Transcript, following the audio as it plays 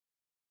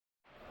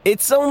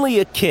It's only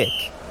a kick,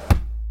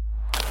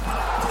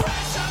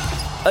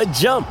 a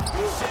jump,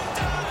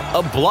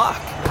 a block.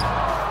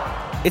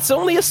 It's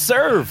only a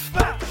serve.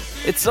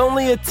 It's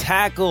only a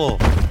tackle,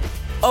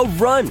 a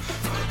run.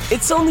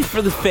 It's only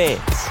for the fans.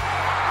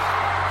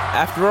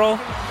 After all,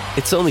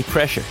 it's only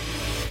pressure.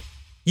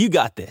 You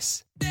got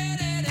this.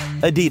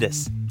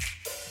 Adidas.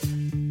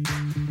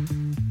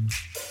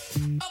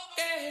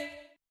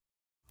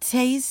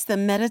 Taste the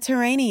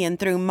Mediterranean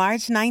through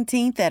March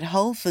 19th at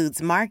Whole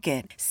Foods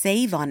Market.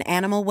 Save on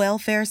animal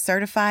welfare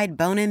certified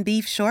bone and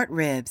beef short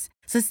ribs,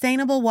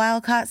 sustainable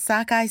wild-caught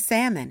sockeye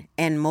salmon,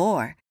 and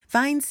more.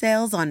 Find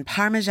sales on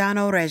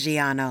Parmigiano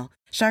Reggiano,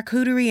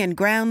 charcuterie and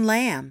ground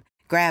lamb.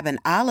 Grab an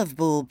olive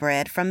boule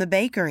bread from the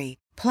bakery.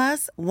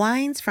 Plus,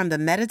 wines from the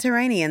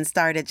Mediterranean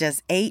start at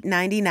just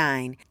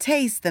 $8.99.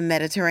 Taste the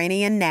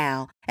Mediterranean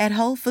now at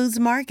Whole Foods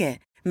Market.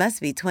 Must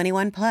be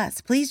 21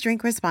 plus. Please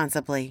drink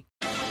responsibly.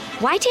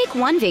 Why take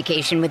one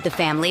vacation with the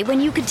family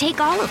when you could take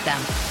all of them?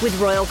 With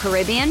Royal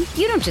Caribbean,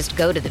 you don't just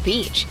go to the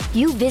beach.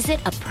 You visit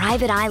a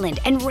private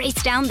island and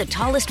race down the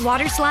tallest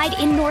water slide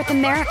in North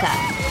America.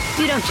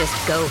 You don't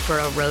just go for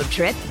a road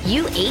trip.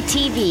 You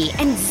ATV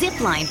and zip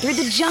line through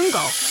the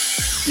jungle.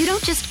 You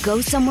don't just go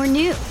somewhere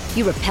new.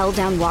 You rappel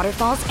down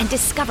waterfalls and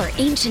discover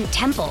ancient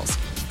temples.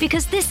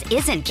 Because this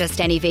isn't just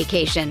any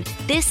vacation.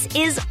 This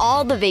is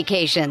all the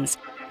vacations.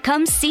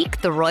 Come seek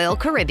the Royal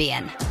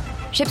Caribbean.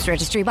 Ships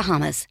Registry,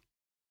 Bahamas.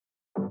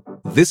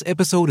 This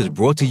episode is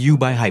brought to you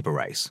by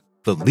Hyperice,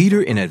 the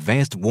leader in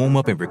advanced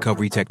warm-up and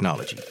recovery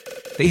technology.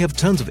 They have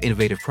tons of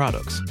innovative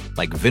products,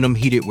 like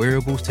Venom-heated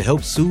wearables to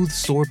help soothe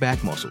sore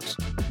back muscles,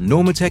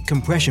 Normatec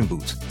compression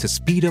boots to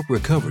speed up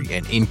recovery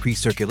and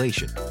increase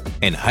circulation,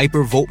 and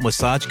Hypervolt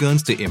massage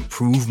guns to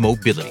improve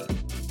mobility.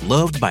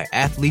 Loved by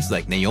athletes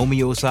like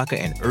Naomi Osaka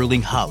and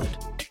Erling Haaland.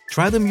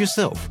 Try them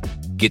yourself.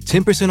 Get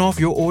 10% off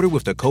your order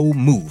with the code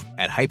MOVE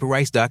at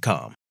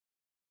Hyperice.com.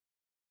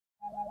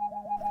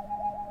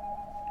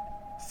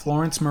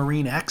 Florence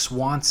Marine X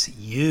wants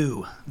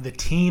you. The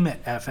team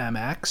at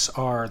FMX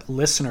are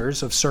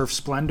listeners of Surf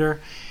Splendor,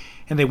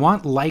 and they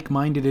want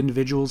like-minded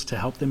individuals to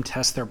help them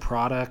test their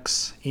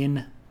products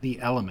in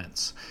the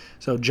elements.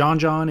 So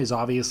John is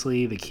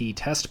obviously the key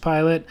test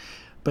pilot,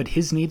 but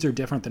his needs are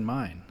different than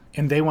mine,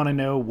 and they want to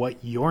know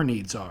what your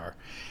needs are.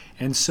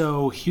 And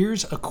so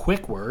here's a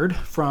quick word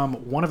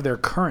from one of their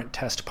current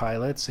test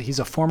pilots. He's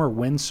a former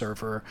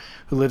windsurfer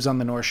who lives on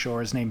the North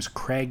Shore. His name's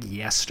Craig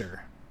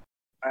Yester.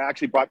 I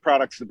actually bought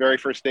products the very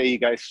first day you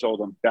guys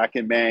sold them back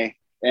in May.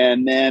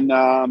 And then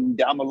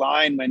down the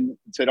line, when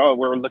it said, oh,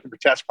 we're looking for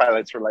test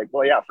pilots, we're like,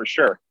 well, yeah, for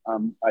sure.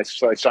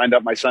 So I signed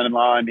up my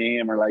son-in-law and me,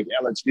 and we're like, yeah,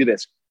 let's do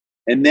this.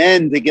 And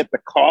then to get the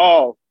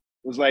call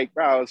was like,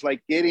 wow, it was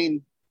like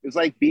being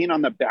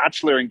on The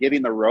Bachelor and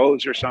getting the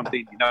rose or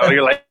something. You know,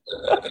 you're like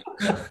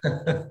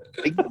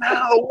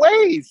no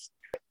ways.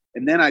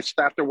 And then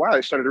after a while,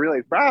 I started to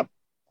realize, wow,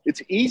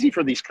 it's easy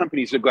for these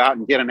companies to go out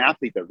and get an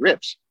athlete that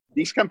rips.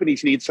 These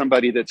companies need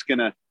somebody that's going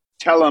to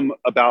tell them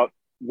about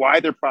why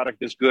their product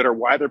is good or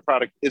why their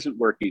product isn't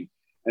working.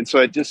 And so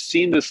it just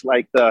seemed this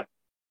like a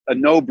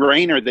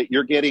no-brainer that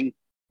you're getting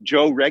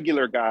Joe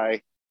Regular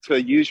guy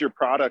to use your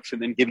products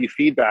and then give you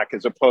feedback,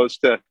 as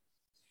opposed to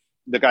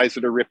the guys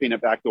that are ripping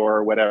it backdoor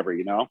or whatever,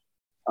 you know?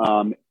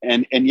 And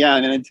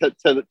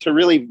to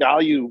really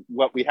value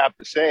what we have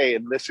to say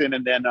and listen,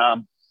 and then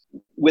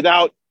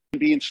without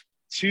being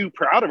too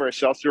proud of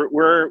ourselves,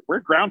 we're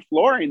ground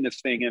flooring this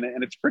thing,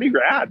 and it's pretty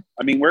rad.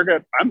 I mean,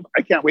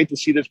 I can't wait to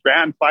see this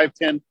brand 5,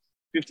 10,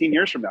 15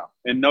 years from now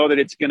and know that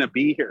it's going to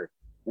be here,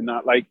 and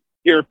not like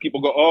hear people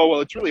go, oh,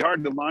 well, it's really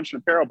hard to launch an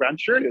apparel brand.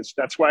 Sure it is.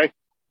 That's why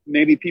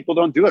maybe people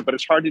don't do it, but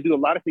it's hard to do a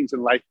lot of things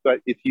in life.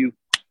 But if you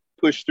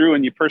push through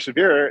and you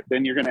persevere,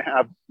 then you're going to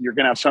have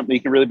something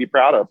you can really be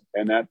proud of.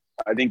 And I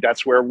think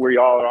that's where we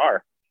all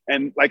are.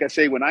 And like I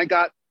say, when I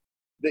got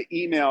the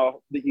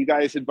email that you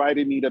guys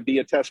invited me to be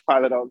a test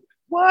pilot, I was like,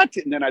 what?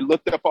 And then I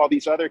looked up all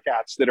these other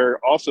cats that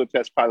are also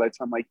test pilots.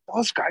 I'm like,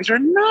 those guys are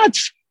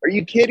nuts. Are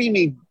you kidding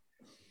me?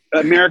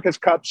 America's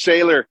Cup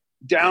sailor,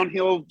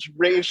 downhill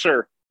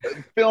racer,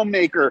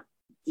 filmmaker,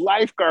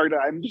 lifeguard.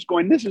 I'm just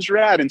going, this is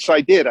rad. And so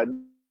I did. I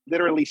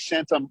literally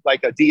sent them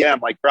like a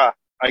DM, like, bruh,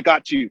 I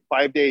got you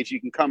 5 days.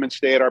 You can come and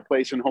stay at our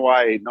place in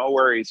Hawaii. No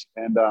worries.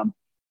 And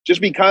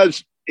just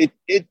because I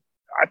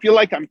feel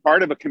like I'm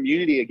part of a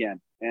community again.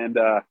 And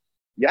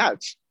yeah,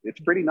 it's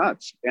pretty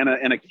nuts, and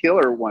a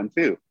killer one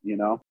too, you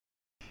know.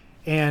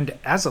 And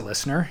as a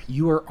listener,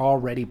 you are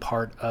already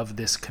part of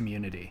this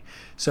community.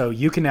 So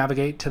you can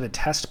navigate to the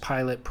test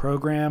pilot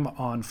program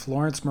on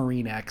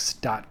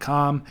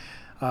florencemarinex.com.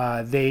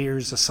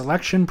 There's a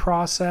selection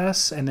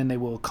process, and then they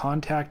will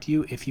contact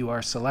you if you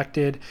are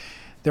selected.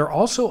 They're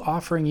also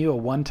offering you a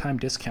one-time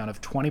discount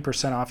of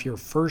 20% off your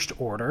first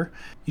order.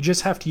 You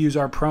just have to use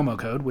our promo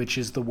code, which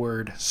is the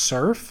word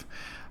SURF.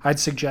 I'd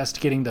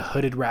suggest getting the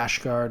hooded rash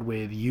guard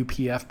with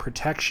UPF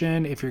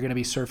protection if you're going to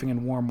be surfing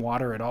in warm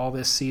water at all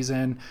this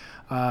season.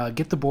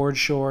 Get the board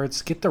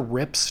shorts, get the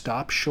Rip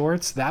Stop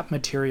shorts. That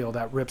material,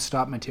 that Rip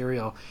Stop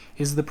material,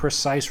 is the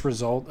precise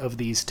result of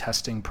these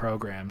testing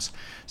programs.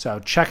 So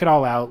check it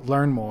all out.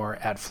 Learn more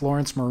at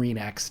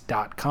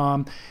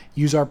florencemarinex.com.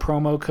 Use our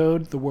promo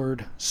code, the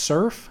word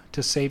SURF,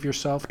 to save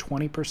yourself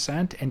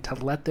 20% and to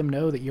let them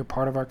know that you're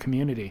part of our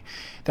community.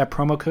 That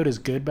promo code is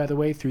good, by the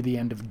way, through the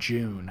end of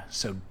June,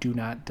 so do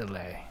not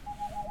delay.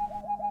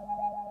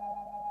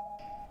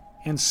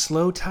 And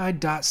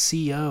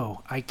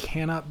slowtide.co. I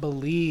cannot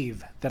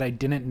believe that I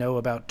didn't know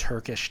about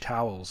Turkish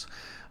towels.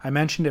 I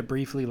mentioned it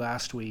briefly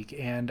last week,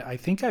 and I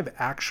think I've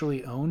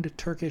actually owned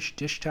Turkish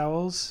dish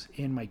towels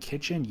in my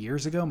kitchen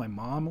years ago. My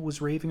mom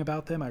was raving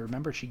about them. I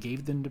remember she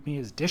gave them to me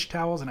as dish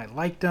towels, and I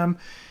liked them.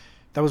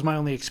 That was my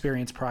only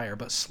experience prior,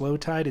 but Slow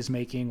Tide is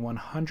making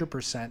 100%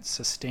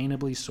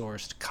 sustainably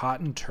sourced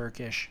cotton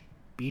Turkish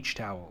beach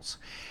towels.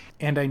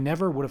 And I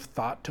never would have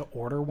thought to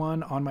order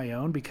one on my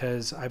own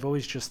because I've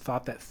always just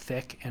thought that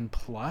thick and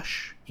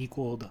plush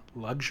equaled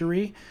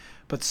luxury.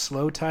 But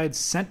Slow Tide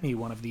sent me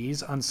one of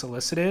these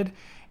unsolicited,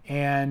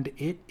 and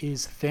it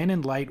is thin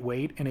and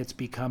lightweight, and it's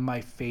become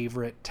my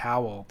favorite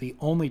towel, the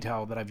only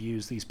towel that I've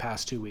used these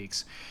past 2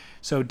 weeks.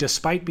 So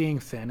despite being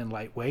thin and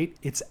lightweight,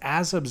 it's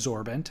as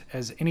absorbent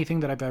as anything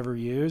that I've ever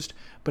used,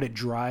 but it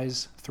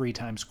dries 3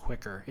 times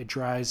quicker. It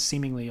dries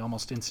seemingly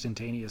almost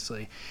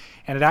instantaneously.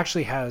 And it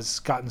actually has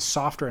gotten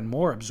softer and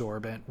more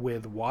absorbent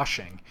with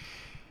washing.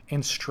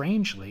 And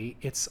strangely,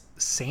 it's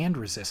sand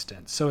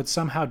resistant, so it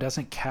somehow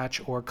doesn't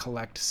catch or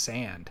collect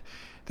sand.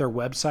 Their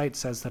website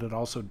says that it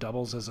also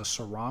doubles as a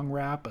sarong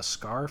wrap, a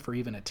scarf, or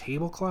even a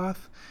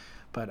tablecloth,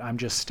 but I'm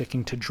just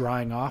sticking to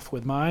drying off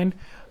with mine.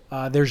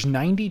 There's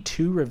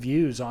 92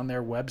 reviews on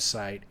their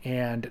website,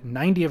 and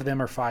 90 of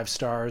them are 5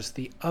 stars.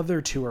 The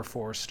other 2 are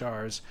 4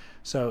 stars,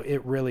 so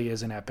it really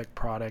is an epic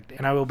product.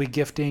 And I will be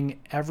gifting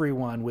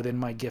everyone within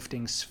my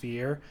gifting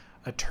sphere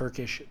a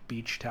Turkish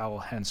beach towel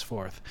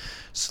henceforth.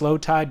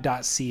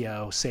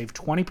 Slowtide.co. Save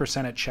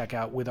 20% at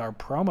checkout with our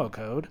promo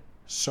code,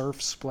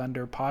 Surf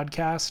Splendor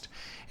Podcast.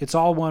 It's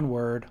all one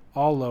word,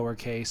 all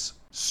lowercase,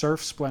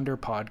 Surf Splendor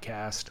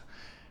Podcast,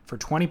 for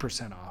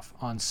 20% off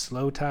on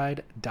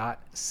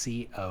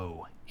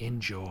slowtide.co.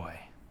 Enjoy.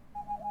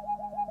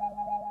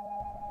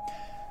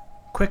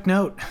 Quick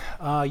note,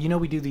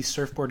 we do these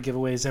surfboard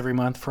giveaways every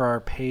month for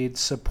our paid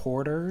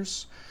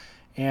supporters.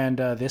 And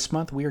this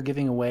month we are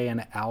giving away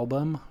an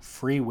Album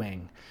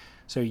Freewing.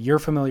 So you're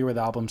familiar with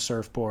Album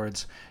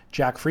surfboards.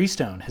 Jack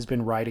Freestone has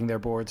been riding their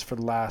boards for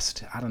the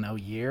last,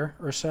 year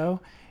or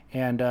so.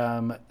 And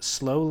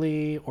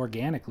slowly,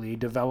 organically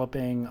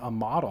developing a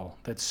model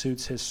that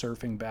suits his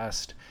surfing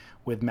best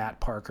with Matt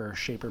Parker,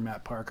 Shaper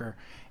Matt Parker.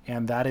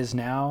 And that has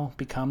now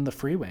become the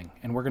Freewing,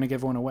 and we're going to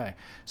give one away.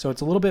 So it's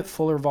a little bit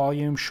fuller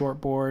volume,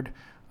 short board.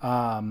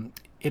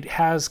 It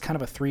has kind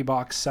of a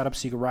 3-box setup,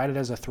 so you can ride it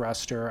as a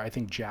thruster. I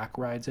think Jack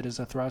rides it as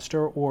a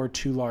thruster, or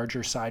 2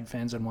 larger side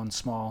fins and 1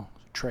 small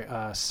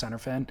center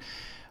fin.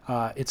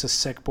 It's a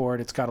sick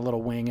board. It's got a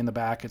little wing in the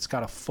back. It's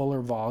got a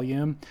fuller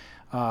volume.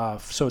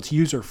 So it's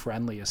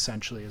user-friendly,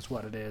 essentially, is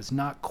what it is.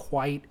 Not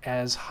quite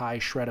as high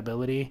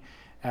shreddability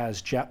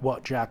as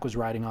what Jack was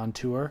riding on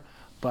tour,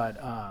 but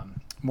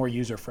more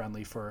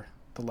user-friendly for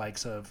the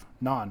likes of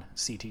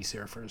non-CT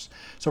surfers.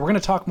 So we're going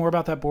to talk more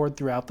about that board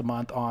throughout the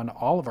month on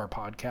all of our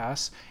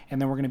podcasts,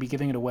 and then we're going to be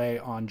giving it away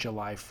on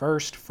July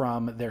 1st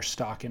from their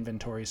stock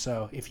inventory.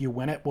 So if you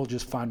win it, we'll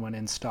just find one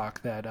in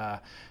stock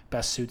that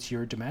best suits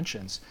your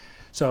dimensions.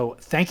 So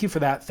thank you for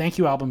that. Thank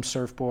you, Album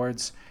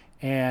Surfboards.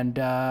 And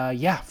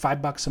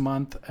 $5 a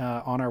month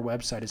on our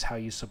website is how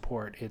you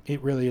support it.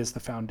 It really is the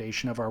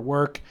foundation of our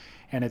work,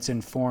 and it's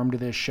informed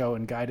this show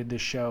and guided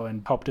this show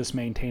and helped us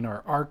maintain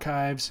our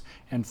archives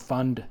and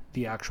fund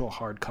the actual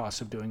hard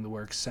costs of doing the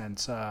work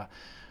since,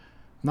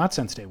 not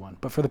since day one,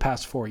 but for the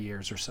past 4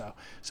 years or so.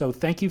 So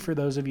thank you for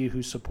those of you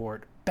who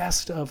support.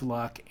 Best of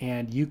luck,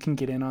 and you can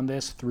get in on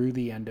this through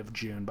the end of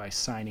June by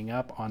signing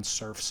up on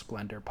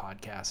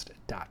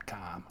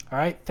surfsplendorpodcast.com. All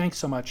right, thanks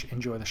so much.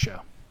 Enjoy the show.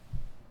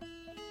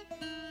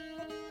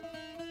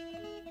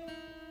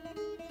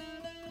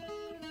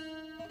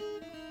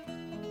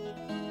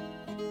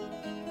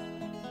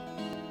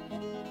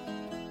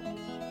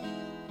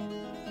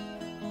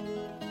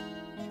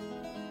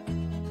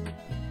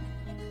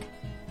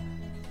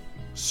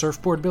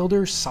 Surfboard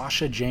builder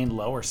Sasha Jane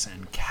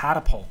Lowerson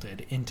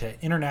catapulted into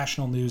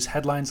international news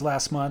headlines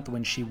last month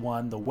when she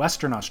won the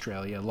Western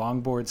Australia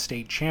Longboard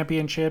State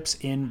Championships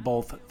in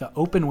both the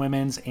Open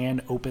Women's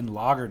and Open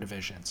Lager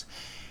divisions.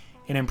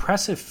 An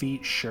impressive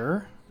feat,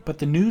 sure, but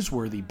the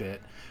newsworthy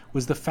bit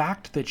was the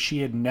fact that she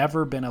had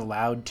never been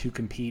allowed to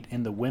compete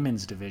in the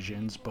women's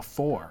divisions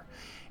before.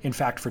 In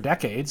fact, for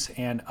decades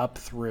and up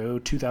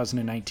through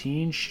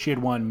 2019, she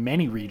had won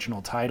many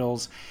regional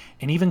titles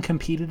and even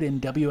competed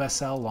in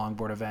WSL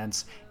longboard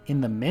events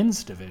in the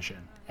men's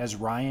division as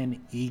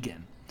Ryan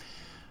Egan.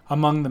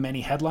 Among the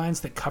many headlines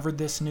that covered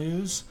this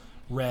news,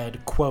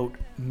 read, quote,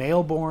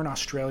 male-born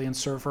Australian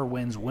surfer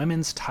wins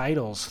women's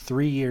titles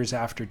 3 years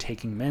after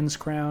taking men's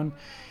crown,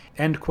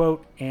 end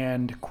quote,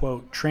 and,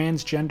 quote,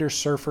 transgender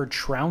surfer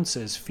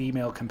trounces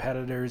female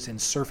competitors in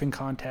surfing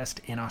contest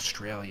in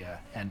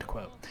Australia, end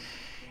quote.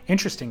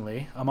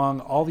 Interestingly, among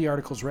all the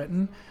articles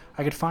written,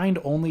 I could find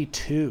only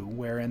 2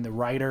 wherein the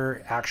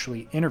writer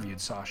actually interviewed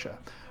Sasha.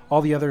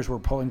 All the others were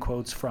pulling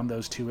quotes from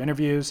those 2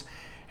 interviews,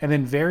 and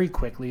then very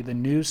quickly the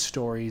news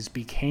stories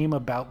became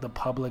about the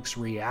public's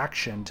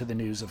reaction to the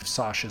news of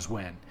Sasha's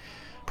win.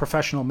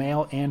 Professional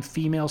male and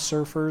female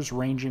surfers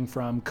ranging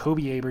from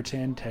Kobe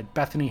Aberton to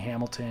Bethany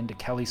Hamilton to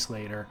Kelly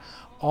Slater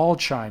all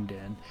chimed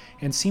in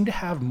and seemed to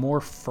have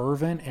more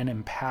fervent and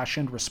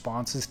impassioned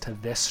responses to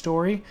this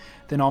story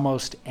than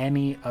almost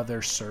any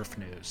other surf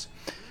news.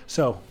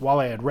 So while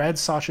I had read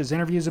Sasha's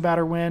interviews about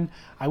her win,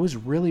 I was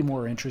really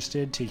more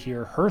interested to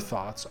hear her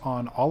thoughts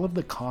on all of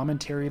the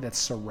commentary that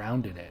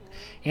surrounded it,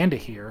 and to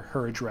hear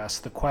her address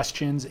the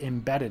questions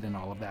embedded in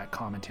all of that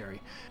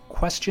commentary.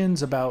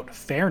 Questions about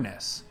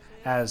fairness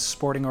as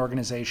sporting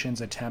organizations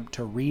attempt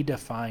to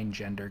redefine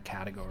gender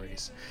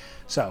categories.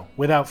 So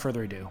without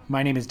further ado,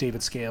 my name is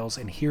David Scales,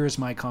 and here is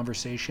my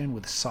conversation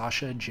with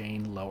Sasha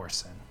Jane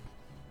Lowerson.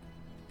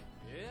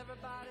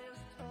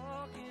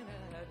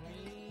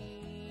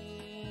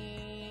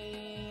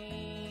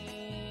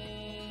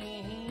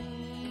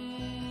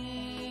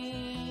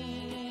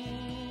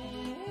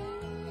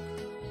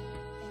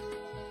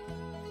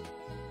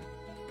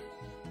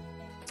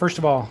 First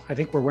of all, I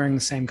think we're wearing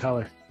the same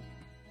color.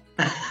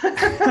 How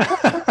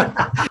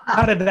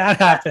did that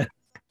happen?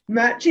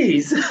 Matt,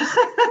 geez.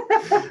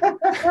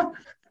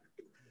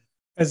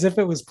 As if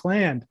it was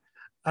planned.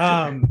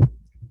 Do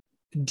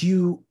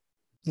you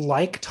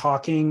like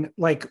talking,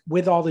 like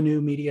with all the new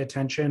media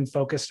attention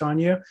focused on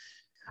you?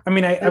 I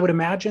mean, I would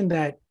imagine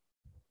that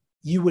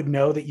you would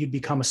know that you'd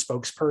become a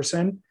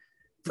spokesperson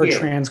for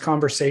trans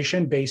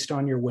conversation based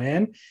on your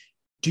win.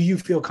 Do you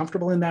feel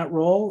comfortable in that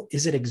role?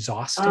 Is it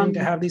exhausting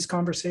to have these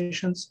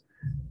conversations?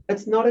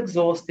 It's not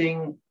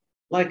exhausting.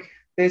 Like,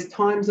 there's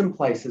times and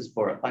places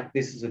for it. Like,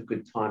 this is a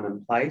good time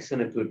and place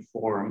and a good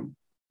forum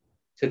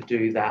to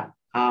do that.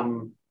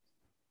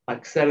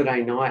 Like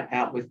Saturday night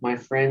out with my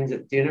friends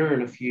at dinner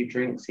and a few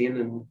drinks in,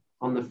 and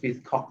on the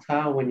 5th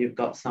cocktail, when you've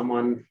got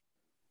someone,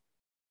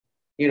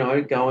 you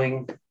know,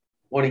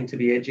 wanting to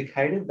be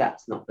educated,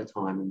 that's not the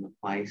time and the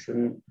place.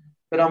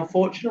 But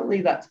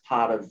unfortunately, that's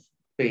part of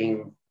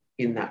being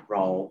in that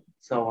role.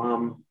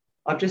 So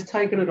I've just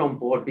taken it on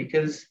board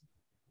because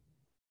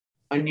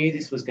I knew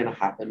this was going to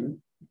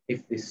happen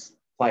if this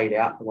played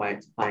out the way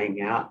it's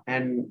playing out.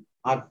 And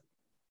I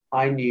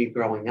knew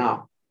growing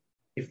up,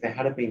 if there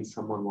had been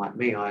someone like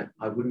me, I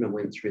wouldn't have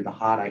went through the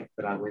heartache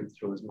that I went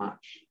through as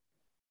much.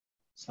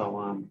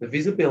 So the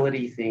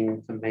visibility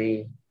thing for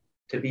me,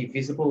 to be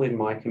visible in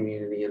my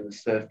community and the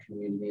surf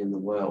community in the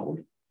world,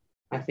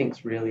 I think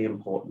is really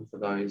important for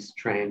those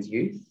trans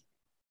youth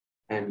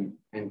and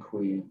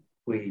queer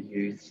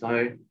youth.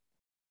 So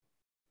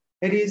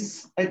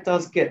it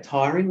does get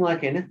tiring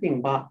like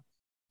anything, but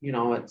you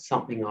know, it's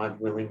something I've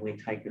willingly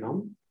taken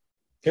on.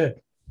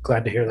 Good.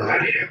 Glad to hear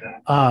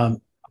that.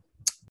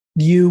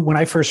 When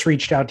I first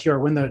reached out to you, or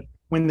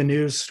when the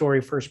news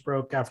story first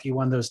broke after you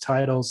won those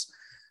titles,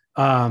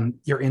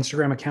 your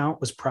Instagram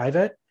account was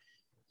private.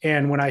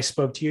 And when I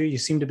spoke to you, you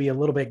seemed to be a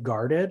little bit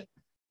guarded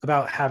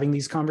about having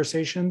these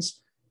conversations.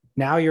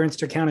 Now your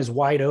Insta account is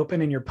wide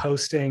open and you're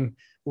posting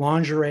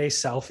lingerie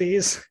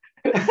selfies.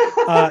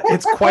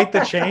 It's quite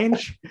the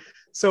change.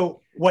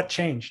 So what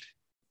changed?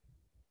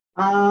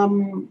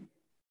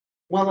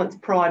 Well, it's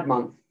Pride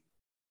Month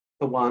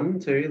for one,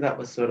 too. That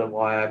was sort of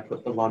why I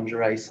put the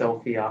lingerie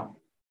selfie up.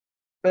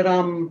 But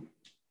and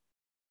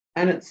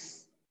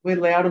we're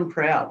loud and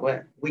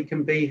proud. We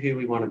can be who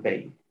we want to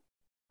be.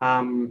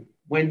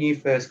 When you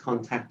first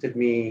contacted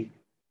me,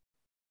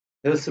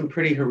 there was some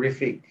pretty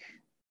horrific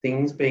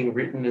things being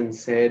written and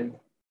said.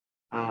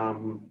 A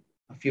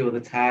few of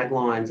the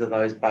taglines are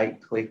those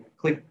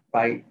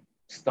clickbait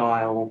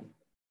style,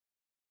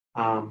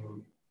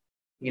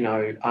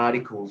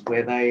 articles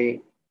where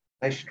they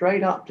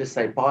straight up just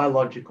say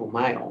biological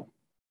male,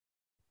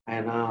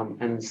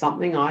 and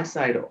something I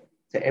say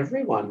to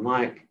everyone,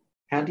 like,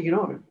 how do you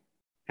know?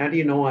 How do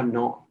you know I'm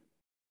not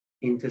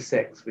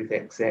intersex with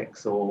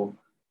XX or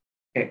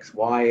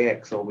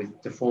XYX or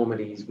with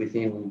deformities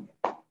within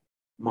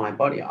my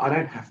body? I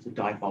don't have to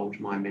divulge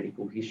my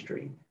medical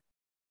history.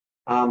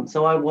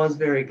 So I was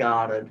very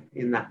guarded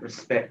in that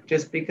respect,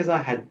 just because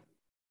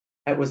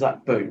it was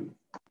like, boom.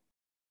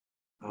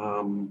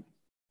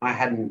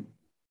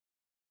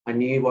 I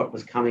knew what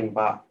was coming,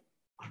 but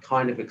I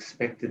kind of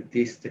expected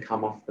this to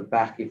come off the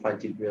back if I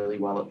did really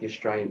well at the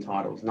Australian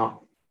titles,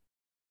 not,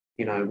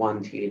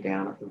 one tier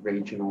down at the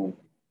regional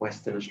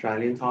Western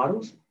Australian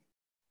titles.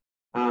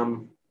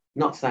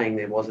 Not saying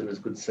there wasn't as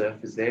good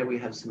surfers there. We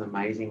have some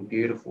amazing,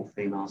 beautiful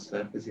female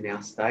surfers in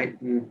our state.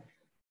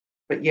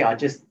 But yeah,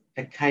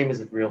 it came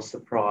as a real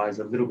surprise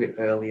a little bit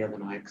earlier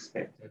than I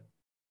expected.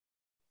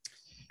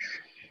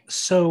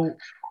 So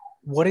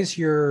what is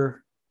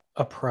your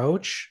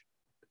approach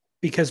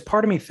because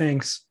part of me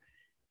thinks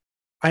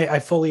I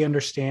fully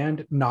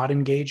understand not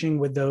engaging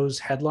with those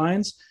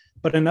headlines,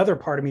 but another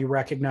part of me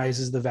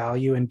recognizes the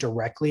value in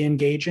directly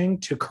engaging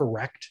to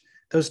correct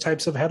those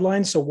types of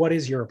headlines. So what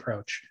is your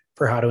approach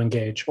for how to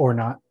engage or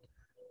not?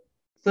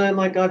 So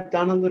like I've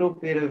done a little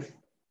bit of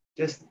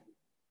just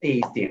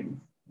eased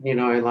in,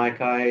 like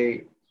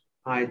I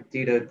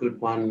did a good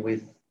one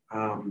with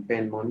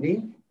Ben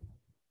Mondi,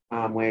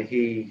 where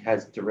he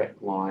has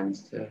direct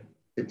lines to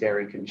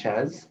Derek and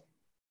Chaz.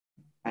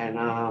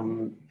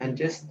 And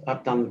just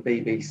I've done the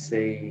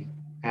BBC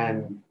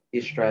and the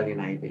Australian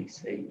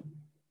ABC.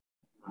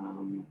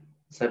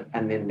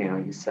 And then now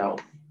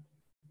yourself.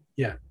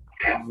 Yeah.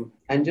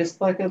 And just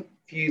like a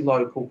few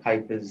local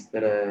papers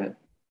that are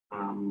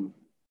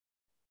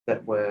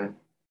that were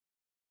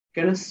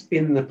going to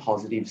spin the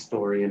positive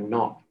story and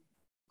not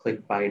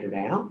clickbait it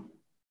out.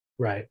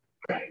 Right.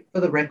 For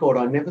the record,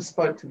 I never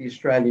spoke to the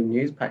Australian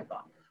newspaper.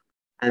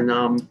 And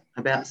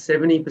about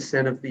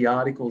 70% of the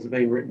articles have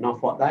been written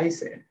off what they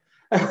said.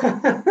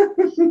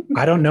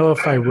 I don't know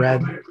if I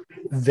read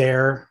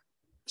their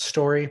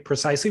story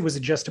precisely. Was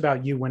it just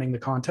about you winning the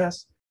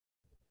contest?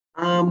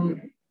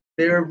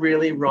 They're a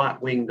really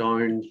right-wing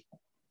owned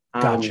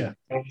Gotcha.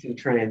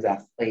 anti-trans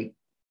athlete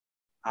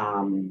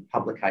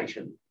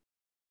publication.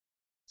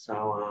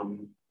 So,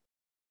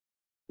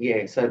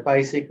 so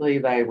basically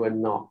they were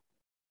not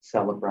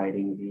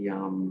celebrating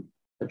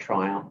the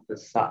triumph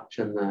as such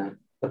and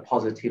the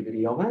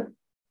positivity of it.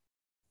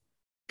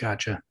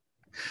 Gotcha.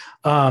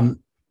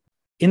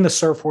 In the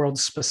surf world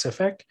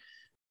specific,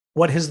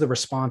 what has the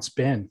response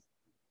been?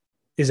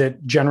 Is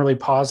it generally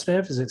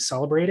positive? Is it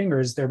celebrating, or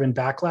has there been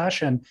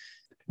backlash? And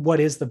what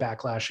is the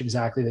backlash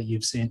exactly that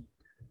you've seen?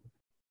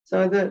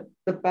 So the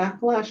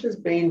backlash has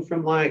been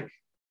from like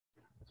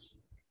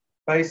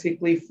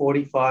basically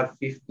 45,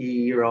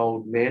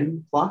 50-year-old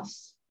men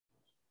plus,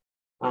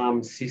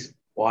 cis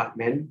white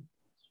men,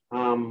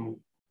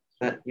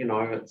 that,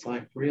 it's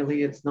like,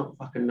 really, it's not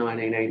fucking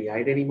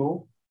 1988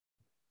 anymore.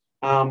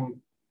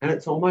 And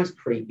it's almost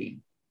creepy.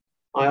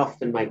 I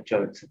often make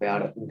jokes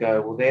about it and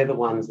go, well, they're the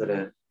ones that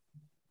are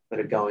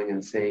going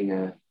and seeing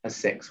a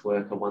sex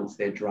worker once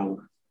they're drunk.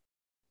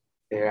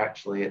 They're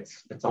actually,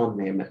 it's on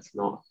them. It's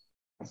not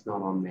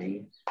on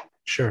me.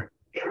 Sure.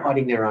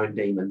 Fighting their own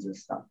demons and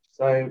stuff.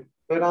 So,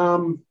 but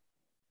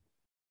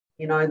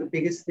the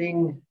biggest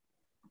thing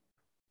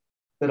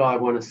that I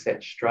want to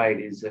set straight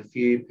is a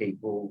few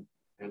people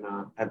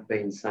have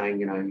been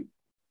saying,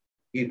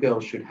 you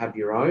girls should have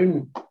your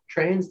own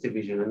trans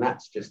division, and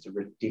that's just a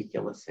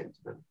ridiculous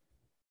sentiment.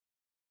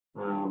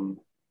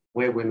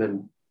 We're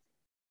women.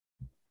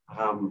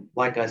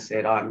 Like I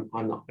said, I'm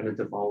not going to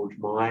divulge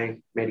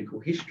my medical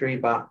history,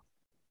 but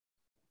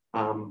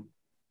how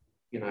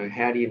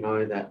do you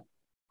know that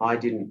I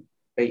didn't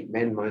beat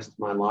men most of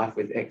my life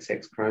with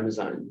XX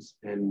chromosomes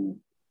and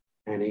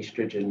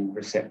estrogen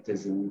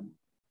receptors, and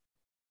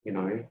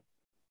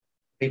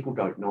people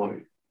don't know.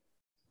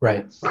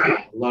 Right. It's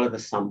a lot of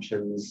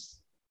assumptions,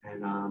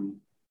 and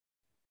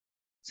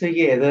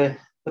the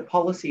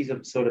policies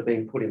have sort of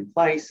been put in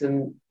place,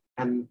 and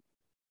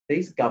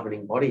these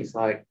governing bodies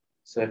like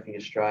Surfing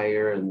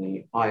Australia and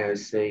the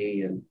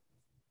IOC and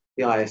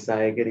the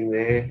ISA are getting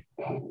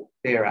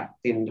their act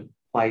into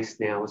place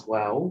now as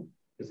well,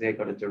 because they've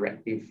got a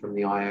directive from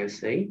the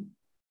IOC.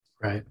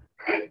 Right.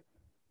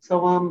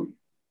 So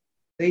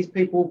these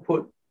people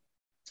put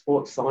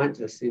sports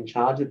scientists in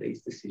charge of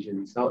these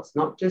decisions. So it's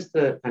not just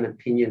an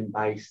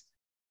opinion-based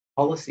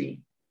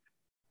policy,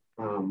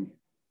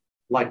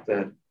 like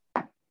the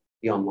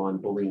online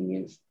bullying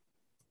is.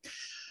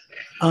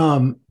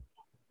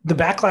 The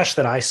backlash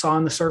that I saw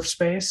in the surf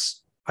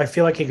space, I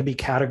feel like it could be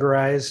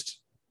categorized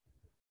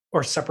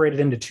or separated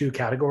into two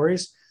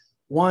categories.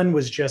 One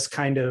was just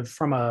kind of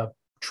from a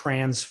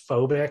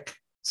transphobic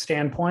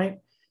standpoint,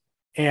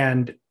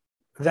 and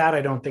that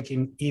I don't think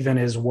even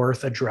is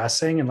worth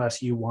addressing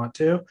unless you want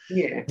to.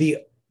 Yeah.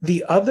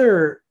 The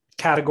other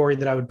category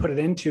that I would put it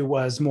into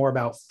was more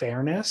about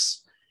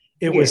fairness.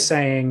 It was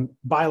saying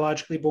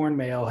biologically born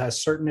male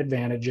has certain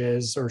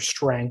advantages or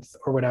strength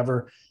or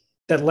whatever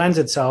that lends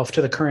itself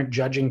to the current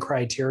judging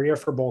criteria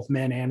for both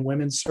men and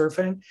women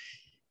surfing.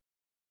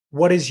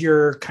 What is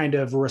your kind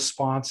of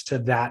response to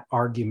that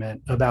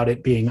argument about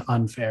it being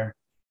unfair?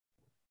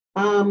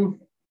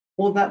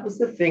 Well, that was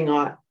the thing.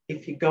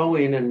 If you go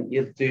in and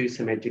you do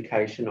some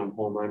education on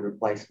hormone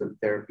replacement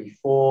therapy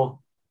for,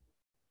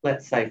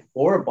 let's say,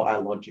 for a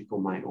biological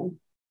male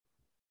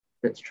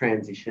that's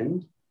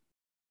transitioned,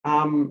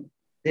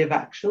 they've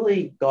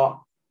actually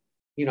got,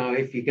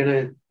 if you're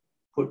going to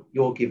put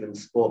your given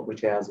sport,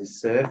 which ours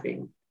is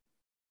surfing,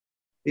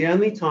 the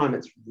only time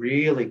it's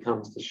really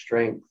comes to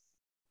strength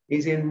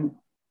is in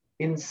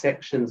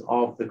sections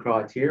of the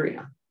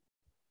criteria,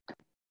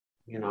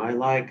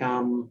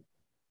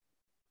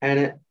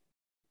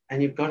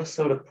 and you've got to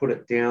sort of put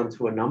it down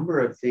to a number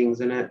of things,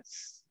 and it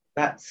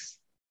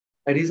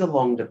is a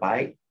long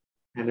debate,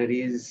 and it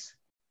is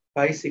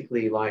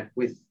basically like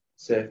with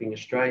Surfing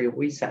Australia,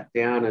 we sat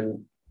down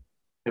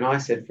and I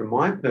said, from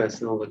my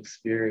personal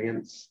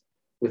experience,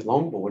 with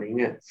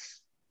longboarding,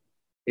 it's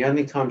the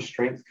only time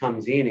strength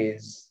comes in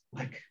is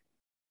like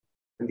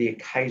the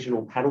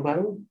occasional paddle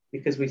battle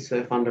because we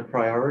surf under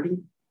priority.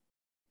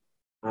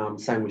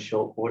 Same with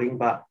shortboarding,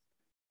 but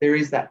there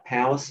is that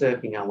power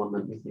surfing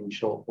element within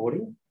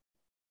shortboarding.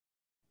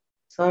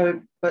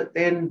 So, but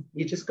then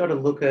you just got to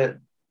look at,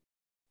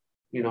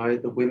 you know,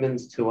 the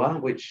women's tour,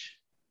 which,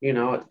 you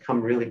know, it's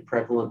come really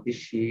prevalent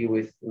this year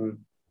with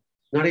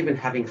not even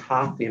having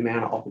half the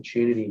amount of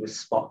opportunity with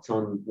spots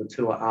on the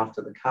tour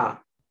after the cut.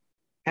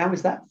 How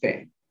is that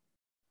fair?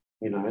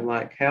 You know,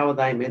 like how are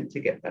they meant to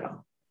get better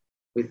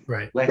with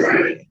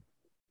less?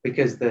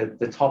 Because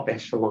the top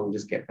echelon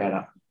just get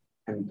better,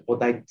 or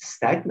they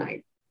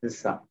stagnate as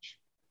such.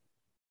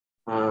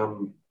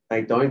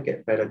 They don't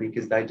get better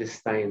because they just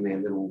stay in their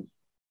little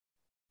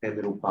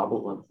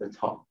bubble of the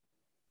top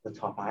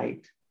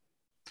 8,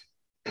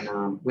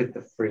 with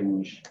the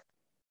fringe,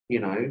 you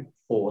know,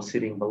 4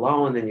 sitting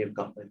below, and then you've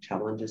got the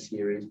Challenger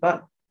Series.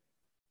 But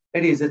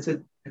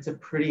it's a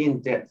pretty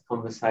in-depth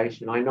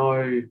conversation. I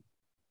know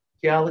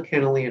Kiala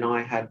Kennelly and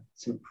I had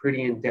some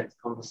pretty in-depth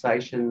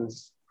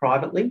conversations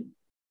privately,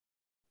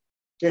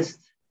 just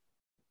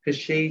because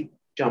she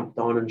jumped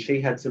on and she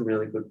had some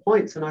really good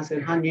points. And I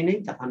said, hun, you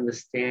need to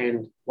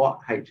understand what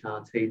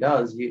HRT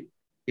does.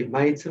 You've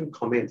made some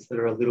comments that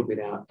are a little bit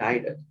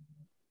outdated.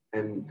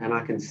 And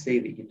I can see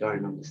that you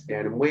don't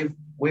understand. And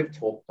we've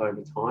talked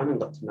over time and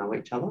got to know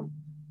each other.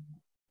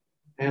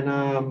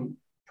 And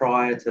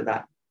prior to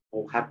that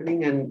all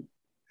happening,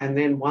 and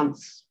then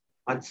once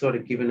I'd sort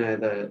of given her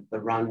the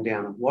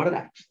rundown of what it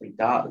actually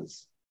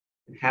does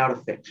and how it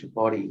affects your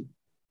body.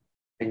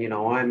 And, you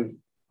know, I'm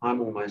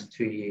almost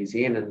 2 years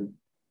in, and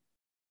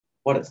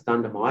what it's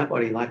done to my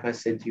body, like I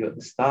said to you at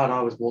the start,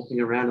 I was walking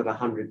around at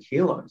 100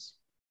 kilos.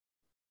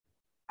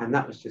 And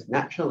that was just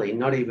naturally,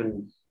 not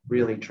even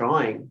really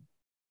trying.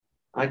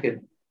 I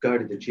could go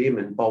to the gym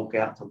and bulk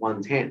out to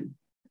 110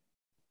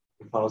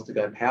 if I was to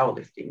go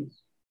powerlifting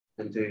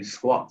and do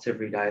squats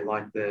every day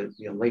like the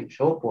elite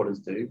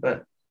shortboarders do.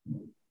 But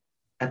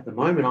at the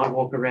moment, I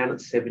walk around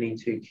at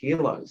 72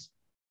 kilos.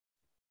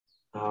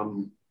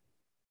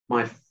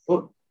 My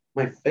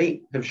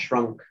feet have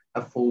shrunk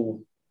a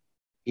full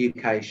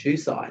UK shoe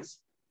size.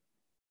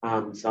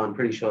 So I'm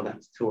pretty sure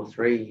that's 2 or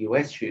 3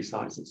 US shoe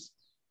sizes.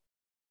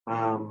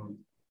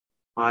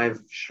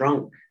 I've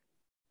shrunk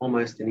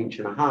almost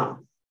 1.5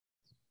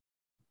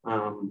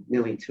 inches,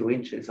 nearly 2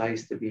 inches. I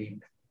used to be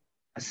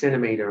a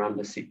centimetre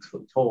under 6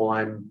 foot tall.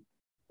 I'm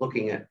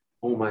looking at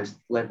almost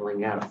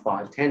levelling out at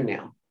 5'10"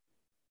 now.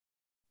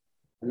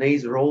 And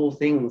these are all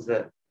things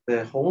that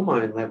the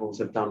hormone levels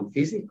have done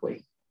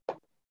physically,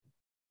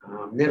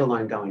 let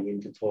alone going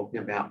into talking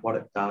about what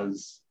it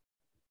does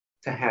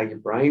to how your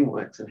brain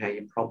works and how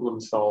you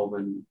problem solve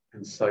and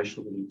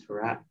socially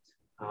interact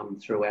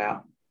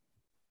throughout,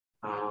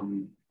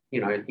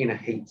 you know, in a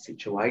heat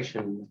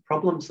situation,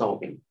 problem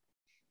solving.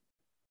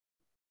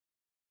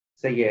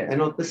 So yeah,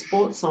 and the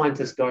sports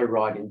scientists go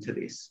right into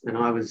this. And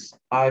I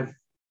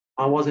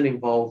wasn't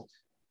involved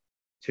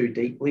too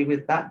deeply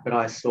with that, but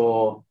I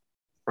saw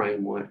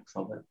frameworks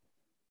of it.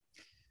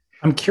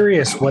 I'm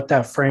curious what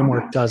that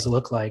framework does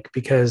look like,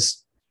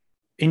 because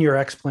in your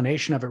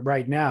explanation of it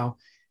right now,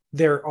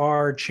 there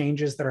are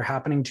changes that are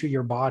happening to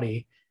your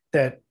body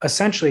that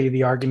essentially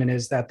the argument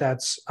is that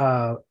that's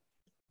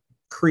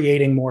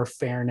creating more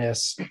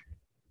fairness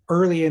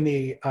early in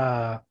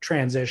the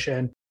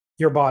transition.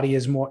 Your body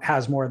has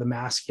more of the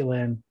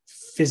masculine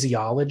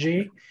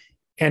physiology,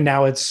 and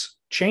now it's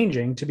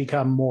changing to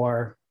become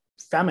more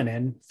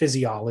feminine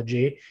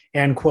physiology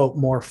and, quote,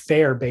 more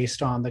fair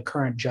based on the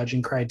current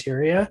judging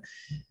criteria.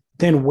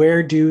 Then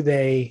where do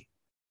they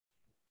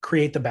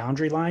create the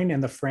boundary line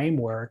and the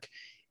framework?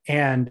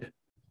 And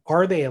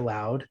are they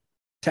allowed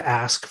to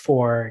ask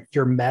for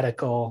your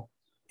medical,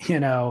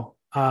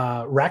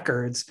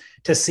 records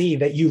to see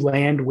that you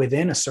land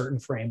within a certain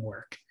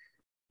framework?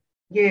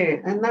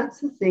 Yeah, and that's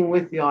the thing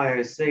with the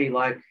IOC.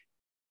 Like,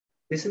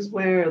 this is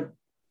where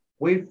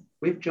we've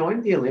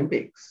joined the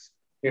Olympics,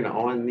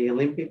 and the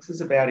Olympics is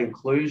about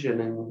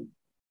inclusion.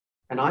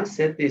 And I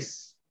said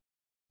this,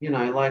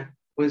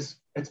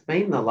 it's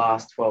been the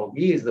last 12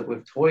 years that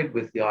we've toyed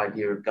with the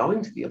idea of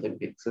going to the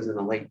Olympics as an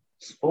elite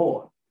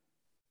sport.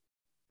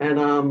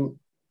 And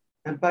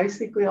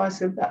basically I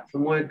said that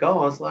from word go.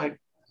 I was like,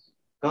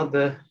 God,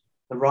 the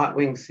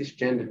right-wing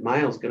cisgendered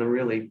male is going to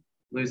really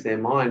lose their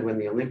mind when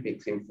the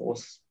Olympics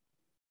enforce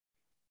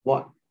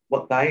what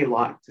they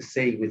like to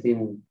see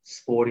within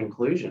sport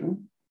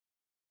inclusion,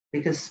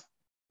 because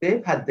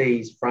they've had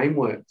these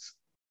frameworks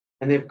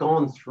and they've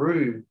gone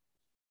through.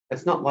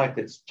 It's not like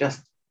it's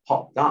just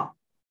popped up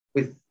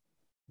with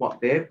what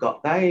they've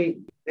got.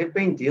 They've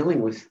been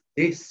dealing with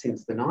this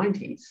since the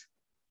 90s,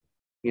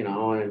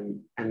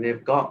 and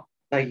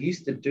they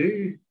used to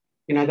do,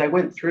 they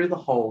went through the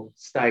whole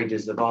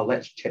stages of,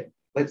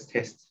 let's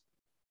test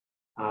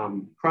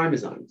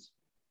chromosomes.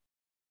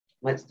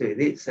 Let's do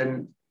this.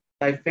 And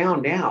they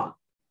found out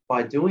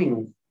by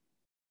doing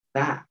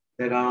that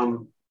there's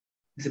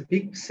a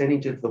big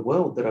percentage of the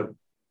world that are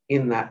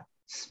in that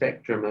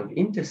spectrum of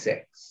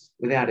intersex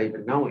without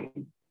even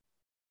knowing.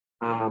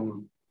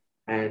 And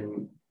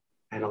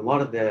a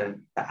lot of the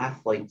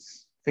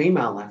athletes,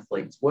 female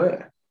athletes,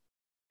 were.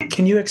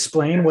 Can you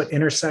explain what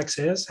intersex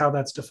is, how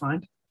that's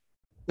defined?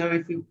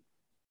 So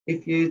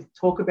if you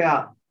talk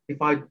about,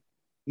 if I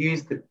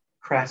use the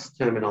crass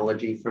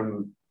terminology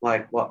from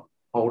like what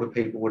older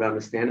people would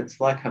understand, it's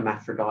like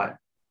hermaphrodite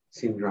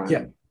syndrome.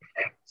 Yeah.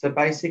 So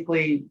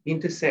basically,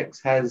 intersex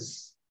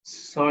has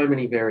so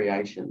many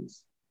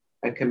variations.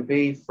 It can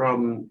be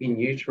from in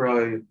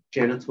utero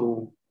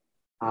genital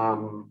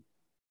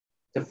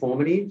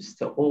deformities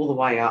to all the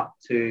way up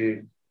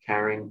to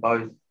carrying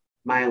both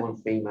male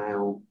and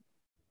female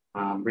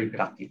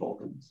reproductive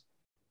organs.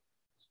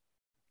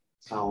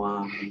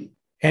 So,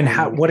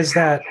 and what is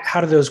that?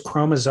 How do those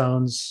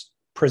chromosomes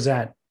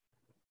present?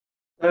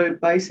 So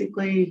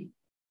basically,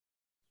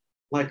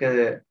 like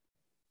the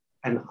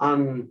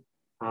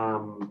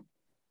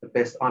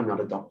best. I'm not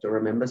a doctor,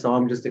 remember, so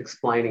I'm just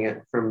explaining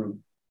it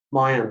from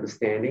my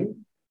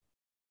understanding.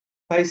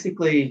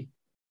 Basically,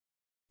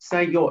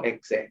 say you're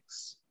XX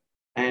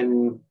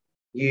and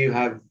you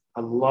have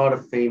a lot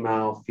of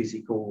female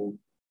physical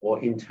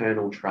or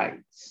internal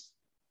traits.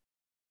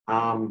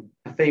 A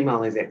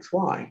female is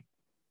XY.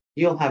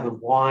 You'll have a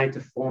Y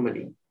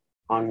deformity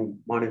on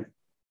one of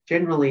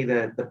generally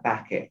the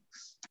back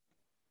X.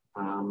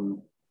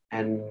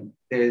 And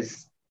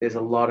there's a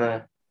lot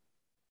of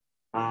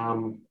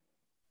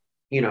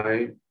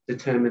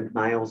determined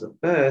males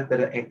at birth that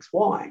are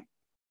XY.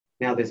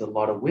 Now there's a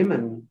lot of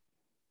women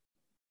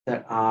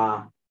that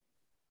are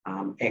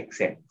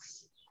XX,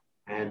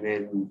 and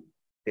then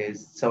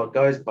so it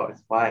goes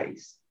both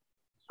ways.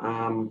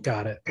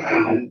 Got it.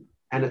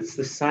 And it's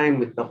the same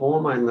with the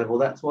hormone level.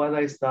 That's why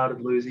they started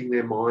losing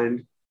their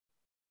mind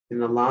in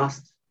the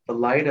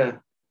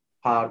later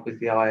part with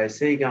the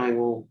IOC, going,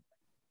 well,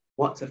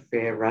 what's a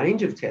fair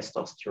range of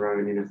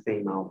testosterone in a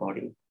female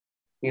body?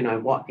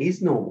 What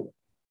is normal?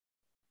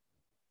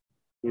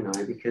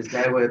 Because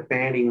they were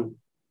banning,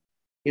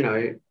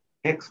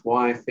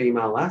 XY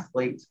female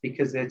athletes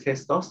because their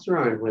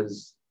testosterone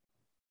was,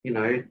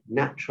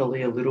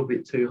 naturally a little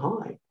bit too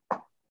high.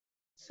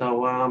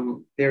 So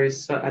and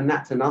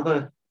that's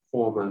another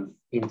form of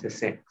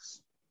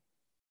intersex.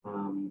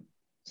 And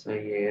so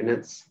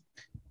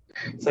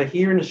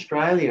here in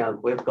Australia,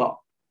 we've got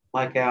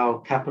like our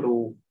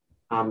capital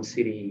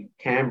city,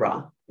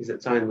 Canberra, is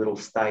its own little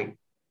state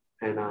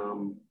and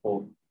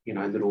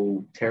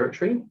little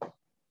territory.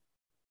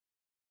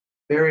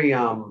 Very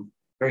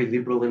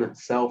liberal in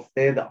itself.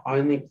 They're the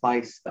only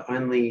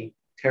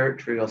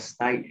territory or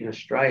state in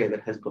Australia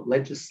that has got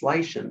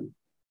legislation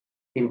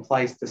in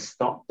place to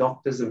stop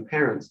doctors and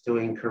parents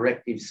doing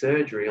corrective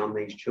surgery on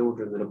these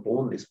children that are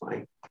born this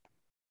way.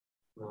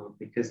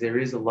 Because there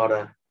is a lot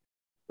of,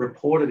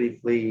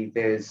 reportedly,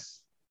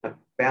 there's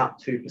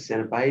about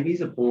 2% of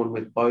babies are born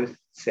with both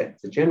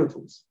sets of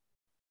genitals.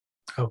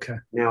 Okay.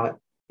 Now,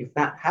 if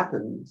that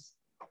happens,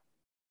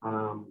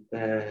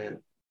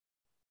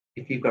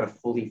 if you've got a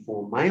fully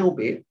formed male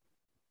bit,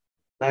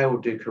 they will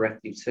do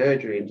corrective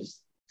surgery and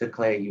just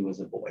declare you as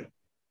a boy.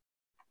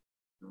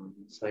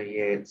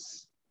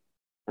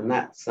 And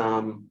that's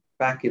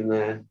back in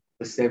the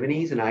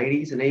 70s and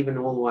 80s and even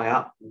all the way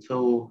up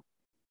until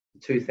the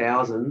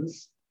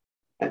 2000s.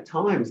 At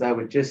times, they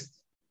would just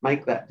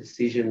make that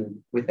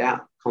decision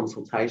without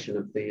consultation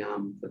of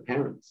the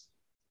parents.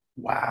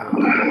 Wow.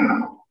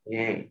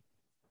 Yeah.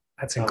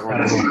 That's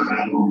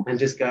incredible. And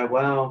just go,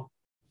 well,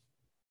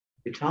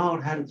 your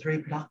child had its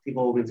reproductive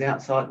organs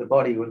outside the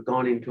body, would have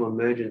gone into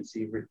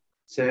emergency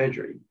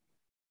surgery.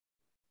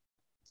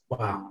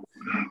 Wow.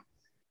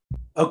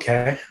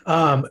 Okay.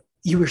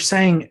 You were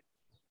saying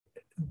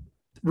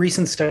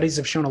recent studies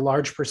have shown a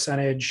large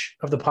percentage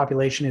of the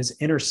population is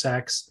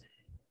intersex,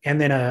 and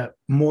then a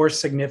more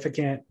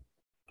significant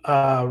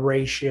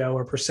ratio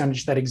or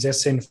percentage that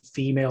exists in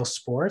female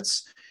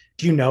sports.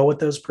 Do you know what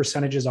those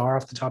percentages are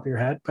off the top of your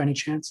head by any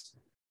chance?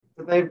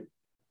 They've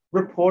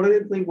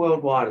reportedly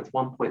worldwide, it's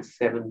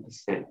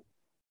 1.7%.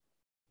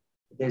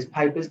 There's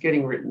papers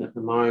getting written at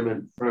the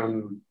moment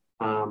from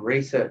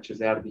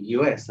researchers out of the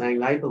US saying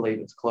they believe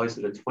it's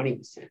closer to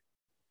 20%.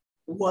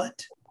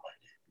 What?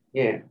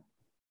 Yeah.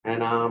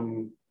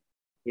 And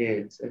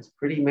it's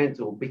pretty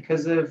mental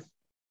because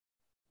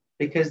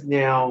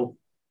now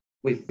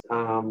with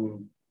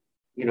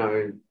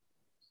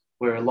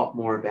we're a lot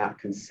more about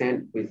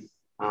consent with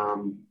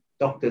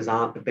doctors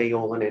aren't the be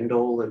all and end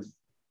all, and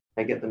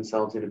they get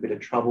themselves in a bit of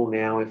trouble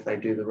now if they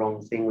do the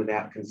wrong thing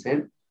without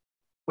consent.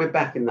 We're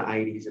back in the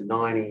 80s and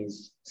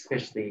 90s,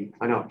 especially,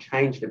 I know it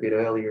changed a bit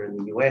earlier in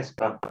the US,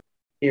 but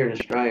here in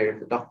Australia, if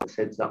the doctor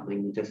said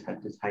something, you just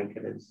had to take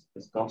it as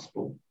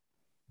gospel.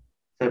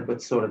 So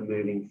it's sort of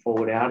moving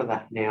forward out of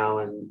that now,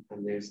 and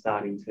they're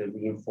starting to,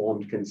 the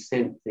informed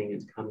consent thing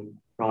is coming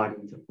right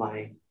into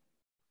play.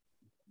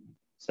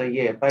 So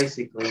yeah,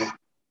 basically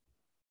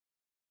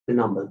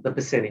the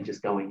percentage is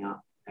going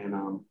up.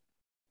 And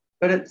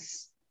but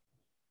it's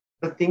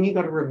the thing you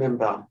got to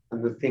remember,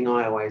 and the thing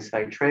I always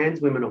say,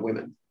 trans women are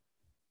women.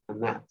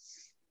 And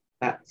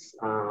That's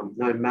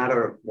no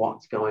matter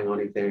what's going on,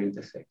 if they're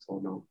intersex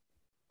or not.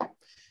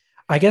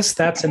 I guess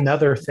that's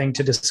another thing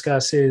to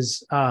discuss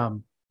is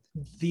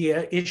the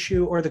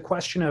issue or the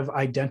question of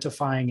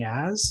identifying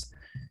as.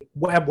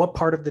 At what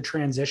part of the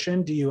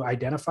transition do you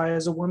identify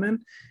as a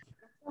woman?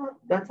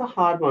 That's a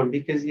hard one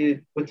because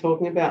we're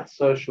talking about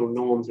social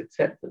norms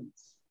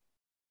acceptance.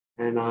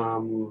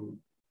 And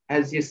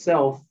as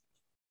yourself,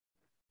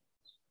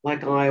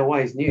 like I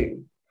always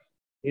knew,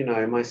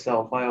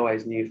 myself, I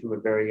always knew from a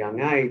very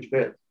young age,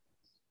 but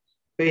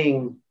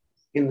being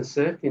in the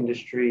surf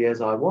industry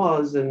as I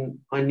was, and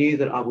I knew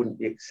that I wouldn't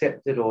be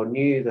accepted or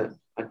knew that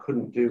I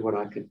couldn't do what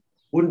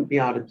wouldn't be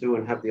able to do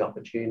and have the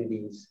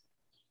opportunities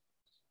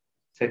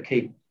to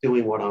keep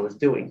doing what I was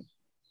doing.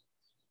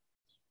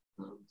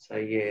 So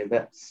yeah,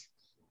 that's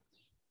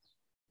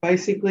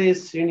basically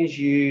as soon as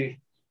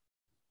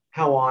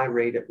how I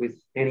read it with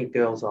any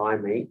girls I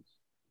meet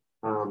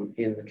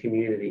in the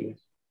community,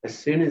 as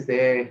soon as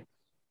they're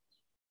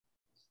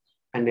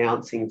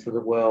announcing to the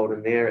world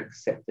and they're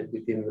accepted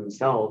within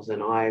themselves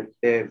and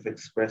they've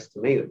expressed to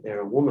me that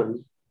they're a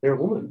woman, they're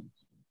a woman.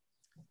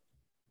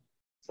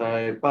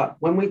 So, but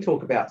when we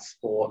talk about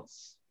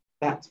sports,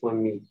 that's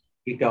when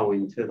you go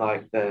into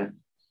like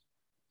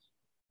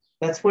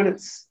that's when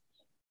it's,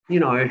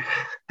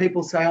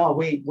 people say, oh,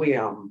 we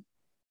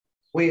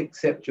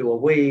accept you or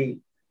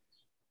we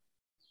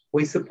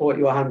support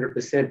you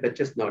 100%, but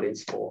just not in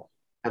sport.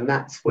 And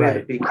that's where the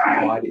big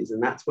divide is,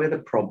 and that's where the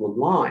problem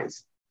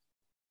lies.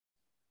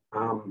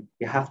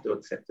 You have to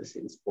accept us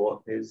in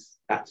sport.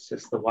 That's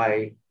just the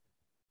way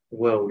the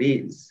world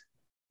is.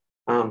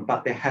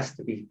 But there has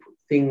to be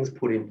things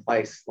put in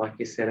place, like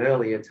you said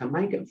earlier, to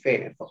make it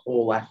fair for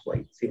all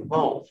athletes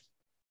involved.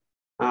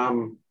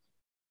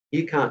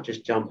 You can't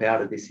just jump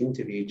out of this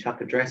interview, chuck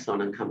a dress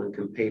on and come and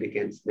compete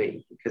against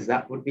me, because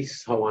that would be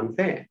so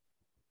unfair.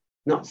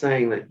 Not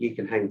saying that you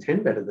can hang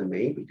 10 better than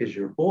me because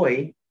you're a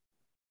boy,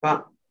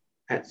 but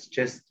it's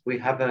just we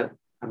have a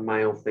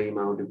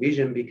male-female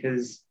division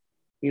because,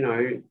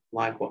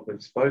 like what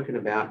we've spoken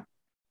about,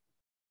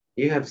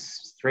 you have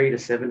 300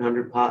 to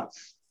 700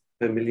 parts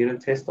per million of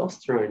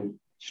testosterone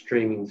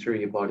streaming through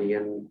your body,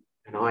 and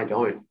I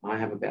don't. I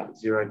have about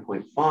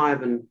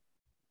 0.5, and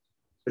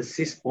the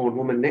cis-born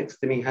woman next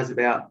to me has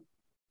about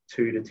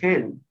 2 to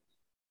 10.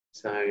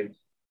 So,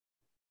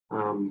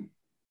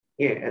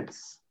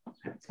 it's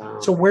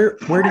so where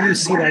do you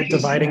see that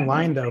dividing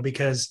line though?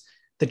 Because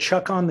the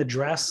chuck on the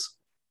dress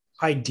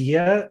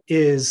idea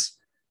is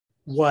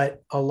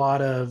what a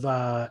lot of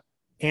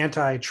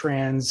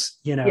anti-trans,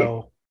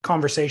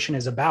 conversation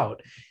is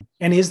about.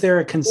 And is there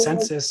a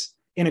consensus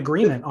in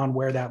agreement on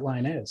where that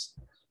line is?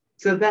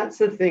 So that's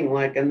the thing,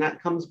 and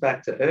that comes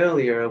back to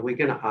earlier, we're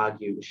going to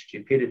argue with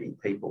stupidity,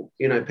 people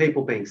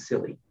being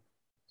silly.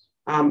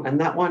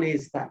 And that one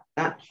is that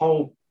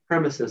whole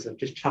premises of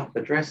just chuck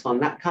the dress on,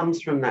 that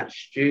comes from that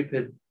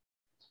stupid,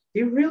 do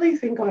you really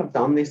think I've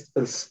done this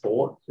for the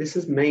sport? This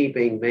is me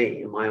being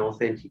me and my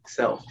authentic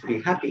self to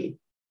be happy.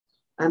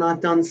 And I've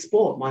done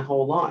sport my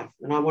whole life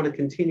and I want to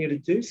continue to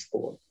do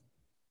sport.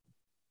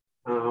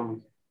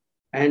 And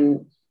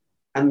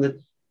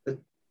the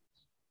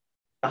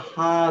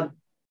hard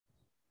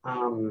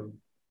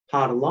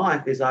part of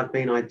life is I've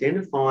been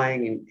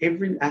identifying in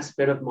every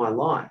aspect of my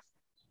life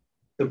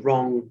the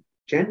wrong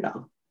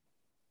gender.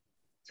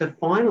 So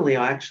finally,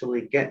 I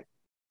actually get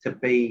to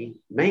be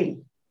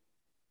me.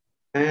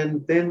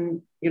 And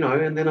then,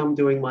 and then I'm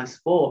doing my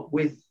sport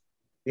with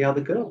the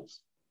other girls,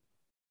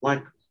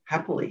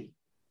 happily.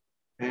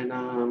 And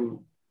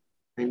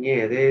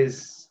yeah,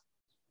 there's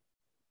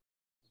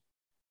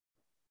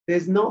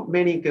not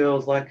many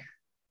girls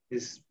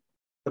this.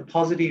 The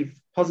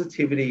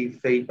positivity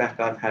feedback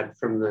I've had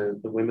from the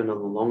women on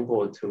the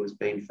longboard tour has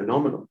been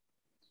phenomenal.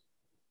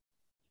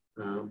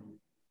 And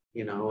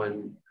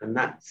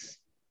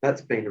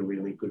that's been a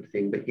really good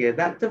thing. But yeah,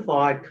 that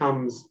divide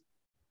comes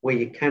where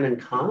you can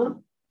and can't.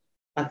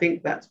 I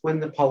think that's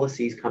when the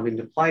policies come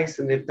into place,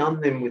 and they've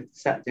done them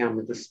sat down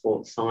with the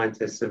sports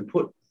scientists and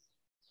put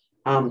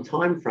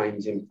time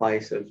frames in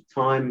place of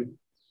time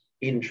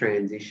in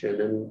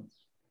transition.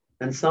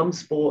 And some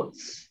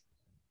sports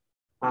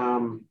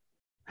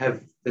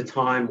have the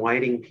time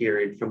waiting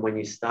period from when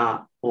you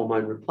start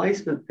hormone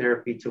replacement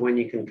therapy to when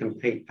you can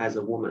compete as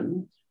a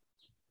woman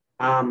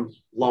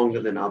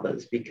longer than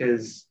others,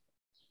 because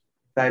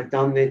they've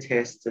done their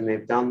tests and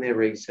they've done their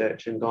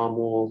research and gone,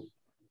 well,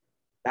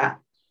 that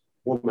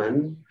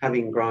woman,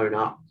 having grown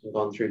up and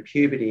gone through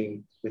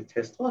puberty with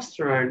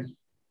testosterone,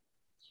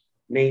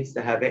 needs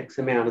to have X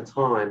amount of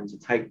time to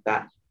take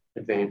that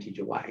advantage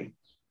away.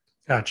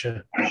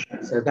 Gotcha.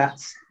 So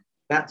that's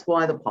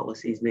why the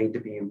policies need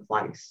to be in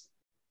place.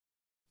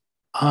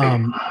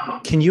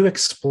 Can you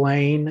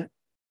explain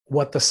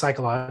what the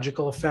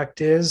psychological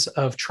effect is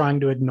of trying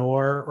to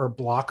ignore or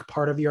block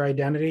part of your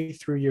identity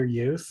through your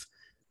youth,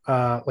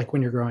 like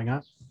when you're growing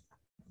up?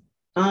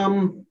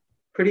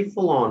 Pretty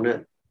full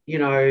on.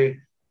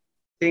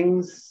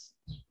 Things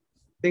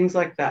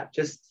like that.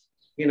 Just,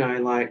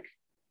 like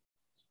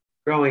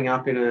growing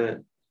up in a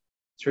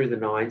through the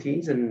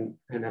 90s and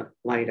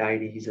late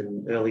 80s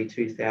and early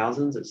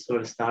 2000s, it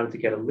sort of started to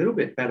get a little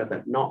bit better,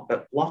 but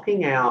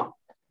blocking out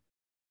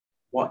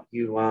what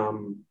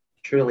you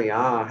truly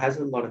are has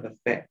a lot of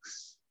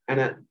effects, and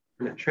it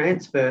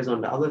transfers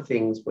onto other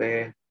things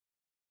where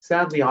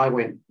sadly I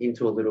went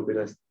into a little bit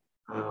of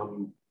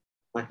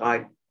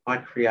I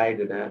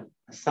created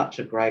such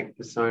a great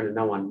persona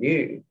no one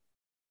knew,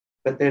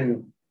 but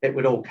then it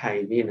would all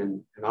cave in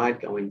and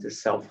I'd go into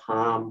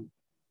self-harm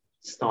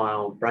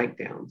style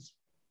breakdowns.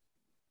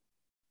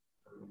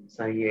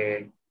 So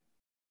yeah,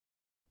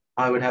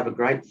 I would have a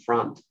great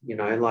front,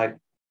 like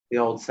the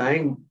old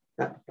saying,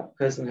 that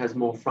person has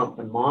more front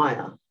than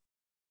Maya,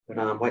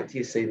 but wait till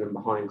you see them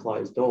behind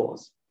closed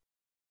doors.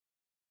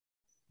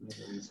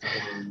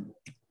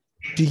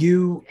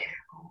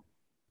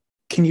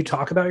 Can you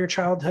talk about your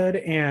childhood?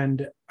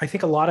 And I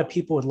think a lot of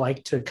people would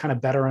like to kind of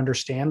better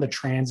understand the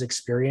trans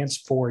experience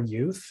for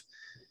youth.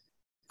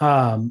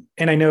 And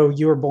I know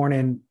you were born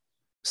in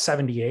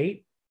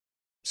 78.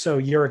 So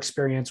your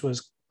experience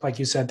was, like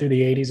you said, through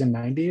the 80s and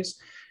 90s.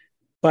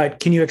 But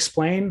can you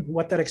explain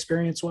what that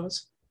experience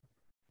was?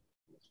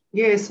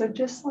 Yeah, so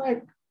just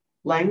like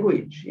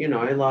language,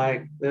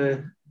 like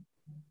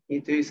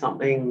you do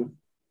something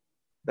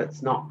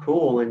that's not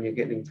cool and you're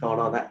getting told,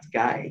 oh, that's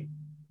gay,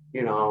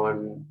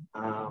 and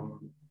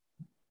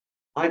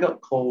I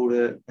got called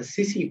a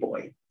sissy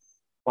boy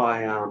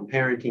by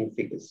parenting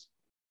figures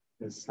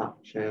as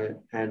such,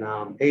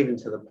 and even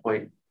to the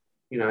point,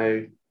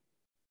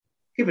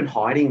 given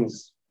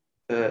hidings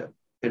for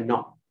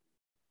not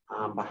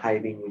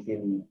behaving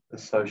within the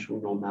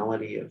social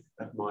normality of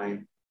my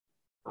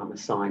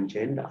assigned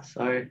gender.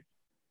 So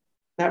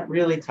that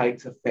really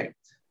takes effect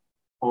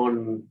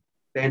on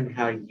then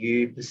how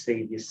you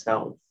perceive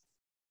yourself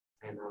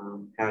and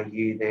how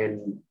you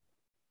then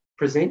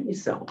present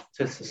yourself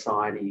to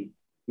society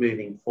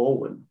moving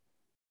forward.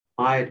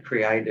 I had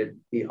created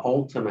the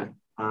ultimate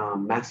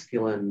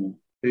masculine,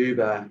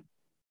 uber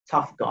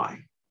tough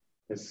guy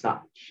as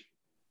such.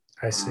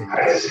 I see.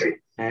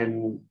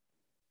 And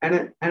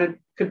it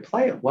could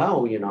play it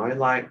well,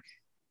 like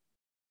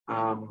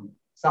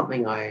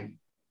something I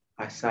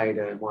say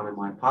to one of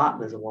my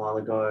partners a while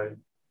ago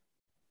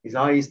is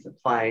I used to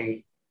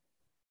play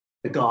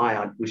the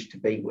guy I'd wish to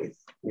be with.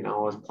 I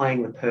was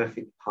playing the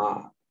perfect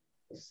part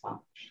as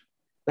such.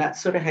 That's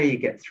sort of how you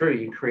get through.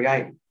 You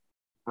create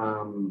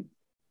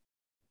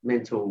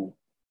mental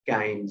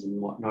games and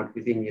whatnot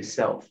within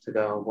yourself to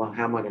go, well,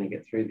 how am I going to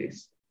get through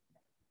this?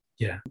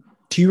 Yeah.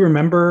 Do you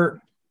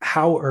remember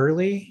how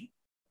early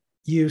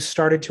you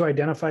started to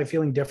identify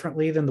feeling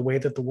differently than the way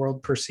that the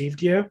world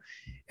perceived you?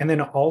 And then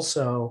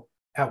also,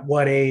 at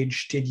what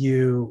age did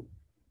you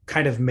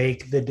kind of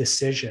make the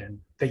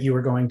decision that you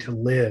were going to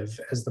live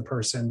as the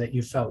person that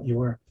you felt you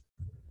were?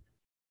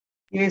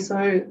 Yeah,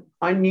 so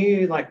I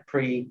knew like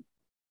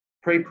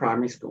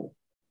pre-primary school,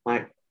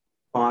 like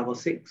 5 or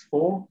 6,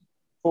 4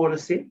 to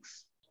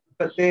 6,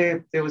 but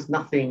there was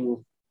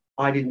nothing.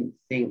 I didn't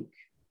think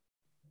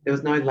there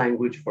was no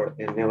language for it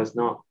then. There was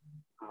not.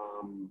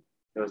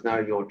 There was no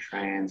you're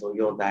trans or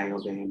you're they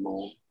or them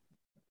or.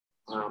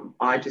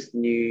 I just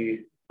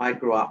knew I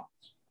grew up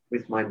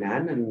with my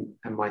nan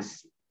and my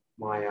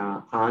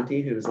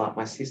auntie, who was like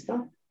my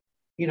sister.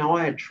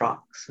 I had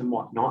trucks and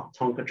whatnot,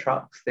 Tonka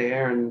trucks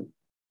there, and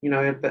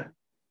but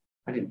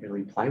I didn't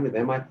really play with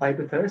them. I played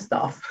with her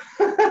stuff.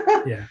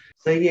 Yeah.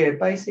 So yeah,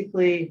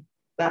 basically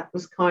that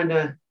was kind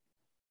of,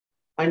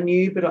 I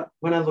knew, but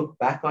when I look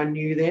back, I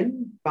knew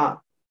then.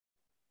 But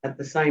at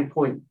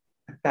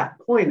that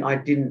point, I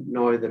didn't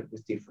know that it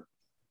was different.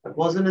 It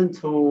wasn't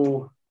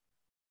until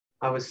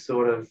I was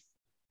sort of,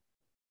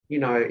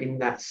 in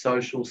that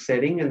social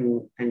setting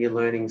and you're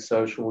learning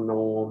social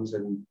norms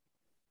and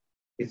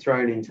you're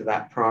thrown into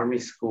that primary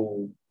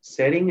school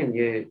setting and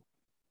you're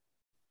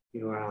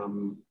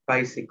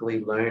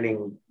basically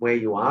learning where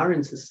you are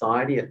in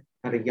society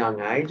at a young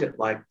age, at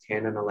like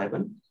 10 and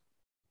 11,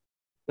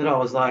 that I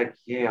was like,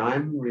 yeah,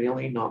 I'm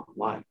really not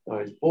like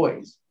those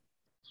boys.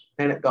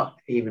 And it got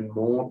even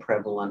more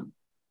prevalent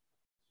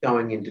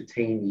going into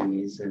teen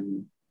years.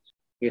 And,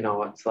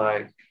 it's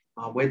like,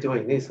 oh, we're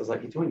doing this. I was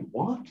like, you're doing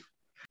what?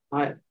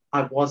 I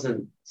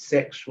wasn't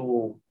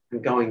sexual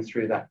and going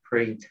through that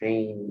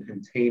pre-teen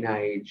and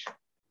teenage.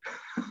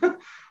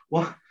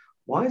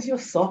 Why is your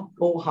sock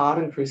all hard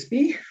and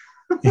crispy?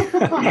 But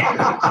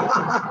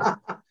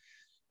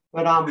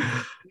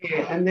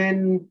yeah, and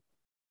then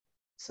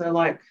so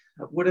like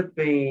it would have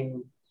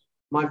been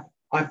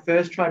I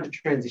first tried to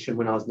transition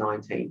when I was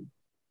 19.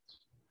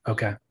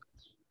 Okay.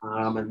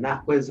 And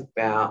that was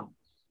about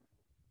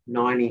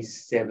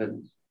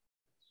 97,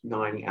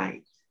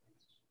 98.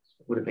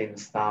 It would have been the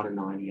start of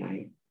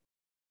 98.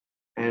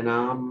 And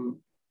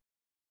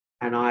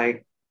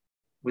I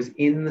was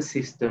in the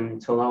system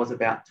till I was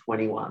about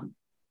 21,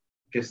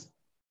 just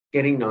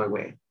getting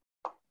nowhere.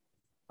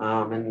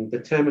 And the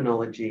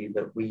terminology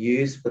that we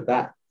use for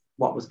that,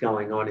 what was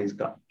going on, is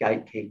got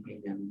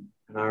gatekeeping. And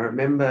I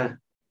remember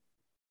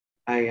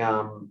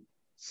a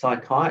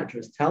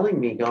psychiatrist telling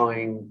me,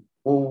 going,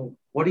 well,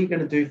 what are you going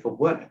to do for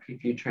work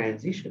if you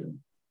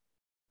transition?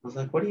 was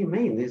like, what do you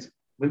mean? There's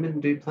women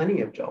do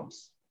plenty of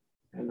jobs.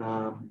 And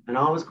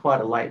I was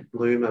quite a late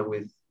bloomer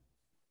with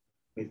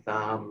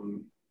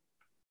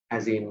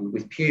as in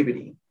with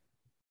puberty.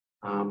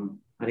 I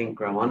didn't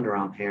grow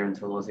underarm hair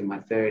until I was in my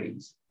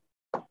 30s.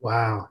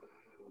 Wow.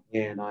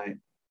 Yeah,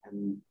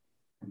 and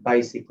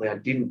basically I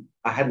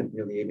hadn't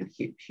really even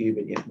hit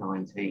puberty at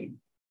 19.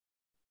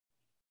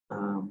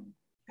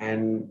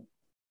 And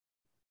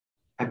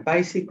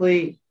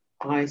basically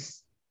I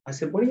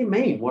said, what do you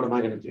mean? What am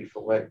I going to do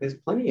for work? There's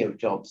plenty of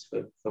jobs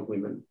for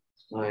women.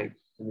 Like,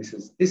 and this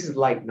is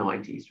late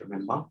 90s,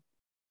 remember?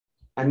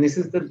 And this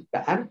is the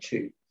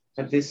attitude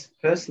of this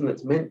person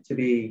that's meant to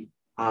be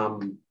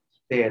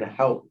there to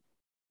help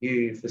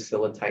you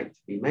facilitate to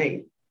be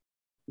me.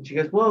 And she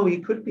goes, well,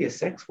 you could be a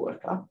sex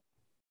worker.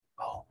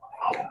 Oh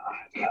my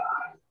God.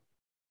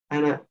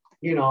 And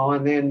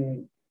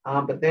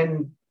and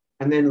then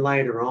and then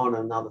later on,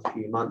 another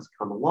few months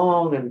come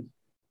along, and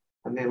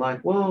they're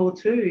like, well,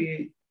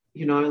 too,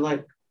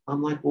 like,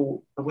 I'm like,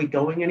 well, are we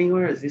going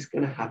anywhere? Is this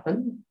going to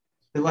happen?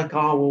 They're like,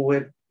 oh,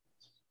 well,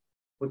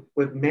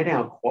 we've met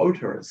our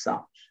quota as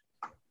such.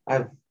 I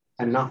have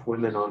enough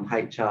women on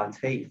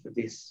HRT for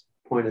this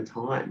point of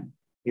time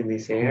in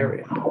this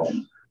area.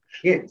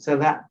 Yeah, so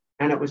that,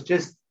 and it was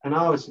just, and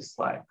I was just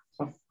like,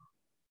 oh,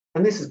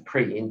 and this is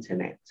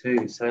pre-internet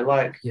too. So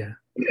like, yeah,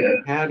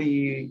 how do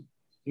you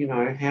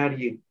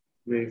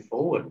move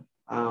forward?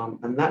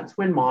 And that's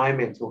when my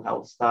mental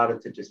health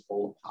started to just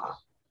fall apart.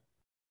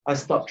 I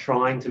stopped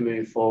trying to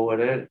move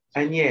forward.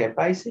 And yeah,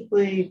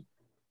 basically,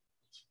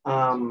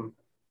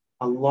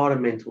 a lot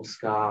of mental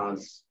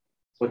scars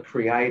were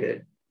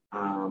created.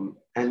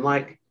 And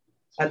like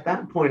at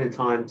that point in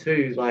time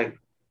too, like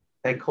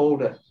they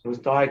called it was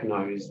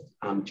diagnosed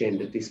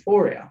gender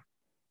dysphoria,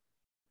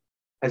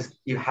 as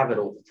you have it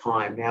all the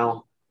time.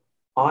 Now,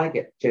 I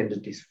get gender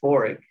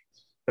dysphoric,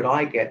 but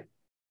I get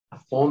a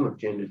form of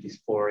gender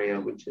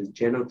dysphoria, which is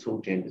genital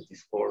gender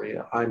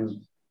dysphoria.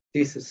 I'm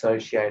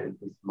disassociated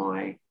with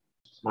my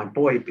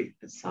boy bit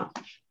as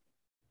such.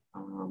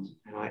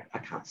 And I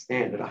can't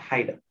stand it. I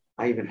hate it.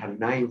 I even had a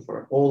name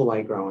for it all the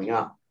way growing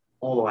up,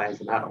 all the way as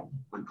an adult.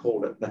 I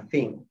called it the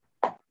thing.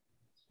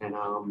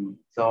 And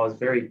so I was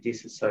very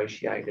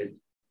disassociated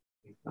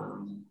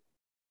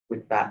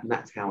with that, and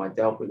that's how I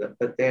dealt with it.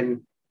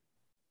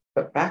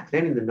 But back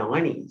then in the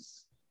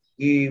 90s,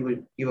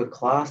 you were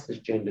classed as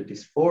gender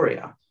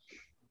dysphoria.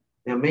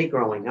 Now, me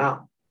growing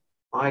up,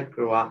 I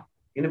grew up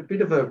in a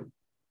bit of a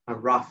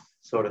rough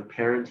sort of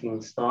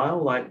parenting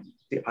style. Like,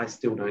 I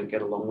still don't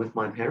get along with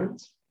my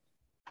parents.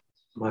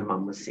 My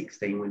mum was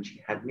 16 when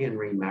she had me and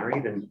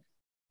remarried, and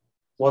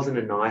wasn't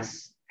a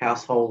nice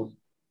household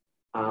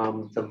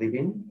to live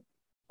in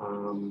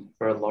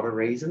for a lot of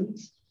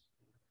reasons.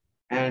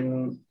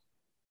 And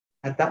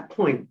at that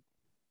point,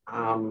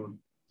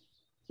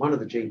 one of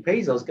the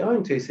GPs I was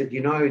going to said,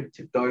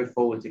 to go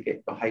forward to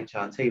get your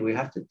HRT, we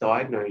have to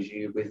diagnose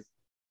you with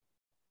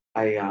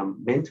a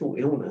mental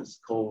illness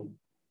called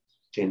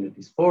gender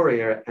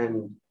dysphoria.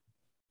 And,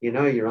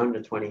 you're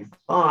under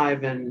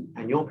 25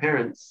 and your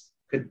parents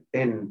could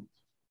then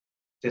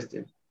just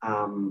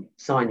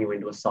sign you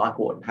into a psych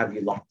ward and have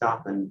you locked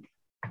up and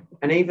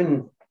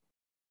even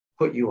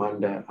put you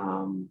under,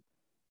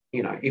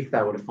 if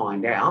they were to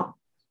find out,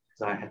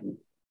 because I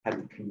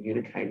hadn't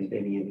communicated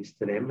any of this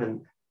to them,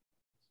 and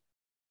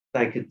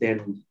they could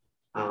then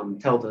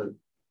tell the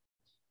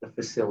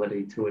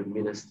facility to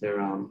administer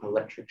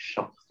electric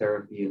shock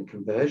therapy and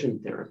conversion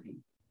therapy.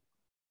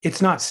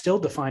 It's not still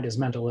defined as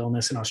mental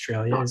illness in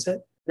Australia, is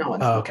it? No,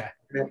 it's not. Okay.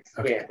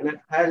 Okay. Yeah, and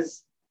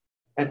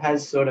it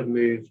has sort of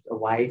moved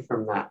away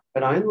from that,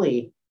 but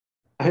only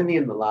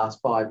in the last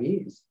 5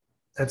 years.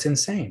 That's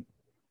insane.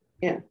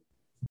 Yeah.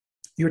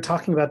 You were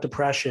talking about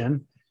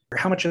depression.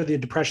 How much of the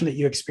depression that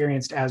you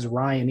experienced as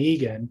Ryan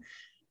Egan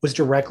was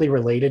directly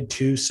related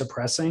to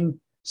suppressing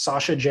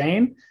Sasha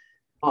Jane?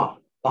 Oh,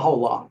 the whole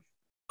lot.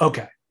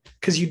 Okay.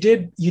 Because you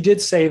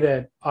did say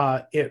that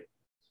it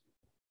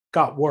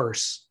got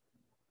worse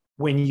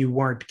when you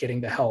weren't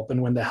getting the help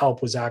and when the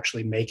help was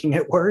actually making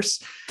it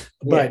worse,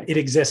 but it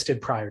existed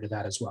prior to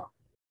that as well.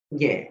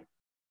 Yeah.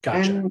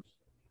 Gotcha. And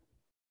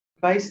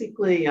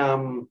basically,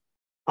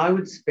 I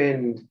would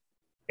spend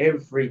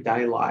every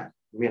daylight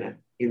minute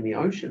in the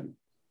ocean,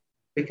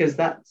 because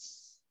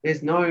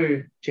there's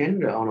no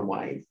gender on a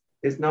wave.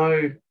 There's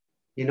no,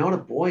 you're not a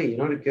boy, you're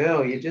not a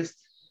girl, you're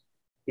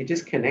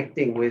just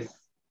connecting with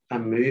a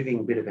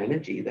moving bit of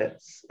energy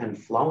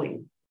and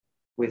flowing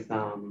with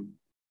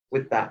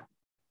that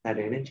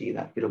energy,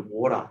 that bit of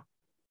water.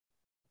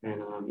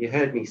 And you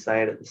heard me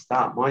say it at the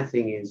start. My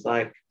thing is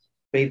like,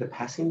 be the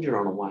passenger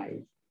on a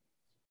wave,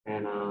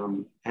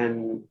 and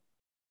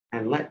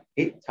let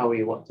it tell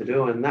you what to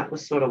do. And that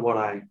was sort of what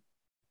I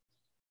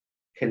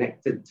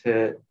connected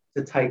to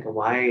take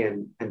away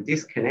and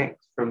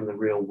disconnect from the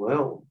real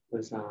world.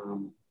 Was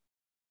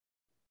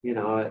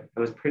it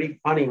was pretty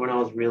funny when I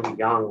was really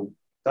young.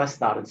 I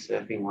started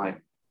surfing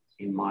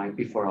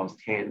before I was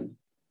 10.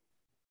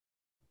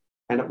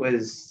 And it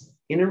was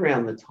in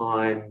around the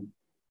time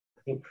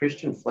I think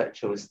Christian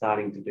Fletcher was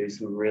starting to do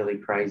some really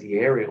crazy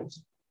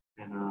aerials.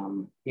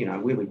 And,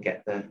 we would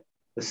get the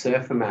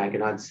surfer mag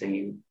and I'd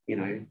see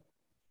him,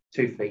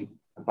 2 feet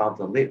above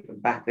the lip.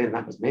 And back then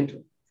that was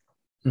mental.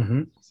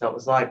 Mm-hmm. So it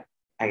was like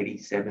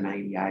 87,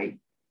 88.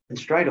 And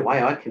straight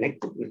away I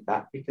connected with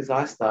that because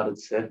I started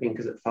surfing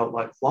because it felt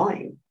like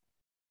flying.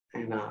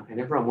 And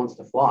everyone wants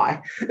to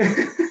fly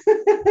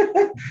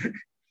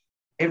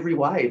every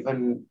wave.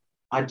 And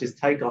I'd just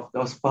take off,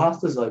 go as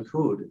fast as I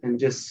could and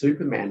just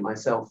Superman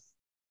myself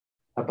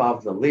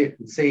above the lip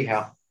and see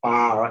how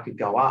far I could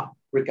go up,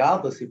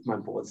 regardless if my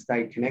board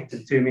stayed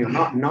connected to me or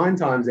not. 9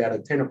 times out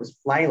of 10, it was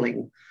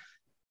flailing.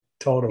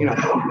 Totally.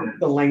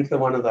 The length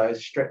of one of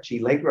those stretchy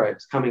leg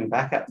ropes coming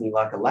back at me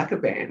like a lacquer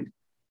band.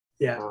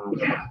 Yeah.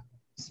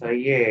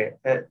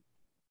 The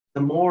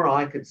more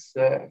I could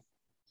surf,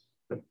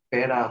 the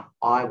better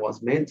I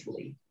was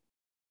mentally.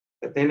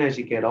 But then as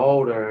you get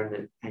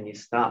older and you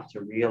start to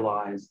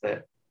realize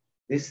that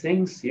this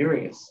thing's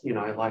serious,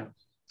 like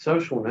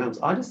social norms,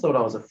 I just thought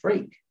I was a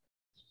freak.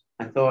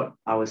 I thought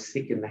I was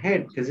sick in the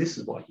head because this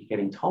is what you're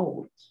getting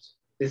told.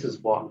 This is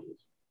what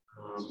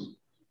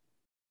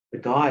the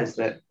guys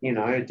that,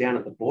 down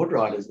at the board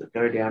riders that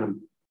go down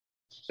and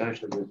go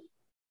to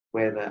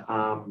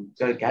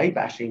go gay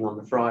bashing on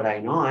the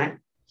Friday night,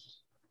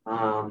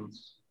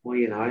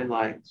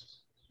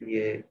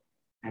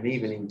 and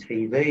even in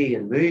TV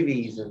and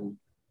movies, and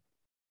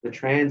the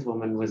trans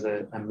woman was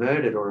a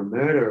murdered or a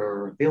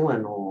murderer or a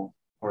villain or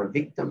a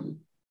victim.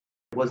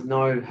 There was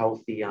no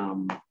healthy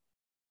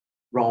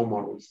role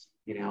models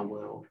in our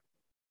world.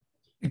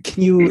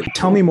 Can you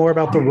tell me more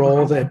about the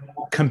role that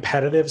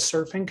competitive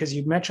surfing, because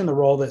you mentioned the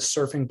role that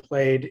surfing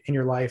played in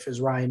your life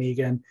as Ryan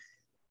Egan.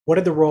 What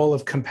did the role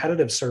of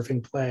competitive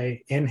surfing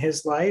play in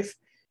his life,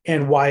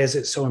 and why is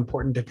it so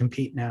important to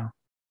compete now?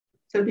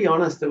 To be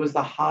honest, it was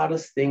the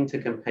hardest thing to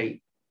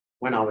compete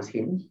when I was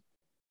him.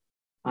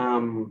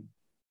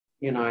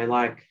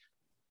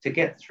 To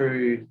get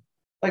through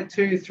like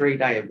 2-3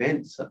 day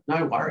events,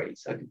 no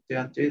worries. I could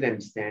do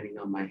them standing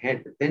on my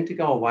head. But then to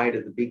go away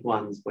to the big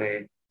ones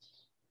where,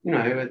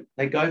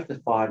 they go for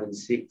 5 and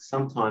 6,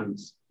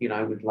 sometimes,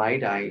 with lay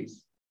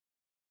days,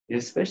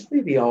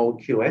 especially the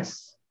old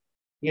QS,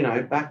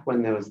 back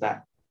when there was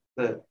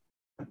the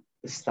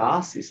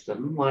star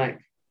system, down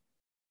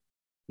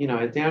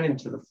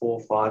into the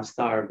 4-5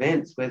 star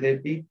events where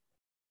there'd be,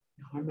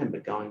 I remember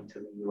going to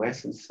the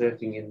US and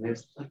surfing in,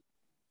 there's like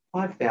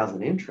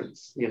 5,000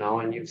 entrants,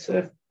 and you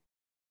surf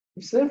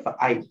for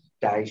 8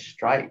 days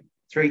straight,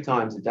 3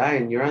 times a day,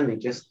 and you're only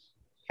just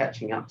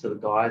catching up to the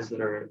guys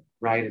that are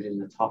rated in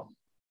the top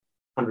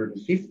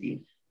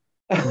 150.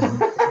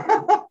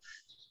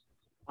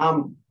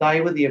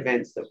 They were the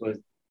events that were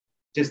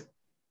just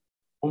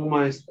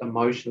almost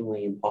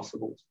emotionally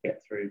impossible to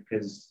get through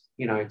because,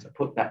 to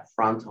put that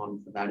front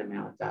on for that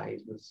amount of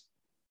days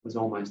was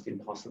almost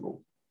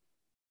impossible.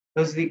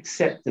 There was the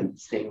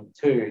acceptance thing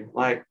too.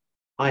 Like,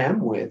 I am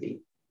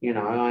worthy,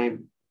 I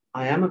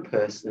am a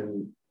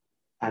person,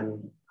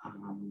 and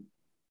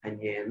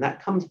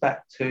that comes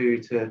back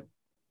to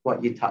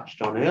what you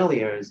touched on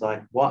earlier, is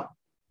like what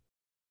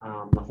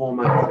the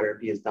hormone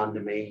therapy has done to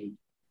me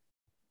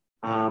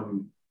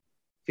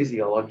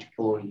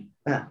physiologically,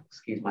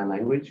 excuse my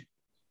language,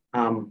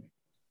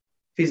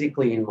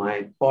 physically in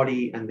my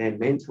body, and then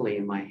mentally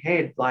in my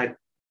head. Like,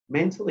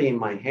 mentally in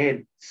my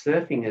head,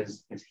 surfing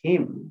as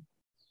him,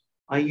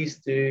 I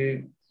used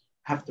to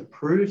have to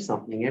prove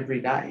something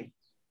every day.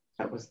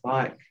 That was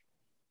like,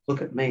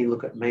 look at me,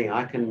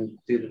 I can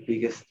do the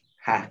biggest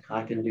hack,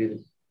 I can do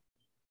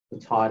the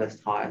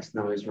tightest, highest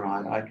nose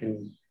ride, I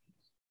can,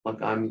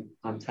 look, I'm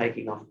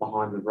taking off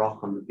behind the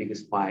rock on the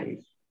biggest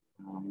wave.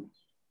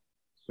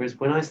 Whereas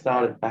when I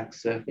started back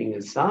surfing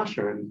as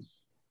Sasha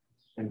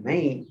and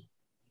me,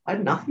 I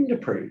had nothing to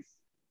prove.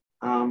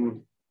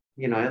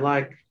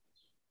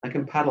 I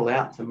can paddle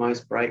out to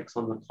most breaks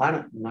on the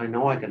planet, and I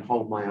know I can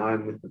hold my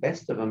own with the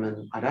best of them.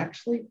 And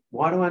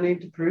why do I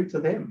need to prove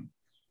to them?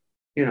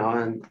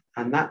 And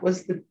that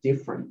was the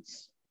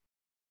difference.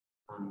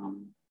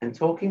 And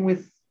talking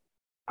with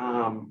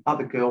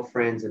other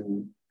girlfriends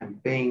and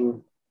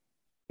being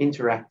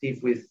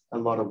interactive with a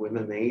lot of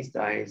women these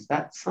days,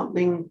 that's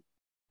something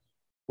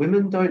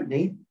women don't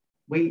need.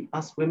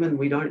 Us women,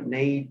 we don't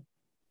need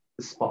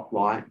the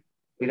spotlight.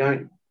 We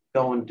don't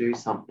go and do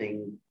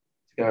something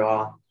to go,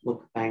 oh,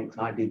 look, thanks,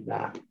 I did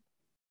that.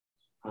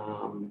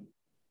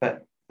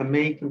 But for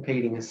me,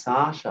 competing as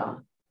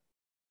Sasha,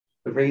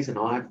 the reason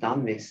I've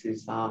done this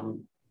is,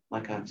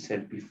 like I've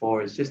said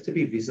before, is just to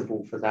be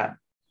visible for that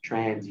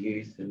trans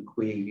youth and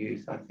queer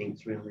youth. I think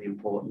it's really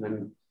important.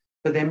 And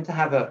for them to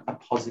have a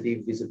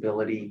positive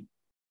visibility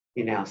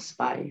in our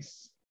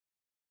space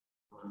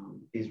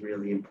is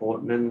really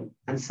important.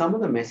 And some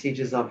of the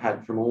messages I've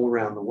had from all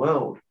around the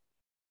world,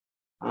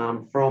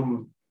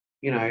 from,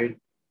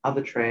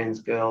 other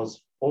trans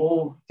girls,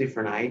 all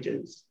different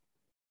ages,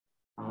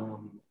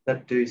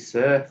 that do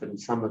surf, and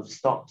some have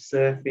stopped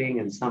surfing,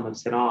 and some have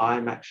said, oh,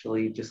 I'm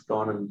actually just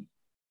gone and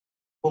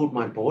pulled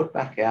my board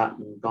back out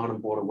and gone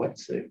and bought a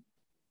wetsuit.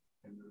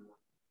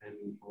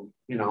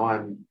 and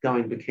I'm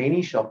going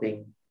bikini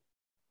shopping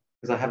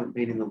because I haven't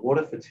been in the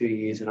water for 2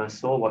 years, and I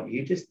saw what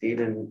you just did,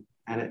 and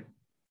I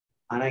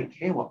don't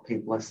care what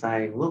people are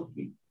saying. Look,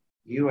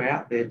 you are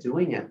out there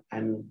doing it,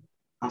 and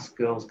us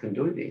girls can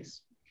do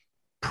this.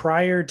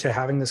 Prior to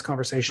having this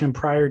conversation,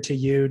 prior to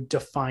you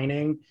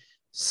defining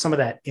some of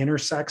that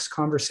intersex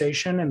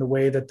conversation and the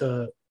way that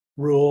the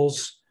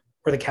rules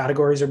or the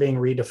categories are being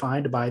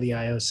redefined by the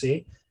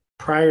IOC,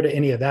 prior to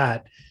any of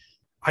that,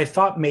 I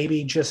thought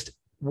maybe just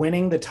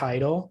winning the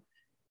title,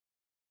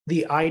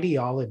 the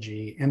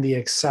ideology and the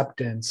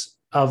acceptance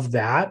of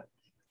that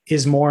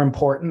is more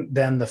important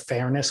than the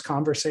fairness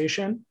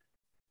conversation.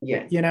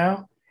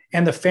 Yeah.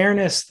 And the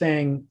fairness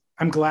thing,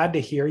 I'm glad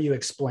to hear you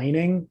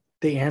explaining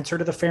the answer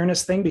to the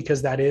fairness thing,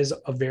 because that is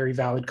a very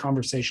valid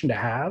conversation to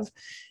have.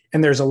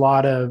 And there's a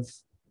lot of,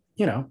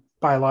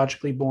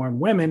 biologically born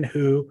women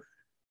who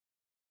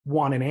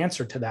want an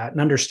answer to that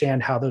and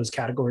understand how those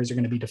categories are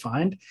going to be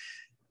defined.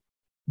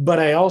 But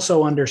I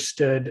also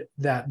understood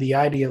that the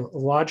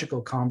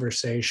ideological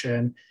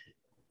conversation,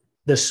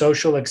 the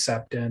social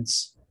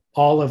acceptance,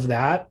 all of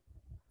that,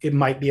 it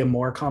might be a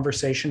more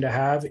conversation to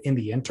have in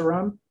the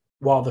interim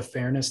while the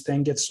fairness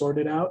thing gets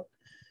sorted out.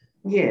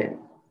 Yeah,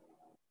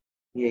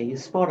 you're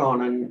spot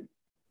on. And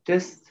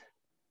just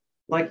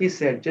like you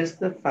said, just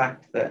the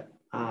fact that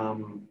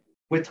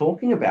we're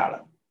talking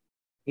about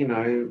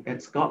it,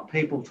 it's got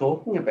people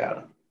talking about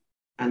it.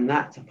 And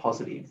that's a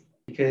positive,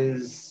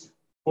 because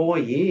 4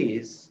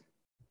 years,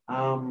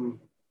 the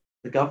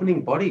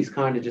governing bodies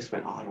kind of just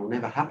went, it'll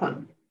never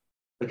happen.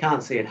 We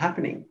can't see it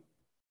happening.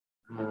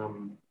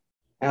 Our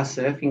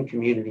surfing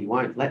community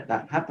won't let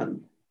that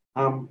happen.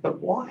 But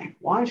why?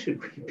 Why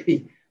should we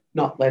be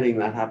not letting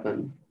that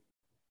happen?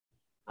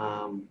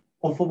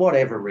 Or for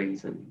whatever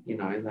reason,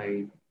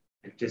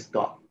 it just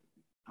got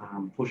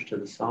pushed to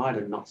the side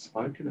and not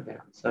spoken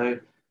about. So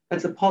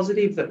it's a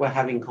positive that we're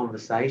having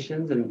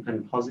conversations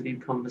and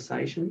positive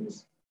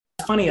conversations.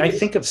 It's funny, I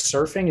think of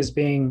surfing as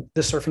being,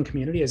 the surfing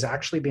community is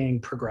actually being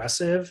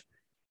progressive,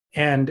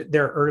 and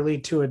they're early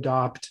to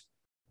adopt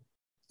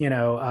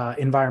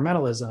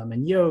environmentalism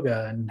and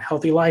yoga and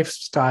healthy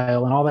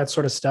lifestyle and all that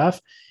sort of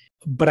stuff.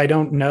 But I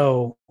don't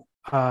know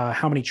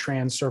how many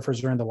trans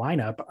surfers are in the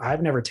lineup.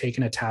 I've never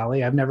taken a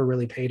tally. I've never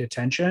really paid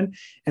attention.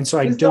 And so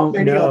There's don't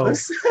know.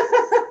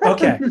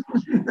 Okay.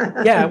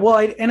 Yeah. Well,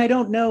 I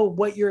don't know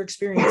what your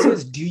experience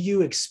is. Do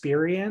you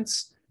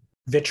experience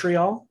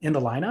vitriol in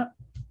the lineup?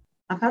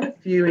 I've had a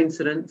few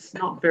incidents,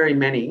 not very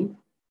many.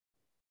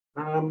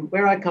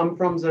 Where I come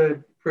from is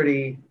a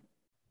pretty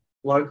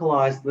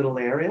localized little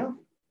area.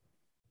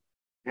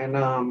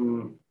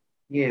 And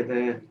we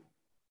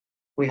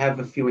have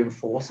a few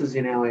enforcers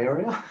in our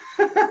area.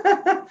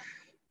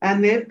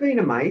 And they've been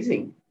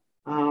amazing.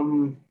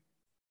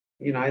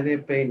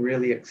 They've been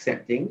really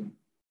accepting.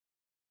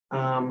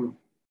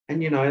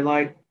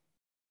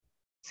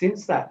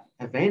 Since that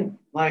event,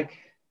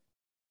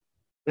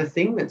 the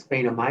thing that's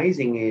been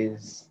amazing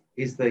is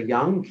the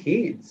young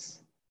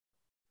kids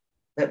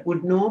that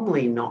would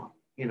normally not,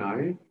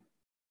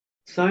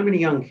 so many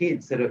young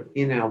kids that are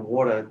in our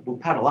water will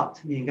paddle up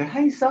to me and go,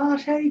 "Hey,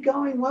 Sash, how you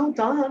going? Well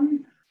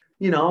done."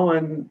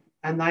 And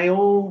they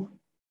all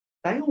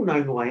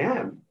know who I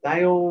am.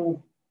 They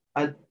all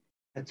are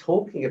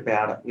talking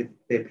about it with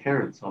their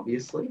parents,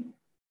 obviously,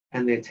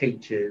 and their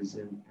teachers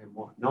and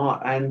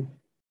whatnot. And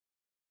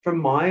from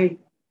my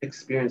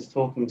experience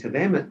talking to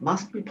them, it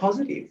must be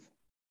positive,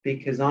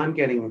 because I'm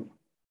getting,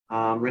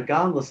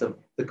 regardless of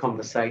the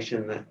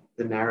conversation, that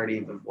the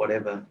narrative of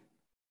whatever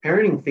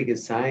parenting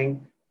figure's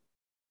saying,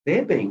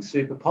 they're being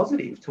super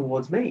positive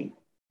towards me.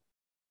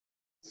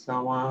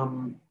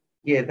 So,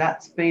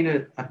 that's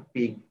been a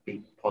big,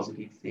 big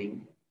positive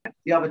thing.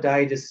 The other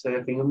day, just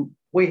surfing, and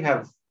we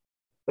have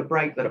the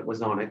break that it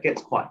was on. It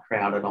gets quite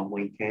crowded on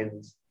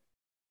weekends.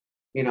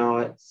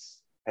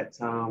 It's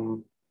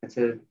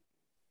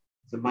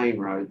a main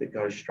road that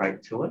goes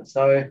straight to it.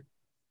 So,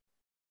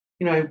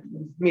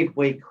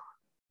 midweek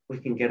we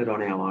can get it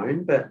on our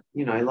own, but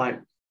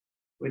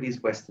it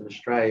is Western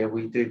Australia.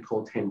 We do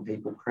call 10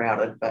 people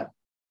crowded. But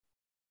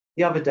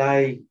the other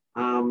day,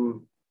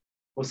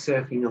 was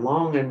surfing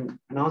along and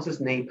I was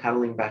just knee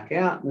paddling back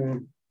out,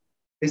 and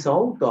this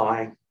old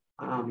guy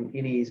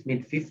in his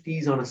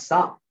mid-50s on a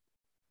SUP,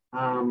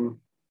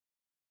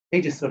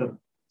 he just sort of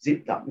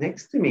zipped up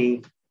next to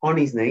me on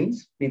his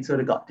knees. He'd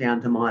sort of got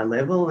down to my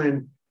level,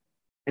 and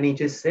he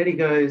just said, he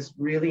goes,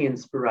 really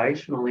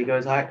inspirational. He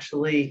goes, "I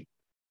actually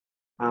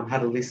had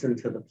to listen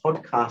to the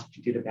podcast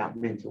you did about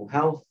mental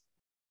health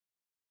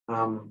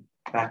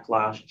back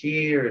last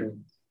year,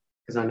 and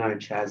because I know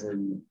Chaz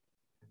and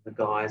the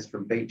guys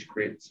from Beach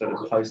Grit sort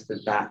of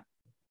posted that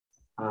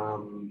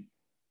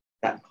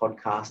that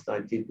podcast I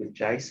did with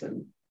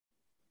Jason,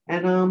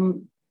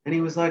 and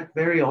he was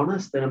very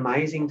honest and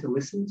amazing to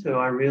listen to.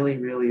 I really,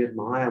 really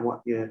admire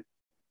what you've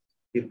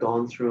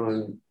gone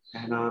through,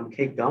 and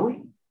keep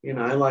going.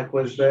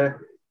 Was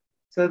there,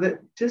 so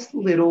that just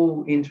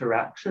little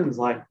interactions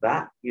like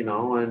that,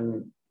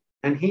 and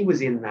he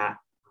was in that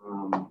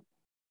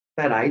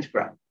that age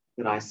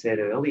that I said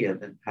earlier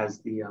that has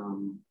the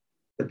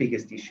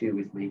biggest issue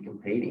with me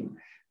competing.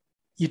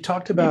 You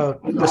talked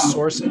about the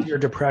source of your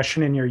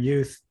depression in your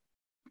youth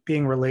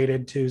being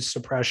related to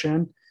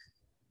suppression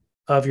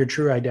of your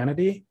true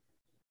identity.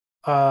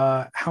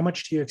 How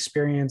much do you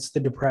experience the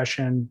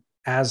depression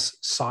as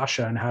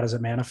Sasha, and how does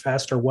it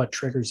manifest, or what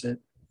triggers it?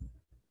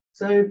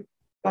 So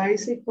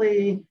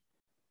basically,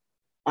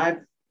 I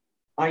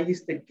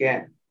used to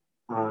get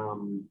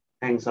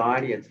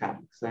anxiety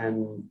attacks,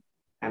 and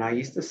I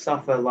used to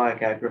suffer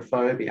like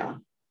agoraphobia.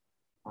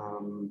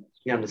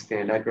 You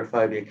understand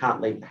agoraphobia,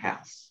 can't leave the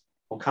house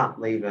or can't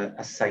leave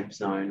a safe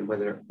zone,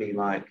 whether it be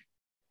like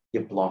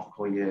your block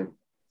or you're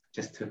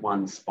just to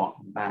one spot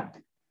and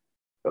back.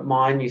 But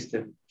mine used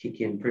to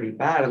kick in pretty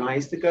bad, and I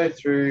used to go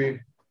through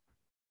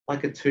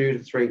like a 2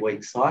 to 3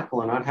 week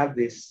cycle, and I'd have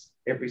this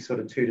every sort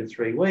of 2 to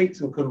 3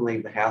 weeks and couldn't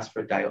leave the house for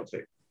a day or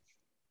two.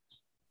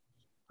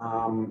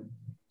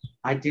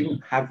 I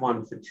didn't have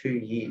one for 2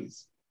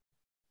 years.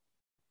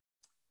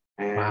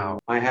 And wow.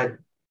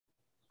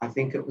 I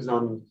think it was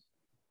on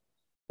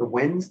the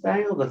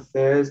Wednesday or the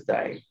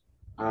Thursday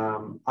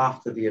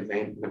after the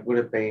event, and it would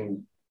have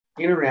been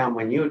in around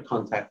when you had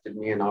contacted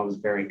me, and I was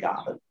very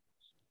guarded.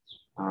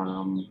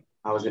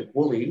 I was at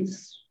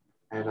Woolies,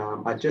 and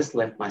I just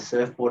left my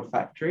surfboard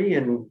factory,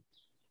 and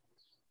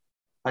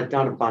I'd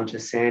done a bunch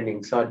of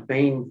sanding. So I'd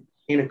been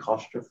in a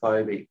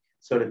claustrophobic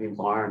sort of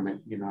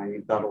environment. You know,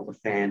 you've got all the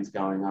fans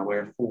going. I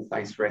wear a full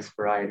face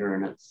respirator,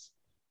 and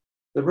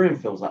the room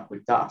fills up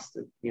with dust,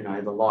 you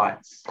know, the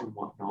lights and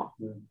whatnot.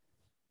 And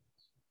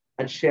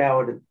I'd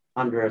showered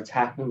under a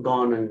tap and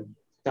gone and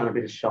done a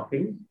bit of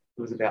shopping.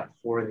 It was about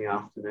 4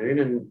 p.m,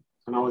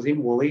 and I was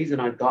in Woolies,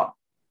 and I got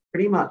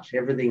pretty much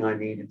everything I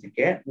needed to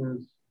get.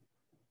 And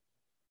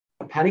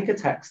a panic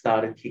attack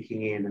started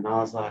kicking in, and I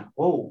was like,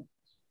 whoa,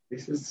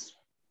 this is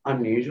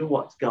unusual.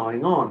 What's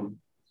going on?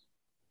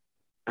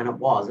 And it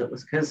was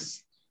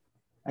because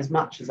as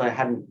much as I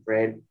hadn't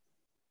read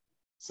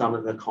some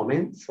of the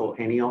comments or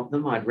any of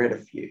them, I'd read a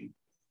few,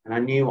 and I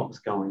knew what was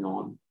going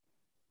on.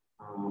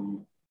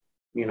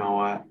 You know,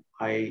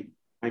 I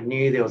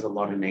knew there was a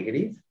lot of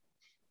negative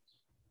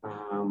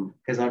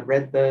because I'd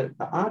read the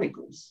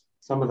articles,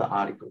 some of the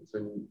articles,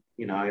 and,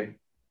 you know,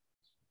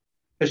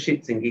 for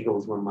shits and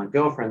giggles, when my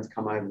girlfriends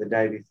come over the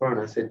day before,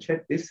 and I said,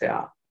 check this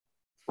out.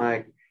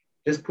 Like,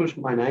 just push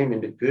my name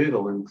into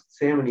Google and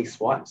see how many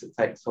swipes it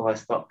takes till I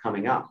stop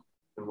coming up.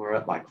 And we're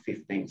at like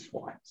 15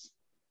 swipes.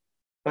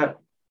 But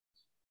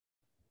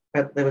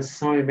there were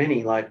so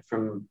many, like,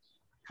 from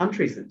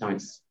countries that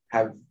don't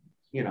have,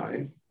 you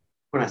know,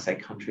 when I say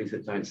countries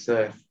that don't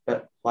surf,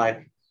 but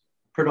like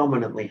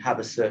predominantly have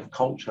a surf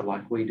culture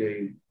like we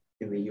do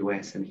in the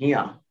US and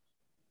here,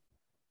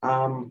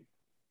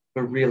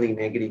 were really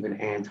negative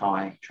and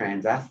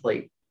anti-trans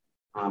athlete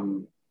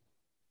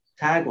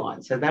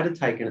tagline. So that had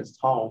taken its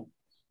toll.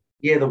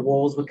 Yeah, the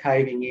walls were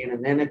caving in,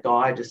 and then a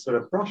guy just sort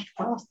of brushed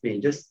past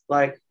me, just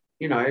like,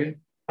 you know,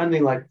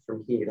 only like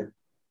from here to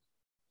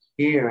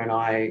here. And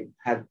I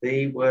had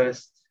the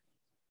worst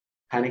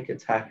panic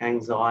attack,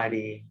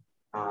 anxiety,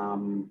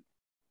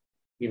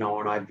 you know,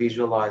 and I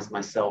visualized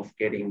myself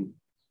getting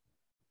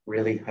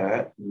really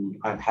hurt. And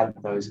I've had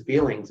those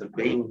feelings of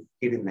being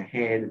hit in the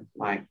head,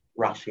 like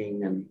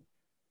rushing, and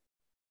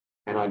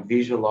I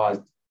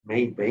visualized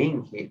me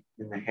being hit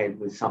in the head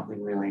with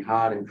something really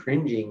hard and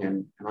cringing,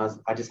 and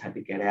I just had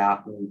to get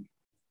out. And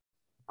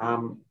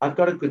I've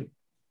got a good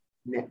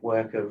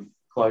network of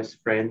close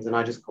friends, and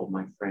I just called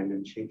my friend,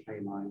 and she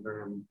came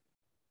over, and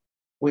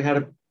we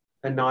had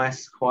a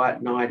nice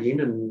quiet night in,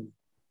 and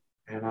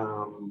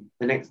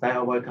the next day I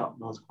woke up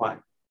and I was quite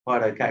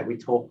okay. We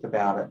talked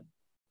about it.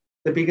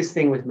 The biggest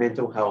thing with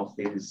mental health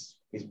is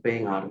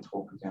being able to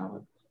talk about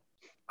it.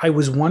 I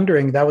was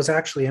wondering, that was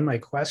actually in my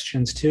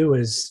questions too,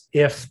 is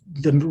if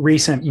the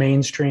recent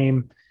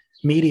mainstream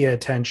media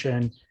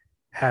attention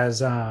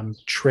has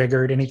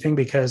triggered anything,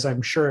 because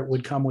I'm sure it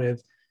would come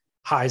with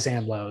highs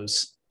and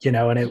lows, you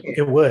know, and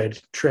it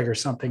would trigger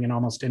something in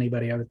almost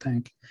anybody, I would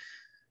think.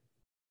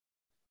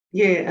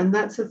 Yeah, and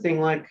that's the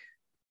thing. Like,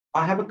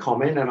 I have a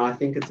comment, and I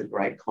think it's a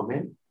great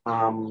comment.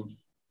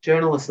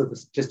 Journalists are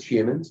just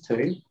humans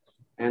too,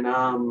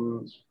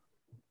 and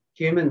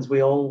humans,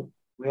 we all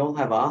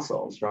have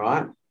arseholes,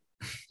 right?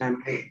 And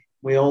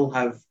we all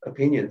have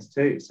opinions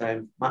too.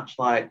 So much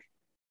like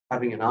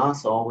having an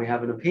arsehole, we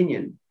have an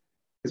opinion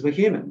because we're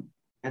human.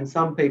 And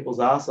some people's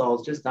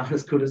arseholes just aren't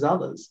as good as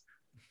others.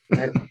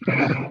 They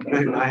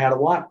don't know how to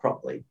wipe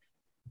properly.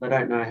 They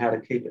don't know how to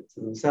keep it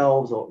to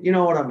themselves, or, you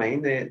know what I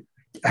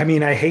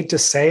mean? I hate to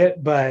say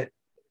it, but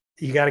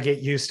you got to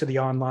get used to the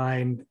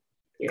online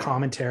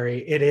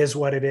commentary. It is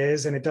what it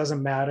is, and it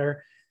doesn't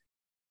matter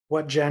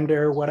what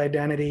gender, what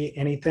identity,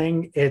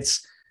 anything.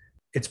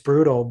 It's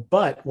brutal.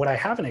 But what I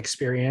haven't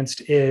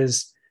experienced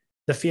is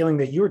the feeling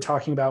that you were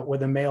talking about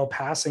with a male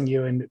passing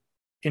you and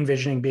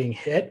envisioning being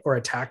hit or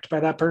attacked by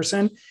that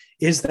person.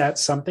 Is that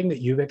something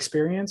that you've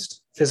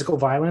experienced? Physical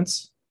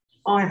violence?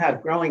 I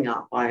have. Growing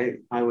up, I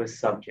was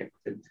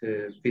subjected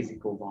to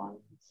physical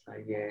violence. So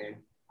yeah,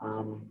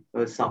 it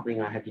was something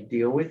I had to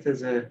deal with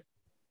as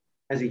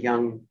as a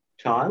young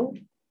child.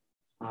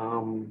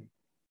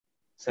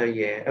 So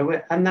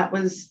yeah, and that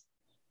was,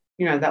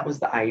 that was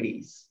the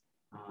 80s.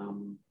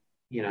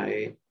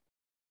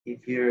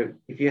 If you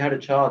had a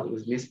child that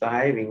was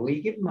misbehaving, will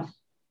you give them a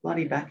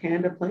bloody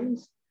backhander,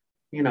 please?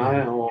 And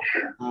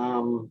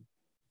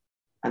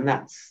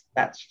that's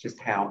just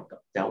how it got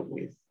dealt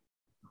with.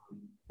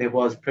 There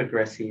was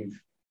progressive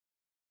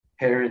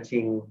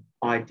parenting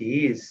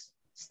ideas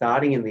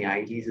starting in the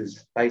 80s,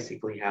 is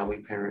basically how we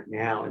parent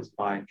now, is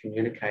by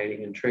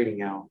communicating and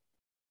treating our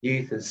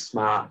youth as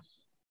smart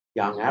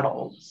young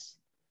adults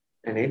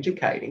and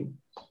educating.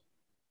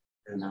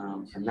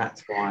 And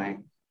that's why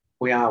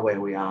we are where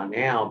we are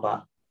now.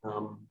 But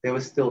there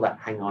was still that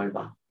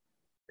hangover.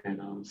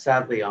 And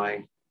sadly,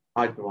 I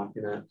grew up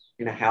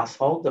in a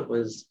household that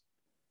was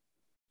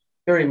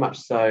very much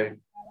so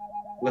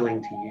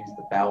willing to use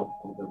the belt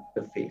or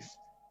the fist.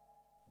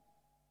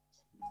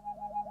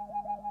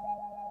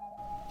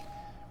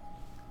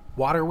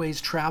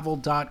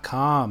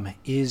 Waterwaystravel.com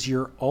is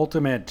your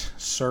ultimate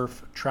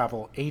surf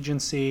travel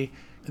agency.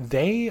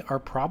 They are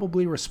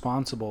probably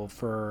responsible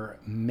for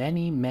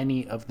many,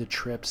 many of the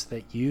trips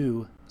that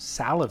you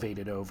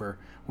salivated over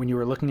when you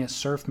were looking at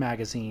surf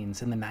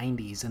magazines in the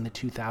 90s and the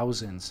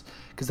 2000s,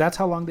 because that's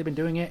how long they've been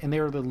doing it, and they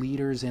were the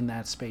leaders in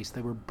that space.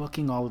 They were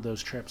booking all of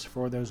those trips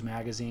for those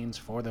magazines,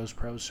 for those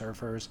pro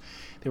surfers.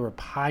 They were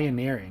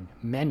pioneering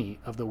many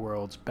of the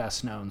world's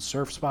best known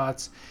surf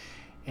spots.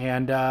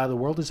 And the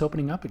world is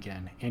opening up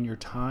again, and your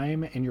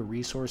time and your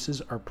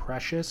resources are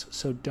precious,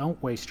 so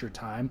don't waste your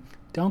time.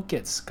 Don't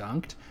get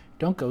skunked.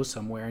 Don't go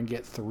somewhere and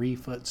get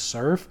 3-foot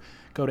surf.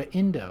 Go to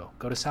Indo,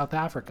 go to South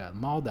Africa,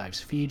 Maldives,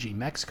 Fiji,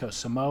 Mexico,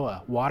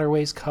 Samoa.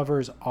 Waterways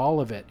covers all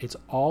of it. It's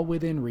all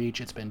within reach.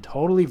 It's been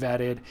totally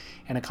vetted,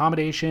 and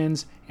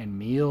accommodations and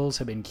meals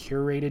have been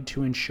curated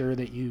to ensure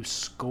that you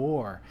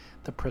score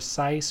the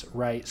precise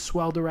right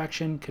swell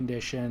direction,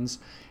 conditions.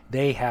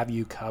 They have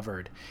you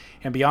covered.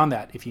 And beyond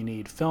that, if you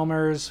need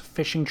filmers,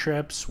 fishing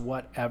trips,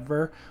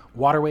 whatever,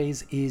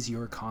 Waterways is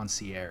your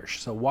concierge.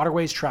 So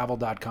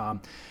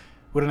waterwaystravel.com.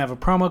 We don't have a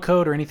promo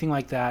code or anything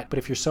like that, but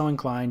if you're so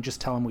inclined, just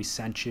tell them we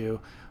sent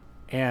you.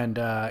 And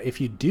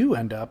if you do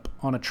end up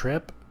on a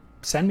trip,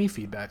 send me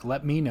feedback.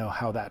 Let me know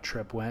how that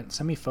trip went.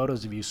 Send me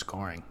photos of you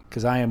scoring,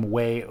 because I am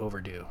way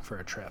overdue for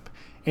a trip.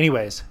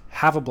 Anyways,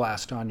 have a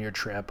blast on your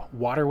trip.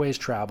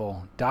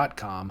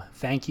 Waterwaystravel.com.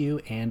 Thank you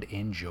and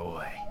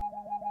enjoy.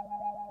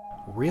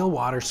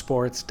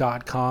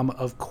 RealWatersports.com,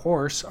 of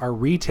course, our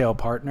retail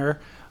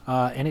partner,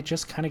 and it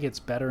just kind of gets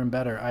better and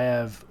better. I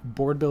have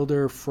board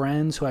builder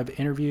friends who I've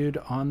interviewed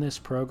on this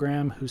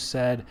program who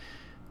said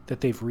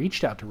that they've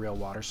reached out to Real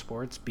Water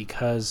Sports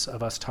because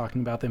of us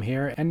talking about them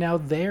here, and now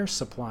they're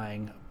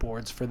supplying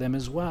boards for them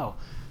as well.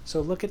 So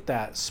look at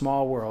that,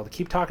 small world.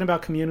 Keep talking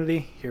about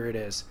community, here it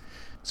is.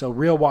 So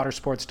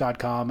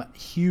RealWatersports.com,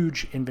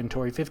 huge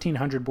inventory,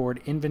 1,500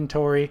 board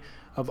inventory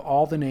of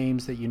all the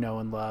names that you know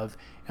and love,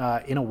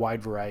 in a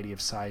wide variety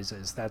of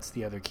sizes. That's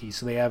the other key.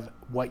 So they have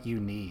what you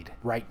need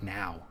right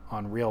now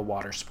on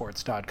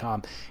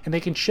RealWatersports.com, and they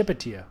can ship it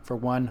to you for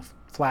one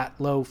flat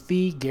low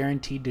fee,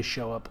 guaranteed to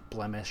show up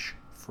blemish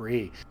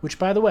free, which,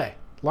 by the way,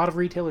 a lot of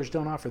retailers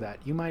don't offer that.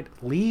 You might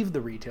leave the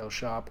retail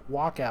shop,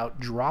 walk out,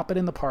 drop it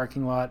in the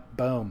parking lot,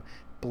 boom,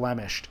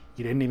 blemished.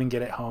 You didn't even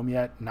get it home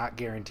yet, not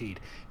guaranteed.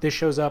 This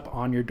shows up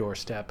on your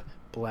doorstep,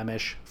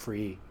 blemish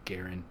free,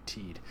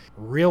 guaranteed.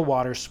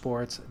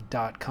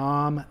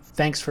 RealWatersports.com.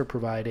 Thanks for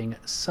providing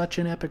such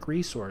an epic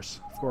resource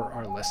for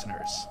our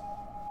listeners.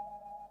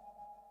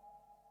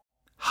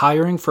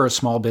 Hiring for a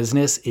small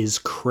business is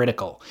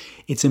critical.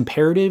 It's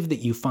imperative that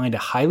you find a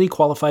highly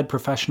qualified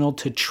professional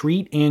to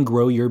treat and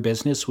grow your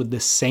business with the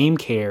same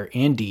care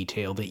and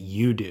detail that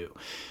you do.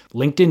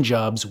 LinkedIn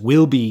Jobs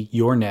will be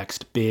your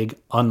next big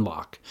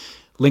unlock.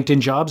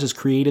 LinkedIn Jobs has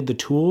created the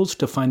tools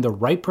to find the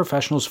right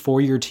professionals for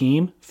your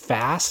team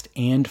fast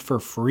and for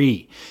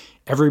free.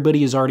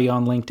 Everybody is already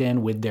on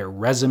LinkedIn with their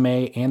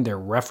resume and their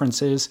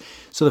references.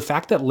 So the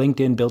fact that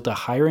LinkedIn built a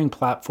hiring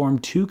platform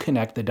to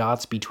connect the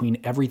dots between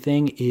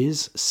everything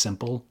is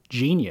simple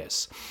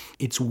genius.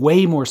 It's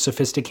way more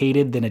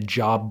sophisticated than a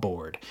job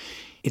board.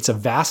 It's a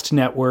vast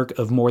network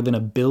of more than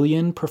 1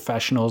 billion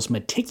professionals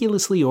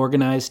meticulously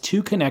organized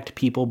to connect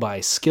people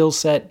by skill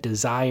set,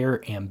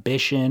 desire,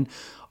 ambition,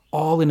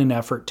 all in an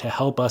effort to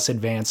help us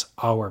advance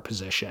our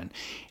position.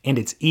 And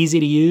it's easy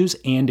to use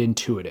and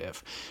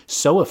intuitive.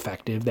 So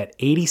effective that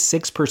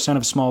 86%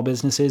 of small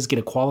businesses get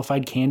a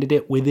qualified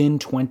candidate within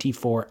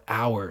 24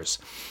 hours.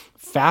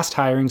 Fast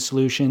hiring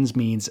solutions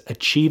means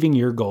achieving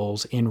your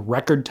goals in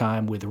record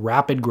time with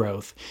rapid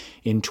growth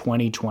in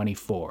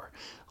 2024.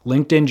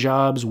 LinkedIn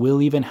Jobs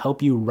will even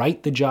help you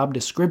write the job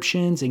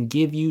descriptions and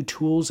give you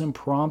tools and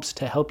prompts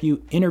to help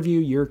you interview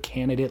your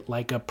candidate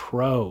like a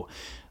pro.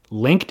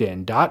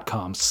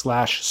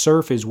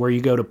 LinkedIn.com/surf is where you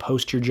go to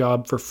post your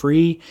job for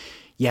free.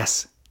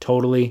 Yes,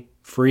 totally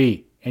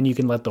free. And you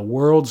can let the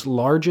world's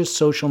largest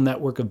social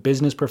network of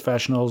business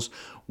professionals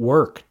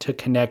work to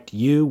connect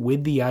you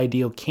with the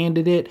ideal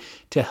candidate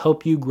to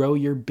help you grow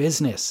your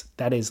business.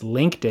 That is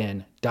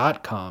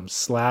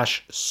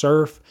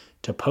LinkedIn.com/surf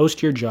to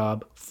post your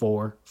job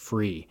for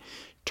free.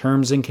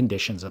 Terms and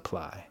conditions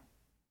apply.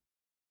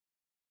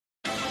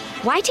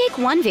 Why take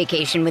one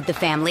vacation with the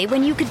family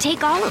when you could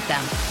take all of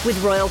them?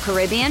 With Royal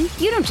Caribbean,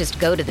 you don't just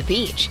go to the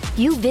beach.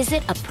 You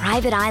visit a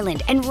private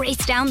island and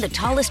race down the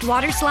tallest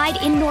water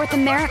slide in North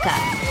America.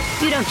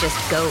 You don't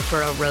just go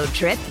for a road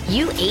trip.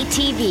 You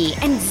ATV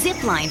and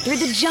zip line through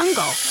the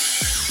jungle.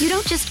 You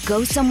don't just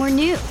go somewhere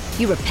new.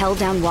 You rappel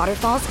down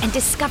waterfalls and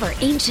discover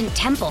ancient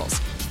temples.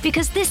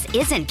 Because this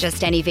isn't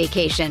just any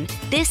vacation.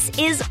 This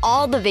is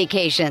all the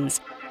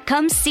vacations.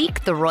 Come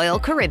seek the Royal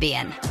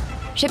Caribbean.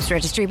 Ships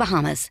Registry,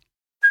 Bahamas.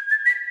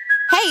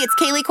 Hey, it's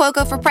Kaylee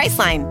Cuoco for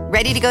Priceline.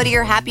 Ready to go to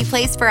your happy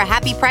place for a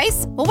happy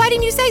price? Well, why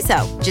didn't you say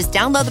so? Just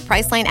download the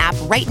Priceline app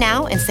right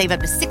now and save up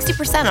to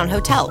 60% on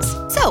hotels.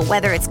 So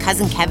whether it's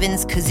Cousin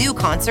Kevin's Kazoo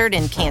Concert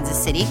in Kansas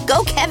City,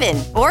 go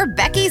Kevin, or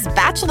Becky's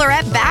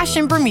Bachelorette Bash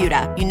in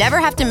Bermuda, you never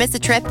have to miss a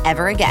trip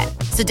ever again.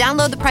 So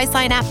download the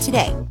Priceline app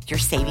today. Your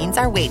savings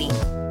are waiting.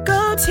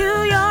 Go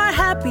to your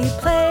happy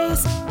place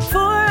for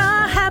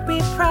a happy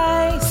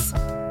price.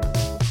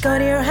 Go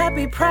to your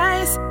happy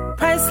price,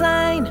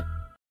 Priceline.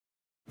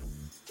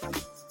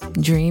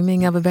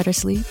 Dreaming of a better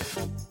sleep?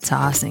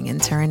 Tossing and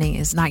turning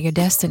is not your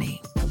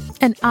destiny.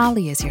 And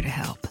Ollie is here to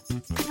help.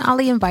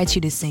 Ollie invites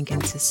you to sink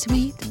into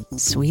sweet,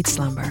 sweet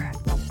slumber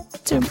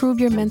to improve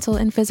your mental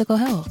and physical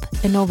health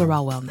and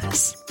overall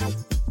wellness.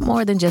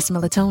 More than just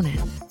melatonin,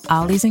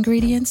 Ollie's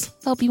ingredients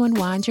help you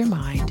unwind your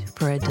mind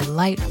for a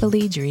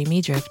delightfully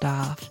dreamy drift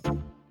off.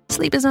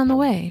 Sleep is on the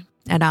way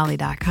at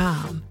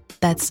Ollie.com.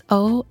 That's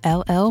OLLY.com.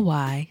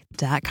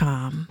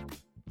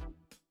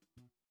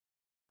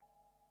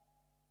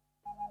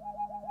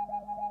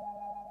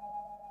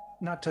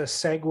 Not to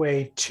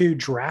segue too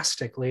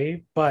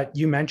drastically, but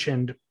you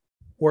mentioned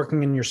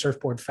working in your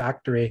surfboard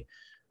factory.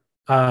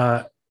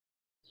 How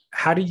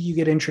did you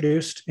get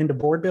introduced into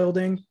board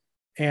building,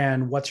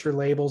 and what's your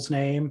label's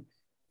name,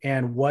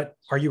 and what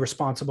are you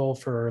responsible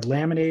for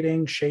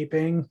laminating,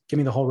 shaping? Give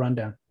me the whole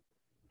rundown.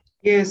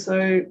 Yeah,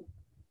 so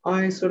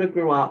I sort of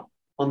grew up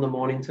on the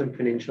Mornington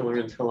Peninsula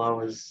until I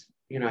was,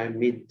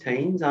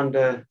 mid-teens,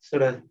 under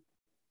sort of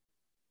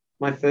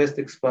my first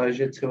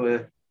exposure to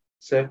a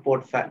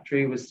surfboard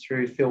factory was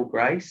through Phil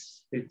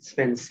Grace, who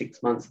spends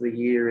 6 months of the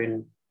year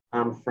in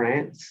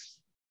France,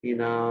 in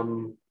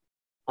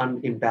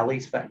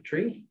Bally's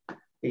factory.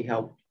 He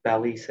helped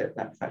Bally set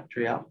that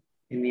factory up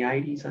in the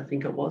 80s, I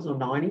think it was, or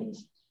 90s,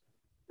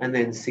 and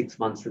then 6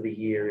 months of the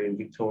year in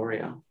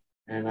Victoria.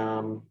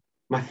 And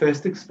my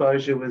first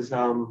exposure was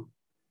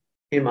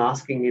him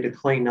asking me to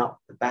clean up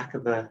the back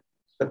of the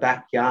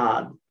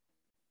backyard.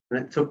 And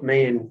it took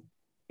me and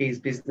his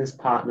business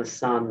partner's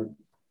son,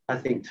 I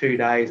think, 2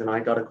 days, and I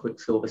got a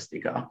Quicksilver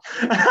sticker.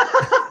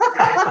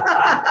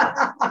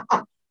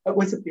 It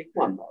was a big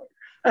one, though.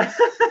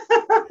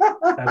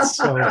 That's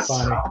so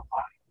funny.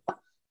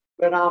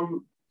 But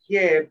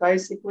yeah,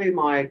 basically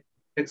my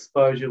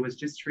exposure was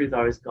just through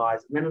those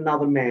guys. And then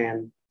another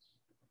man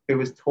who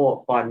was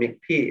taught by Mick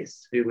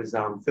Pearce, who was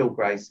Phil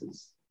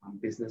Grace's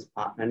business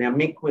partner. Now,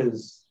 Mick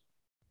was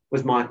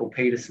Michael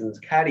Peterson's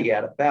caddy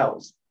out at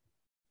Bells.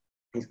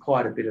 He's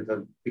quite a bit of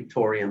a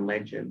Victorian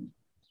legend.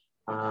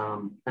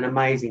 An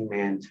amazing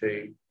man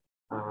too.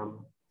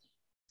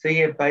 So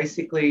yeah,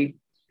 basically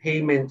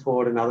he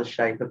mentored another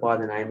shaper by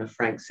the name of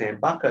Frank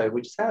Sambucco,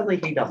 which sadly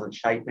he doesn't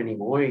shape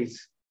anymore. I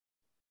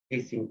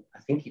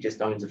think he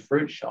just owns a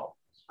fruit shop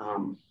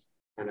and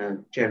a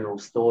general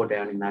store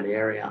down in that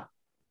area.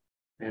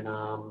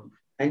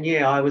 And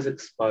yeah, I was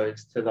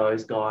exposed to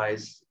those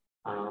guys,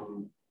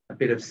 a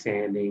bit of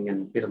sanding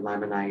and a bit of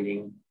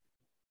laminating,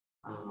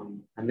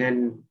 and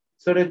then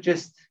sort of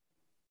just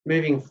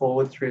moving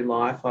forward through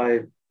life,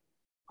 I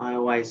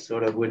always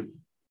sort of would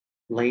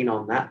lean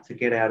on that to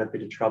get out a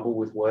bit of trouble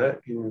with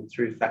work, and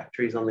through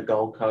factories on the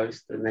Gold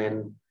Coast and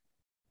then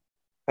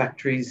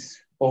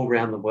factories all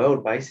around the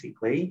world,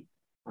 basically.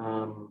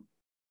 Done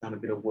a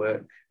bit of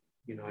work,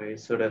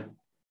 sort of,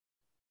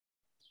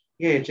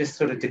 yeah, just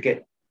sort of to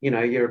get,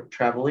 you're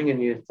traveling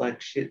and you're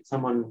like, shit,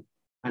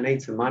 I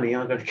need some money.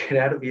 I've got to get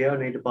out of here. I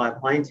need to buy a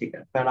plane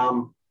ticket. But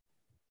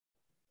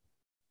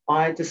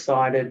I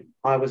decided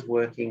I was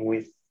working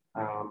with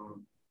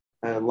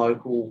a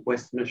local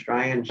Western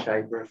Australian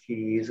shaper a few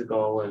years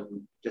ago,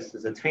 and just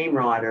as a team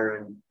rider,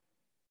 and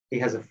he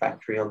has a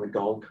factory on the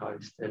Gold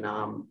Coast, and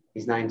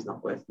his name's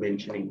not worth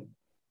mentioning,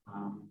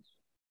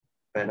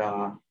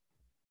 but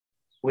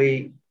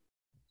we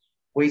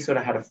sort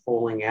of had a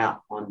falling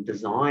out on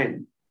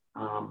design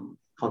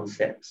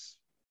concepts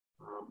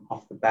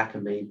off the back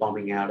of me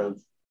bombing out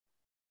of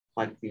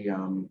like the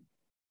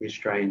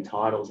Australian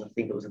titles. I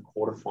think it was a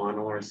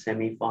quarterfinal or a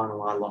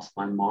semi-final. I lost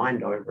my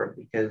mind over it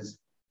because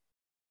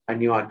I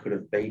knew I could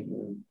have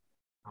beaten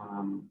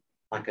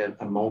like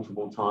a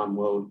multiple-time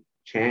world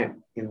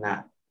champ in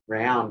that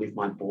round if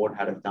my board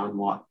had have done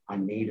what I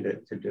needed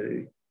it to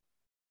do.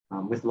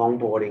 With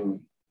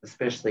longboarding,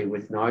 especially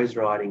with nose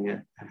riding,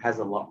 it has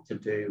a lot to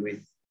do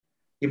with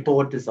your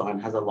board design,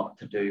 has a lot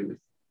to do with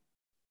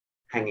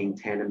hanging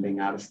 10 and being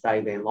able to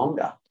stay there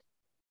longer.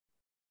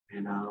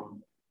 And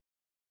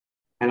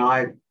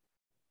I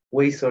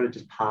we sort of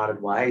just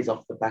parted ways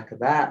off the back of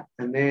that.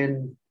 And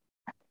then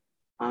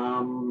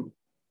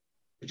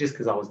just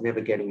because I was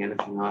never getting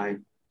anything I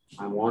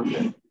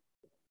wanted.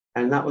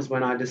 And that was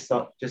when I just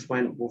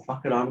went, well,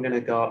 fuck it, I'm going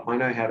to go. I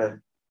know how to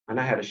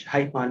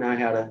shape, I know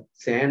how to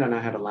sand, I know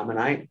how to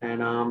laminate.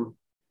 And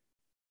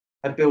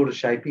I built a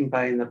shaping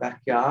bay in the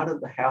backyard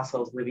of the house I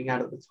was living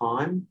at the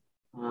time.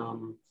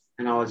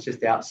 And I was just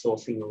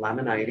outsourcing the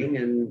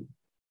laminating. And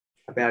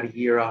about a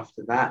year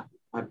after that,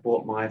 I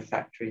bought my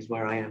factories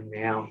where I am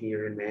now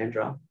here in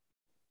Mandurah.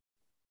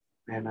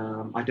 And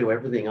I do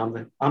everything.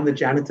 I'm the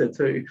janitor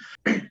too.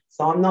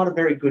 So I'm not a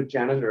very good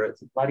janitor.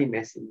 It's a bloody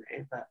mess in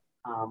there. But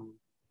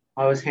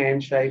I was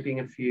hand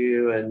shaping a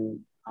few, and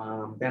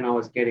then I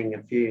was getting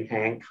a few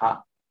hand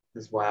cut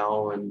as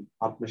well, and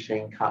I've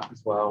machine cut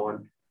as well.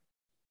 And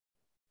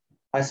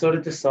I sort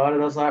of decided,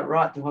 I was like,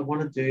 right, do I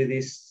want to do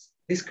this?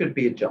 This could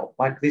be a job.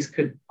 Like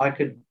I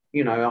could,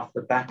 you know, off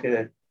the back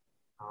of,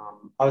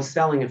 I was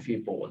selling a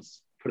few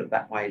boards, put it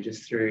that way,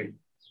 just through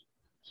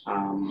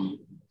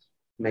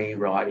me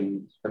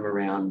riding them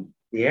around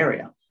the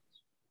area.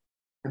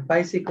 And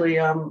basically,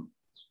 I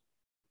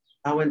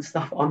went,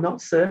 stuff, I'm not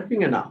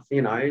surfing enough,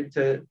 you know,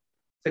 to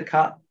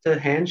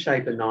hand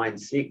shape a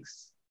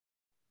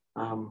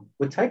 9.6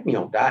 would take me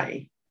all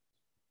day.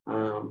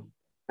 And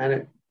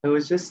it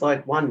was just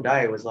like one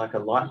day, it was like a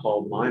light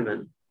bulb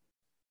moment.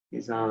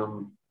 I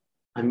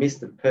missed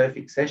the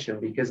perfect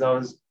session because I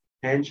was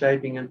hand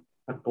shaping a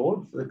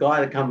board for the guy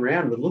that come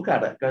around would look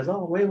at it, goes,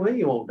 oh, where were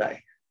you all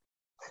day?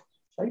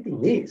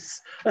 Shaping this.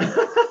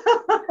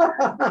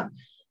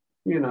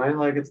 You know,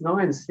 like it's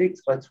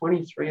 9.6 by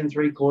 23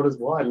 3/4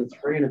 wide and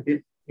 3 and a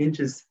bit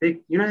inches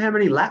thick. You know how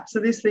many laps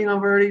of this thing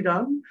I've already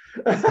done?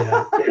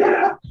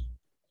 Yeah.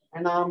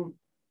 And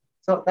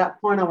so at that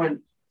point I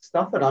went,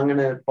 stuff it, I'm going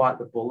to bite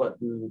the bullet.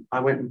 And I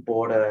went and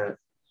bought a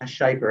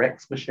Shaper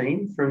X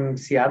machine from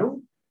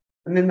Seattle.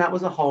 And then that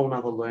was a whole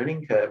nother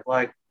learning curve.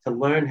 Like to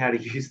learn how to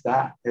use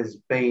that has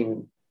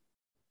been,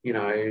 you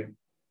know,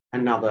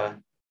 another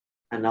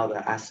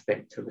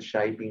aspect to the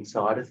shaping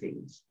side of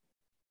things.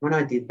 When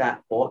I did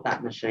that, bought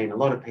that machine, a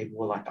lot of people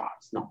were like, oh,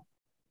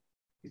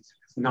 it's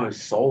no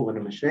soul in a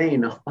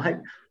machine. I'm like,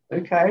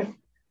 okay,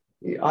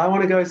 I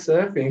want to go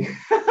surfing.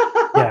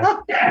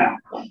 Yeah.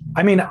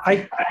 I mean,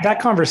 that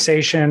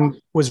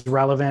conversation was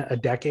relevant a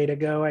decade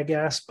ago, I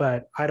guess,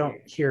 but I don't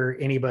hear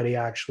anybody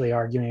actually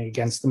arguing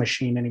against the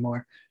machine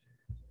anymore.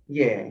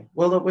 Yeah.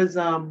 Well, it was,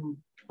 I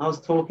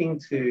was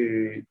talking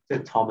to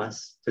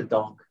Thomas, to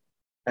Doc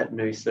at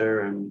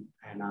Noosa and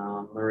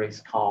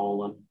Maurice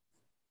Cole,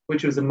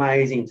 which was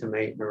amazing to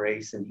meet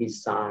Maurice and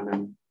his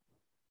son.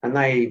 And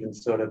they even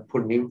sort of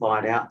put an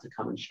invite out to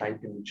come and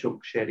shape in the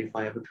chook shed if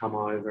I ever come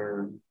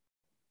over and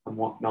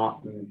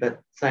whatnot.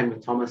 But same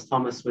with Thomas.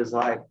 Thomas was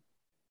like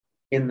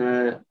in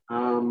the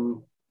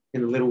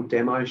little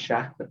demo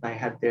shack that they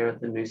had there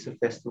at the Noosa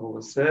Festival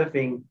of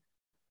Surfing,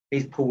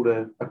 he's pulled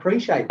a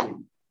pre-shape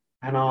in.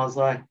 And I was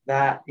like,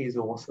 that is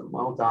awesome.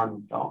 Well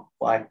done, Doc.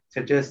 Like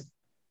to just,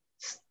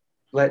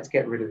 let's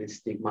get rid of this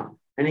stigma.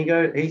 And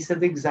he said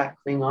the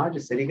exact thing I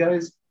just said. He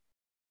goes,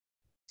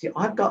 see,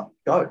 I've got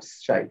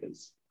ghost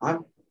shapers. I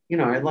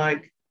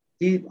like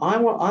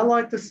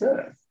to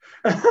surf.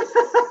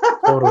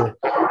 Totally.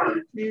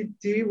 Do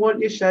you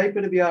want your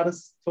shaper to be able to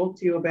talk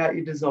to you about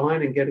your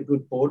design and get a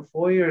good board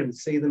for you and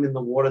see them in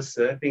the water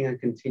surfing and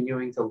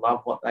continuing to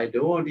love what they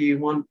do? Or do you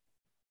want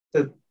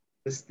the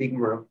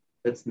stigma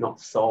that's not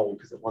sold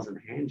because it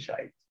wasn't hand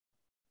shaped?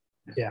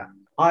 Yeah.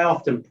 I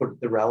often put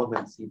the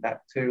relevancy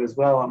back too as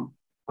well.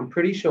 I'm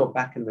pretty sure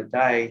back in the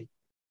day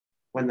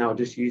when they were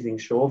just using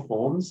shore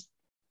forms,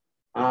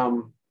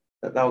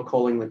 that they were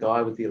calling the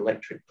guy with the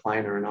electric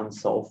planer an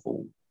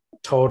unsoulful.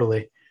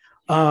 Totally.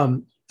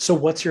 So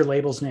what's your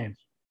label's name?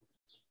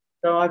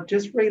 So I've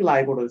just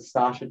relabeled it as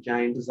Sasha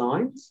Jane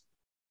Designs.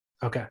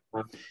 Okay.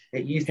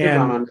 It used to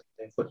run under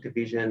Barefoot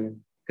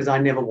Division because I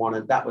never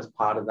wanted, that was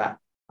part of that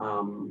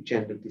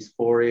gender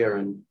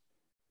dysphoria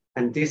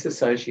and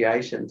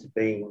disassociation to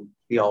being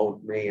the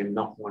old me and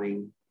not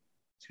wanting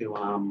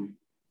to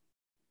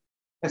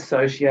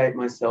associate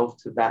myself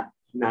to that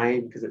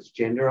name because it's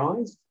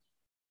genderized.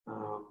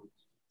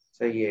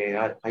 So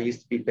yeah, I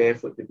used to be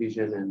Barefoot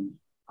Division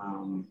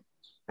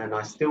and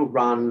I still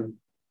run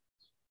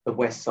the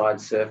West Side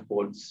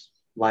Surfboards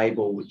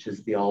label, which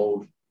is the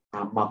old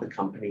mother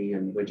company,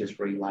 and we're just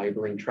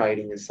relabeling,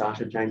 trading as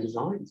Sasha Jane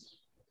Designs.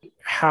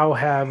 How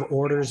have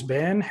orders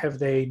been? Have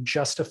they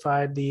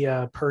justified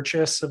the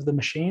purchase of the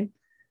machine?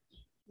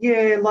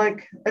 Yeah,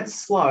 like it's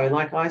slow.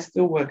 Like I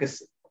still work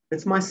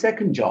it's my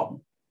second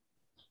job.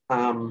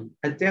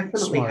 It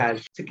definitely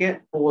has to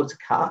get boards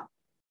cut.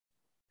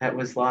 It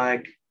was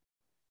like,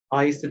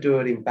 I used to do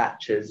it in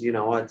batches. You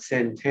know, I'd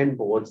send 10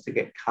 boards to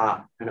get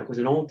cut and it was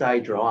an all-day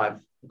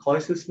drive. The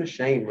closest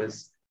machine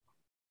was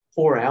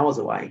 4 hours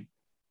away.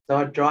 So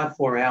I'd drive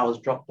 4 hours,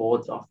 drop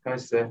boards off, go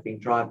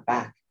surfing, drive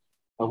back.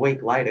 A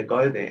week later,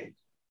 go there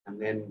and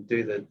then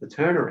do the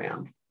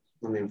turnaround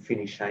and then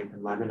finish shape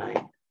and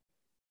laminate.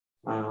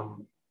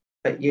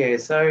 But yeah,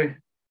 so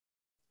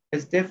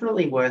it's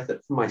definitely worth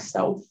it for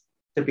myself.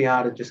 to be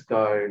able to just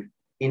go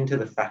into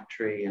the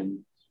factory and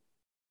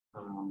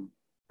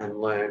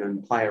learn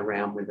and play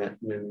around with it.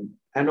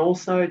 And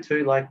also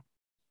too, like,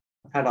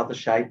 I've had other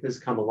shapers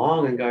come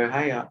along and go,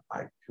 hey,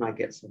 can I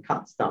get some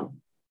cuts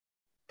done?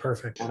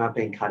 Perfect. And I've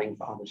been cutting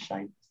for other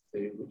shapers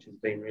too, which has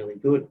been really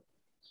good.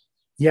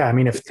 Yeah, I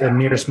mean, if the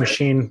nearest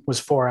machine was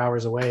 4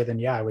 hours away, then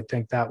yeah, I would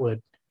think that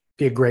would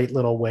be a great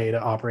little way to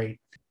operate.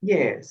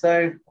 Yeah,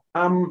 so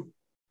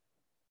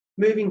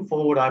moving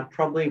forward, I'm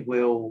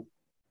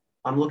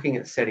looking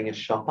at setting a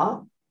shop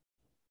up,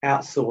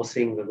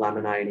 outsourcing the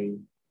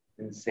laminating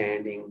and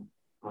sanding,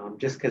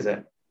 just because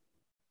I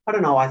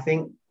don't know,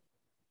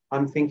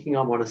 I'm thinking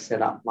I want to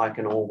set up like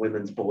an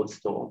all-women's board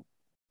store,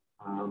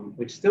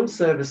 which still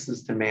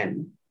services to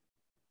men,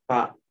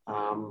 but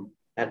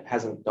it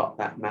hasn't got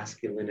that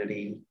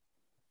masculinity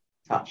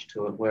touch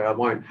to it, where I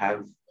won't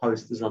have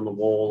posters on the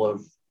wall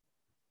of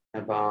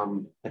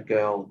a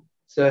girl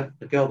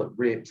that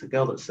rips, a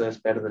girl that surfs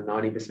better than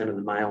 90% of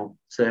the male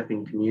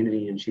surfing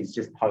community, and she's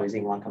just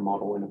posing like a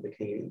model in a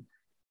bikini.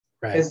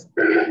 Right.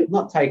 I'm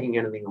not taking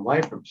anything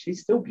away from her.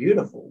 She's still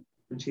beautiful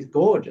and she's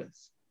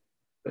gorgeous.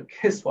 But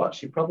guess what?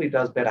 She probably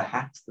does better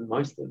hacks than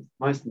most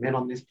men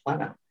on this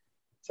planet.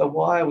 So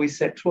why are we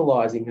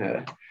sexualizing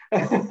her?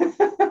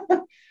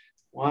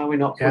 Why are we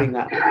not putting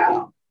that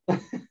out?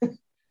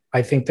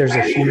 I think there's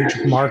a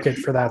huge market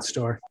for that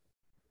store.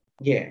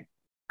 Yeah.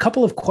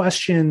 Couple of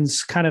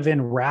questions kind of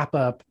in wrap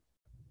up.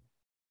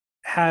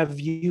 Have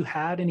you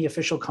had any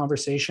official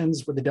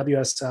conversations with the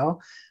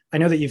WSL? I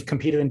know that you've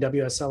competed in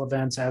WSL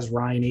events as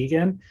Ryan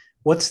Egan.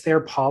 What's their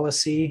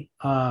policy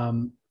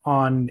on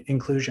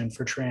inclusion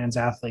for trans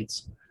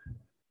athletes?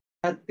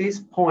 At this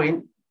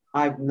point,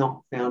 I've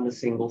not found a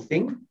single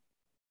thing.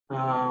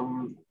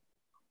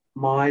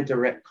 My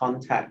direct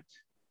contact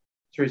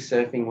through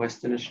Surfing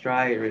Western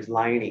Australia is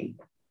Laney.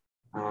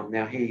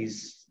 Now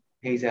he's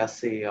our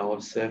CEO of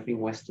Surfing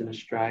Western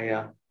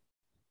Australia.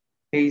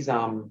 He's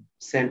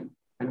sent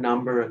a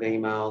number of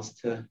emails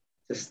to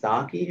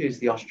Starkey, who's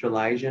the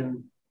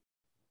Australasian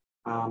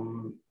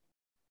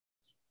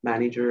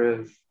manager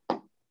of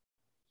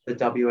the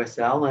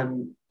WSL,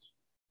 and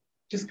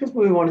just because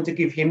we wanted to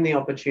give him the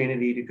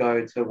opportunity to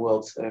go to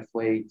World Surf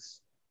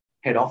League's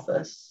head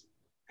office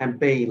and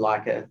be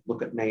like a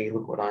look at me,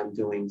 look what I'm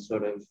doing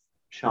sort of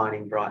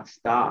shining bright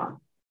star,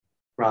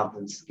 rather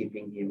than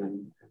skipping him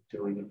and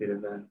doing a bit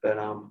of it.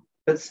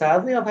 But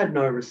sadly, I've had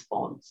no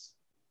response.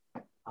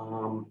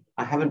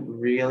 I haven't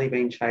really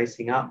been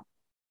chasing up.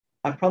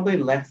 I've probably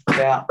left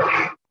about,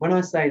 when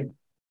I say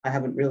I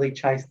haven't really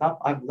chased up,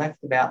 I've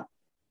left about,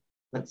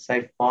 let's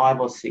say, 5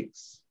 or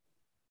 6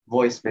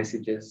 voice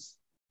messages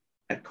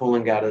at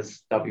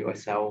Coolangatta's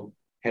WSL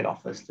head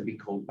office to be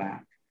called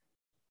back.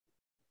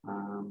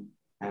 And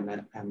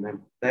the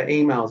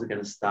emails are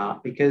going to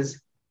start,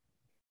 because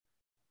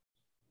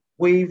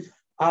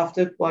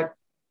after like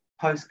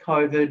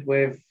post-COVID,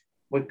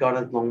 we've got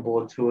a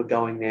longboard tour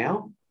going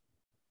now.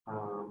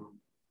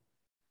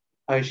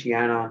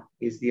 Oceania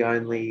is the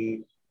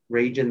only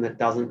region that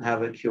doesn't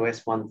have a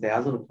QS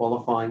 1000, a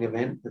qualifying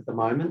event at the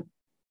moment.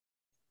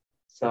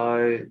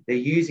 So they're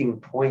using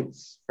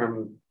points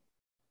from,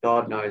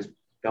 God knows,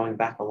 going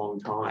back a long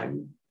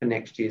time for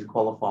next year's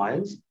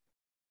qualifiers.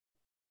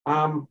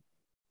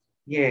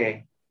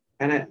 Yeah,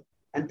 and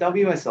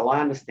WSL,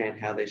 I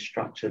understand how they're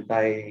structured.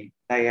 They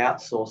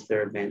outsource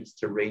their events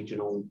to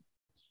regional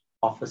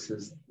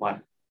offices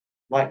like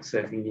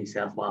Surfing New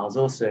South Wales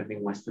or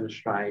Surfing Western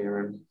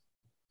Australia,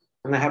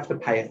 and they have to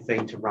pay a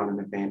fee to run an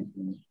event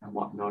and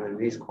whatnot, and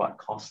it is quite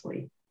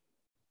costly.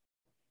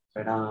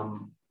 But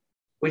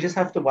we just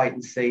have to wait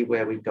and see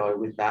where we go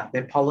with that.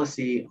 Their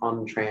policy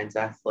on trans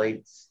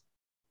athletes,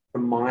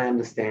 from my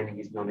understanding,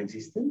 is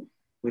non-existent,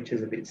 which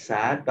is a bit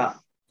sad. But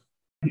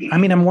I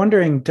mean, I'm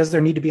wondering, does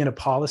there need to be a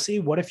policy?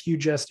 What if you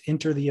just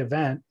enter the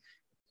event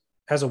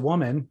as a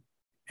woman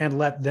and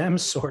let them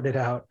sort it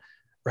out,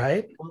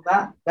 right?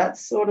 Well,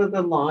 that's sort of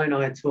the line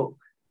I took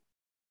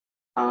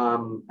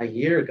a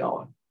year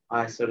ago.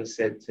 I sort of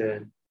said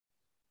to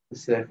the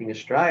Surfing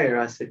Australia,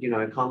 I said,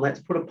 let's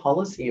put a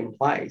policy in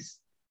place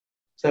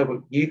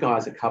so you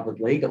guys are covered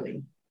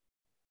legally.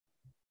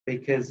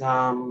 Because,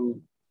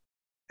 and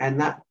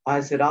that,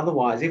 I said,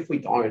 otherwise, if we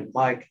don't,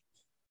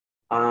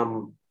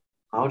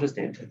 I'll just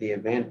enter the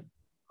event.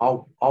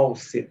 I'll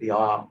sit the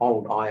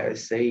old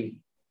IOC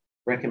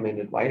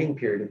recommended waiting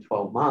period of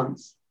 12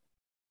 months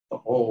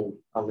for all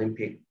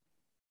Olympic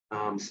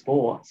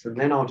sports, and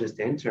then I'll just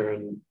enter,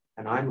 and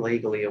I'm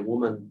legally a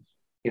woman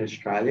in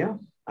Australia.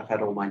 I've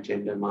had all my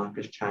gender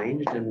markers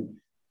changed, and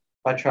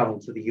if I travel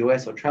to the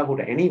US or travel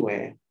to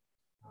anywhere,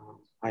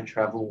 I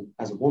travel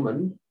as a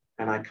woman,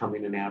 and I come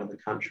in and out of the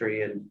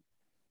country,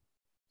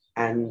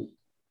 and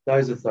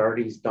those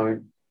authorities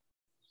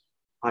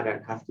I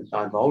don't have to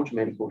divulge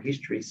medical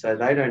history, so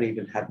they don't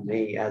even have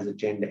me as a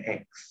gender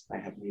X. They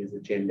have me as a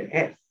gender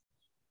F.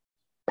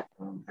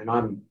 And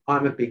I'm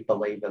a big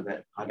believer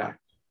that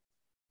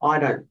I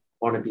don't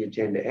want to be a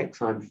gender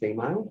X. I'm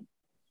female.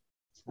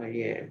 So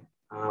yeah,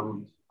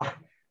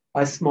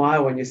 I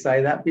smile when you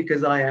say that,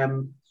 because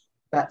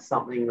that's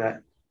something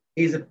that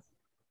is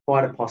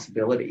quite a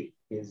possibility.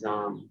 Is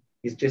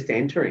just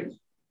entering.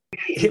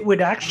 It would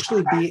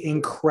actually be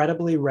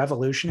incredibly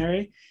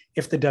revolutionary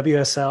if the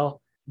WSL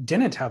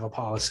didn't have a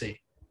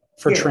policy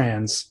for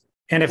trans,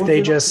 and if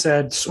they just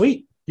said,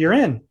 "Sweet, you're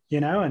in,"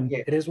 and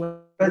it is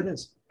what it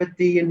is. But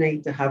do you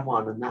need to have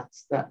one? And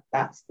that's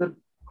the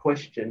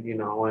question,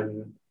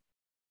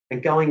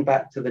 and going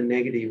back to the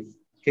negative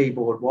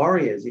keyboard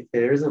warriors, if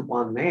there isn't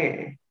one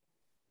there,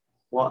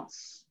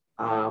 what's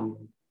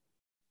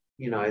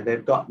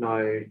they've got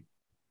no.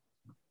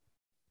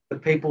 The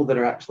people that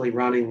are actually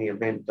running the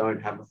event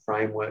don't have a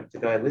framework to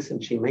go,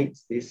 listen, she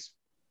meets this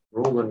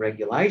rule and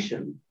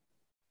regulation.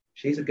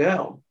 She's a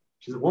girl.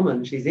 She's a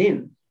woman. She's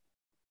in.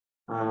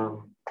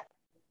 That's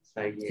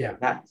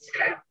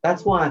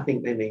why I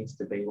think there needs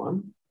to be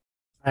one.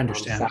 I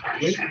understand.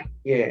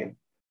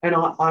 And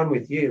I'm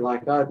with you.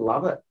 Like, I'd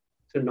love it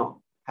to not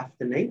have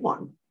to need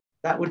one.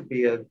 That would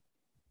be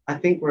I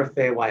think we're a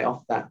fair way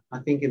off that. I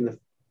think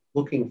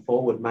looking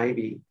forward,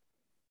 maybe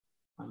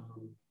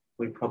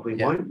we probably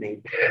won't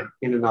need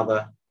in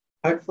another,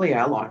 hopefully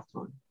our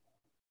lifetime.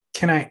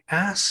 Can I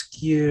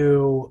ask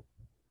you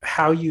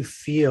how you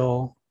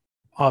feel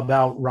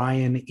about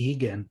Ryan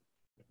Egan?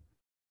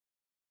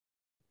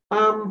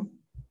 To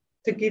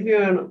give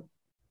you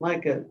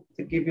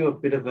a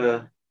bit of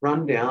a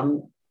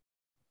rundown,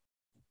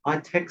 I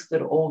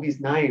texted all his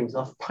names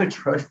off my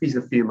trophies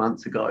a few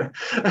months ago.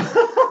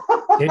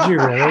 Did you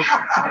really?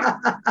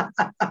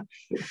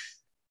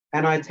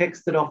 And I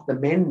texted off the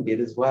men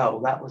did as well.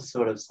 That was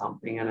sort of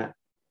something. And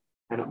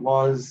it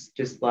was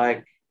just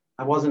like,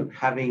 I wasn't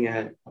having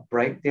a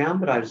breakdown,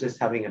 but I was just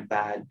having a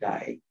bad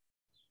day.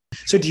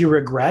 So do you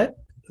regret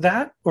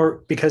that,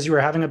 or because you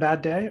were having a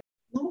bad day?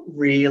 Not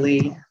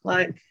really.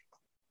 Like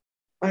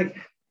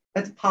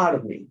that's part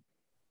of me.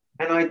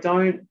 And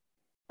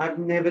I've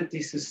never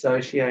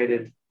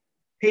disassociated.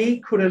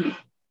 He couldn't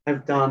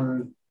have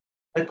done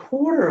a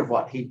quarter of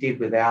what he did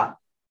without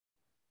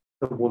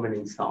the woman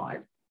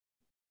inside.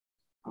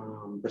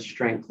 The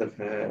strength of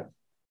her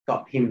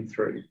got him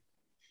through.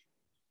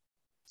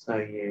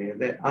 So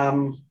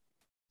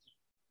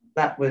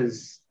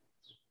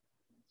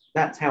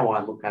that's how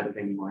I look at it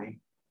anyway.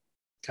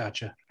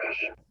 Gotcha.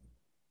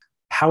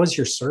 How has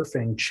your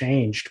surfing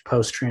changed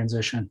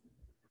post-transition?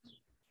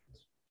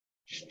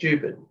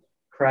 Stupid,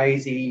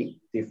 crazy,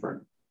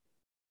 different.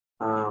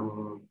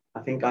 I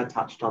think I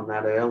touched on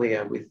that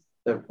earlier with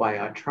the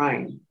way I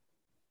train.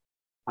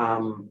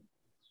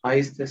 I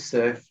used to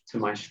surf to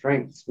my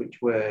strengths,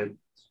 which were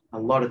a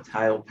lot of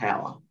tail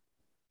power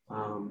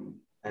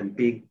and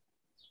big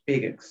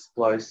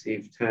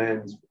explosive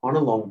turns on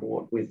a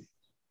longboard with,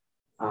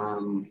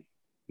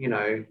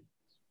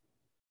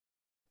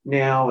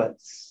 now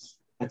it's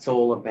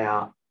all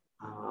about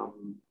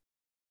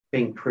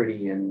being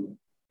pretty, and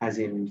as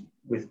in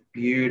with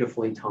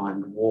beautifully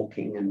timed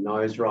walking and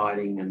nose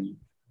riding and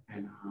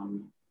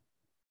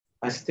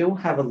I still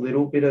have a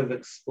little bit of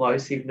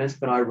explosiveness,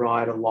 but I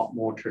ride a lot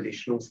more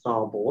traditional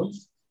style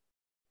boards.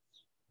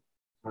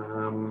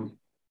 And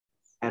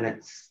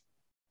it's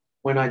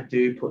when I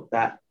do put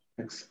that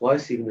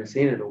explosiveness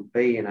in, it'll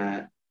be in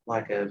a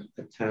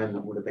turn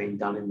that would have been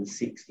done in the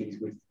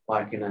 60s with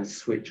like in a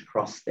switch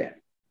cross step,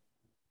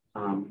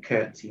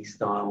 curtsy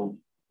style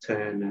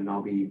turn, and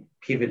I'll be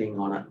pivoting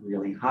on it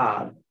really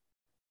hard,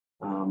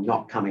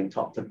 not coming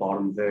top to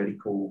bottom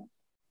vertical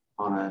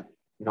on a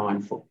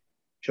 9-foot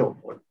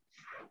shortboard.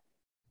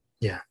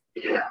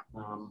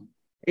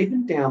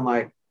 Even down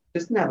like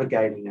just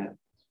navigating a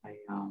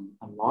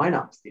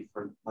lineup's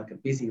different, like a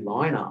busy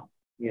lineup.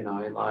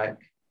 Like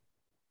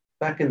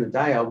back in the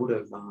day, I would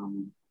have,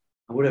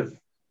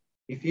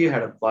 if you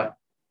had like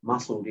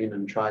muscled in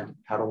and tried to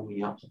paddle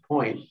me up the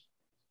point,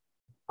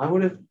 I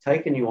would have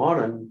taken you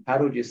on and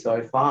paddled you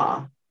so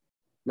far,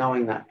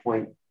 knowing that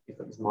point, if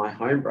it was my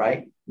home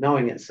break,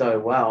 knowing it so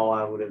well,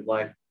 I would have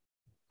like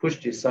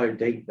pushed you so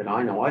deep that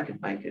I know I could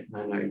make it, and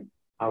I know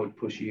I would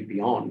push you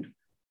beyond,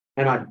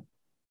 and I'd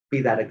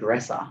be that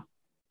aggressor.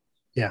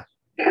 Yeah.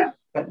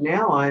 But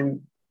now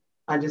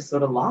I just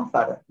sort of laugh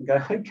at it and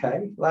go,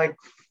 okay, like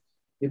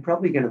you're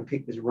probably going to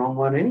pick this wrong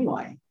one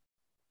anyway,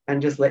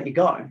 and just let you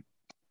go.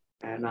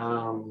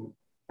 And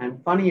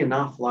funny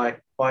enough,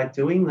 like by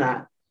doing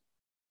that,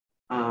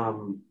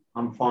 I'm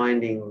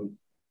finding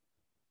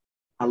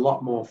a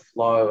lot more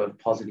flow of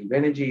positive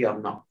energy.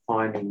 I'm not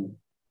finding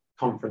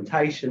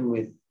confrontation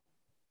with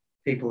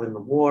people in the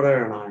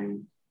water,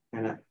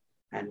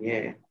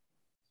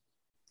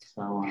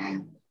 So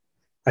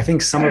I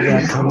think some of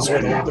that comes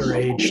with older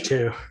age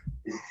too.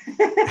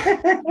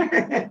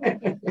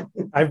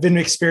 I've been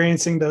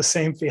experiencing those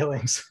same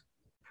feelings.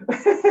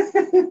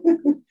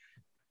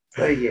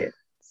 So yeah,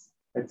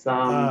 it's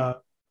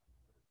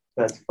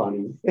that's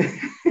funny.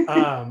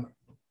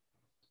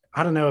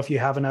 I don't know if you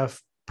have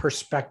enough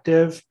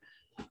perspective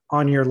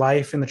on your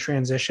life in the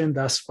transition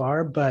thus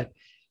far, but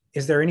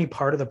is there any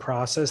part of the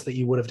process that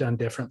you would have done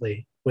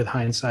differently with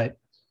hindsight?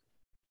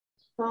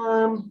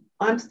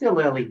 I'm still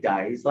early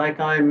days.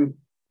 Like I'm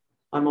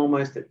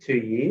almost at 2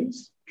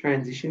 years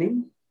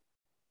transitioning.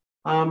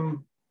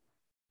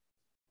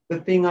 the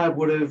thing I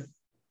would have,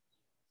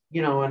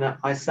 you know, and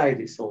I say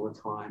this all the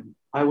time,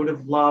 I would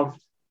have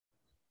loved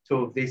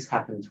to have this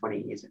happened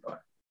 20 years ago.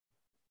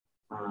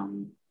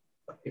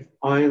 If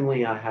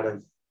only I had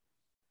have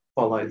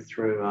followed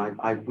through,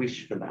 I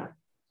wish for that.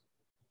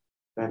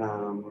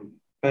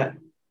 But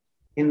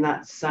in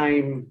that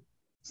same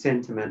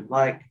sentiment,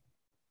 like,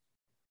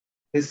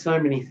 there's so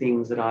many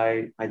things that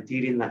I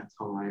did in that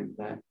time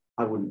that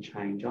I wouldn't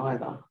change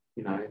either,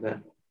 you know,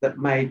 that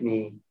made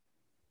me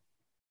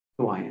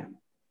who I am.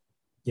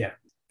 Yeah,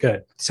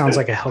 good. Sounds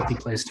like a healthy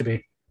place to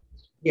be.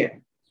 Yeah.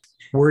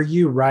 Were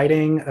you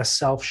riding a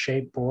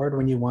self-shaped board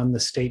when you won the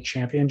state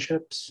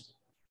championships?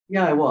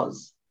 Yeah, I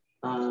was.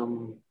 I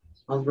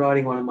was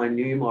riding one of my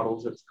new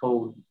models.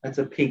 It's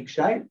a pig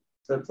shape.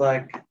 So it's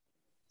like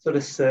sort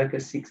of circa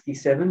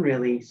 67,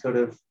 really sort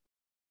of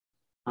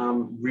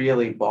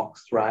really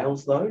boxed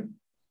rails though.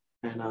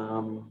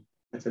 And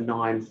it's a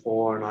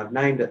 9.4, and I've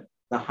named it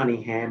the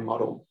Honey Ham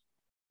model.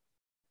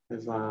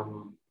 It's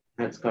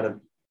got a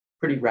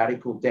pretty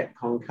radical deck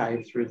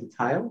concave through the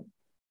tail.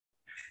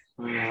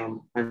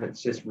 And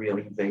it's just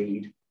really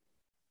V'd.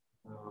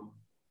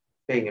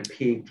 Being a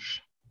pig,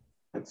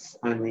 it's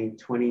only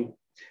 22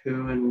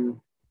 and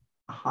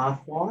a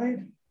half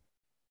wide.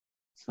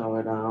 So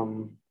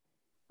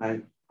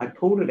I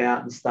pulled it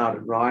out and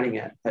started riding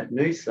it at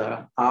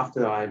Noosa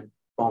after I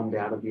bombed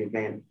out of the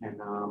event.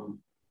 And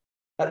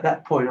at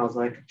that point, I was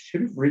like, I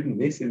should have ridden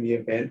this in the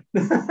event.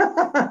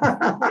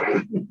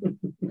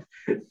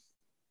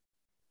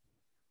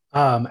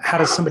 How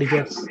does somebody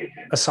get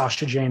a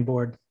Sasha Jane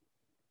board?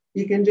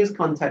 You can just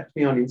contact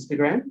me on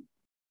Instagram.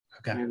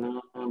 Okay.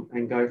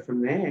 And go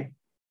from there.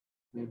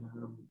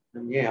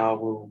 And yeah, I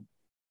will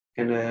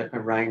gonna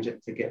arrange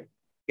it to get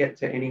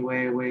to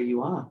anywhere where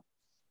you are.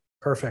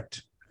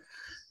 Perfect.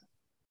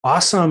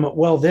 Awesome.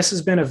 Well, this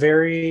has been a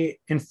very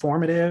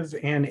informative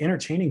and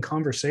entertaining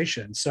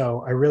conversation.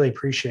 So I really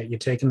appreciate you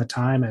taking the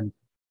time and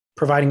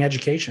providing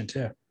education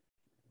too.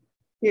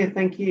 Yeah,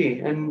 thank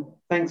you. And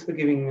thanks for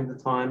giving me the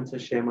time to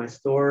share my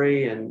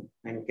story and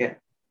get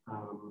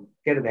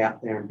it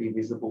out there and be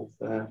visible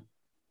for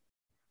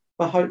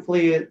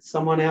hopefully it's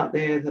someone out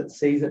there that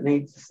sees it,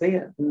 needs to see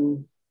it,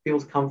 and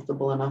feels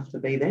comfortable enough to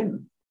be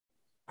them.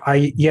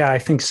 I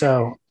think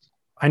so.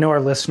 I know our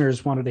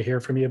listeners wanted to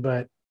hear from you,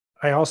 but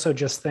I also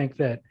just think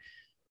that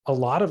a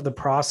lot of the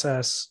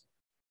process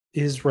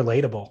is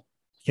relatable,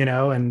 you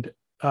know, and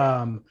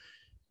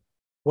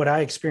what I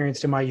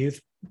experienced in my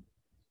youth,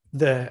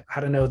 the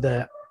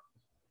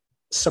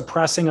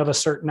suppressing of a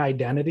certain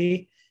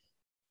identity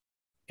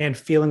and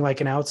feeling like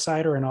an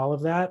outsider and all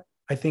of that,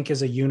 I think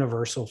is a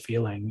universal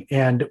feeling.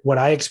 And what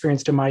I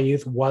experienced in my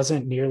youth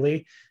wasn't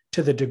nearly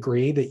to the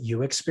degree that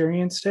you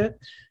experienced it,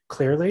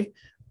 clearly,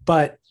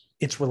 but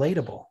it's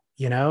relatable,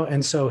 you know?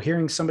 And so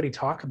hearing somebody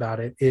talk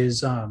about it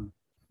is, I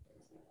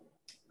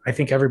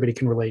think everybody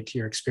can relate to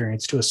your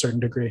experience to a certain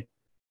degree.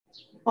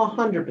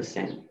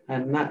 100%.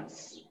 And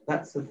that's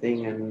the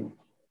thing.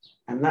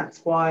 And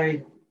that's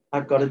why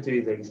I've got to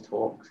do these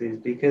talks, is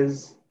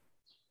because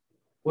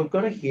we've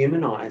got to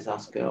humanize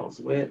us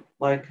girls. We're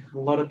like, a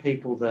lot of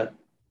people that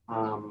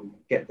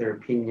get their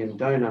opinion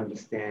don't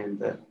understand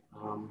that,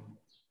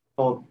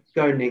 or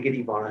go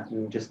negative on it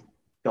and just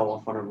go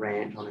off on a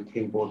rant, on a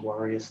keyboard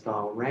warrior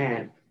style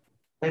rant.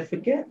 They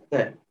forget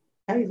that,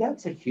 hey,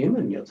 that's a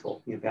human you're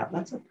talking about.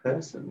 That's a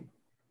person.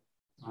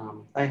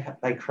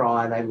 They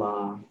cry, they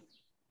laugh,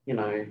 you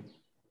know.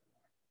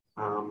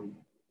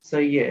 So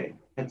yeah,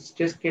 it's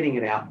just getting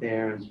it out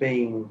there and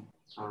being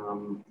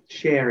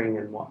sharing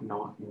and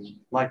whatnot. And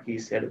like you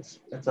said, it's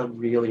a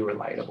really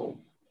relatable.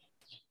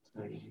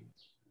 So,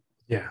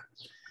 yeah,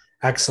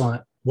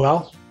 excellent.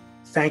 Well,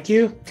 thank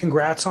you.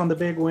 Congrats on the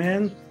big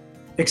win.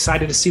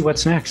 Excited to see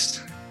what's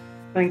next.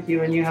 Thank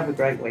you, and you have a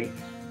great week.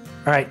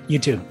 All right, you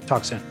too.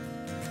 Talk soon.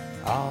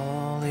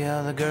 All the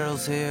other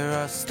girls here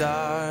are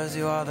stars.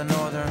 You are the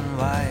northern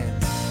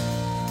lights.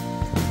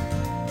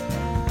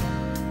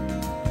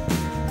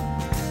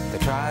 They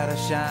try to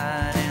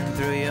shine in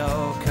through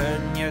your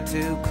curtain. You're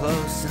too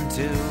close and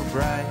too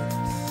bright.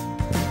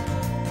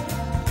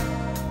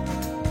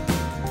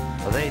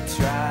 Well, they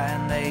try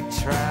and they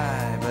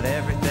try, but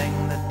everything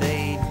that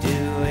they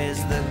do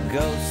is the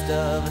ghost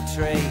of a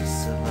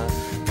trace of a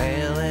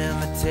pale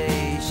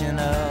imitation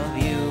of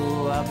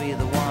you. I'll be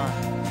the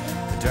one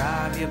to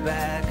drive you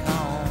back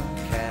home,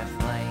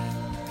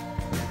 Kathleen.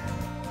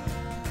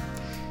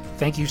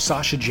 Thank you,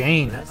 Sasha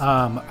Jane.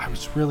 I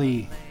was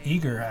really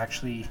eager,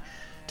 actually,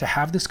 to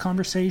have this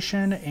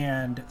conversation.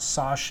 And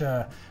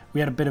Sasha, we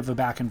had a bit of a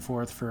back and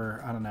forth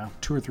for,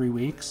 2 or 3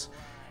 weeks.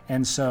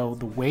 And so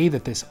the way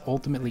that this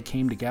ultimately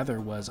came together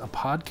was a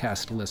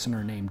podcast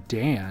listener named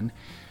Dan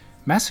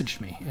messaged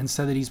me and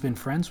said that he's been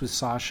friends with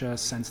Sasha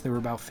since they were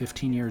about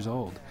 15 years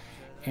old.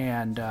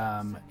 And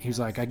he was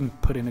like, I can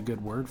put in a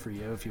good word for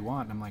you if you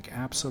want. And I'm like,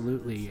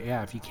 absolutely.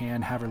 Yeah, if you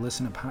can, have her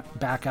listen to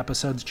back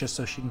episodes just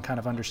so she can kind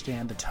of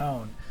understand the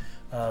tone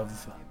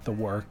of the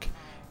work.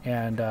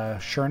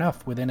 And sure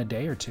enough, within a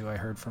day or two, I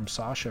heard from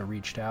Sasha,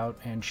 reached out,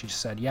 and she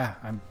said, yeah,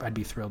 I'd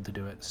be thrilled to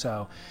do it.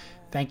 So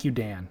Thank you,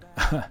 Dan.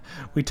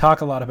 We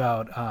talk a lot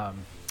about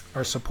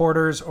our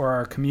supporters or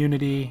our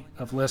community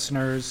of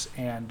listeners,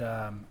 and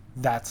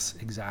that's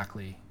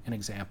exactly an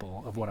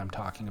example of what I'm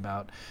talking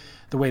about.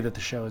 The way that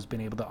the show has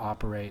been able to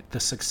operate, the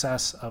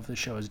success of the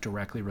show is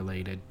directly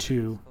related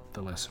to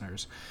the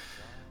listeners.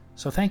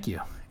 So thank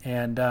you.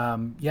 And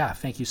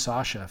thank you,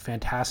 Sasha.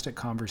 Fantastic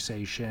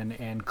conversation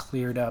and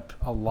cleared up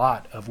a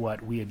lot of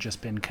what we had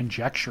just been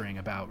conjecturing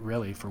about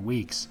really for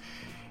weeks,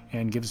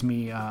 and gives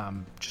me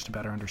just a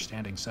better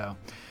understanding. So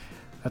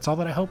that's all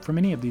that I hope from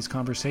any of these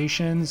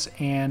conversations.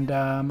 And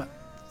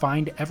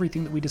find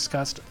everything that we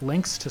discussed,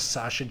 links to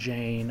Sasha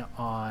Jane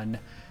on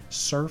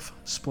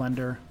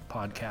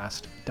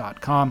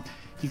surfsplendorpodcast.com.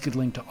 You could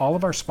link to all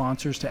of our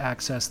sponsors to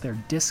access their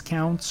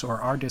discounts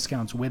or our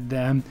discounts with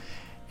them.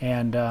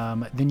 And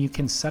then you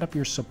can set up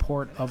your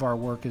support of our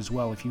work as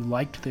well. If you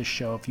liked this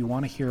show, if you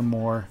want to hear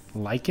more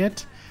like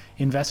it,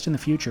 invest in the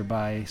future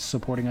by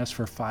supporting us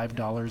for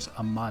 $5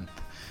 a month.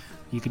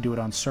 You can do it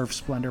on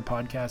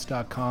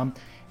surfsplendorpodcast.com,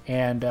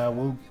 and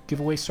we'll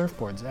give away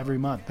surfboards every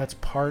month. That's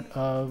part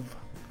of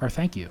our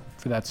thank you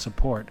for that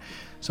support.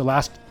 So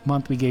last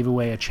month we gave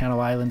away a Channel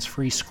Islands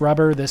free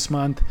scrubber. This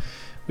month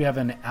we have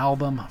an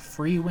Album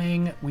free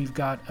wing. We've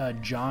got a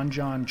John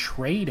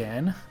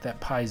trade-in that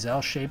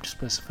Paizel shaped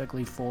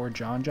specifically for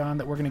John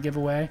that we're going to give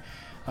away.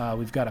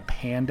 We've got a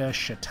Panda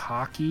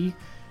shiitake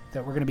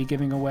that we're going to be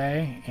giving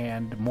away,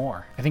 and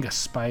more. I think a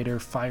Spider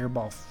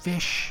Fireball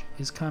fish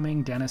is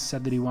coming. Dennis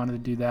said that he wanted to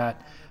do that.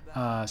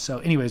 So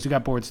anyways, we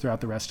got boards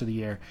throughout the rest of the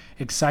year.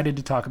 Excited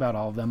to talk about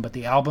all of them, but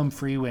the Album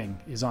free wing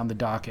is on the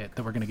docket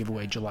that we're going to give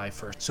away July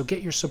 1st. So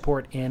get your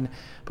support in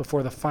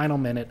before the final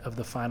minute of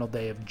the final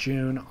day of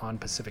June on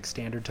Pacific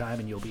Standard Time,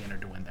 and you'll be entered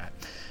to win that.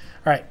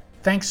 All right.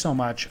 Thanks so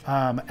much.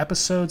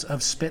 Episodes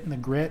of Spit in the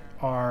Grit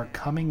are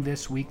coming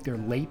this week. They're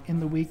late in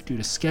the week due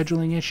to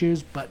scheduling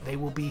issues, but they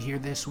will be here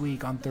this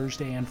week on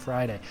Thursday and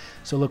Friday.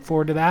 So look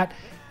forward to that.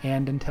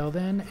 And until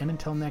then, and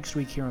until next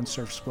week here on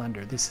Surf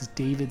Splendor, this is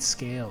David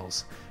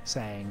Scales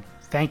saying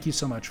thank you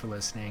so much for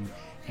listening,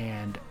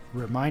 and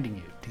reminding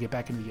you to get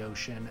back into the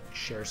ocean,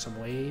 share some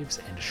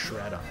waves, and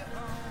shred them.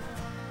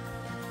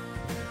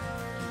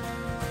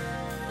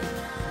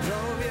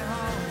 Drove you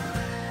home.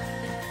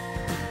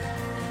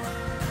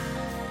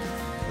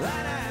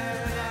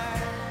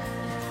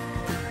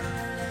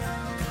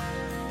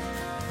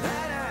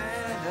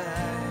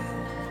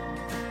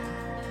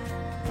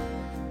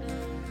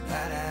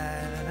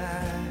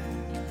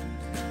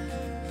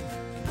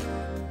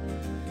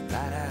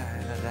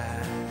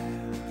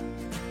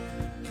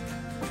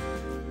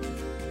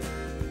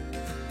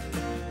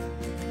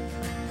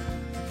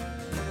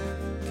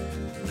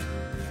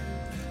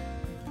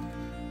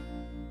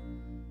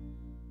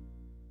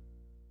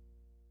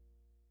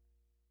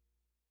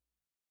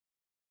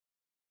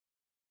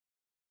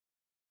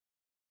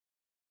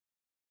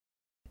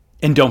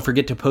 And don't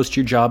forget to post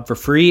your job for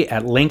free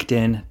at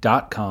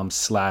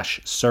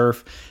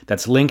linkedin.com/surf.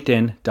 That's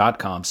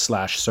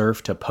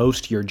linkedin.com/surf to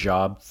post your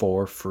job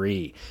for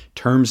free.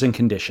 Terms and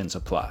conditions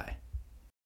apply.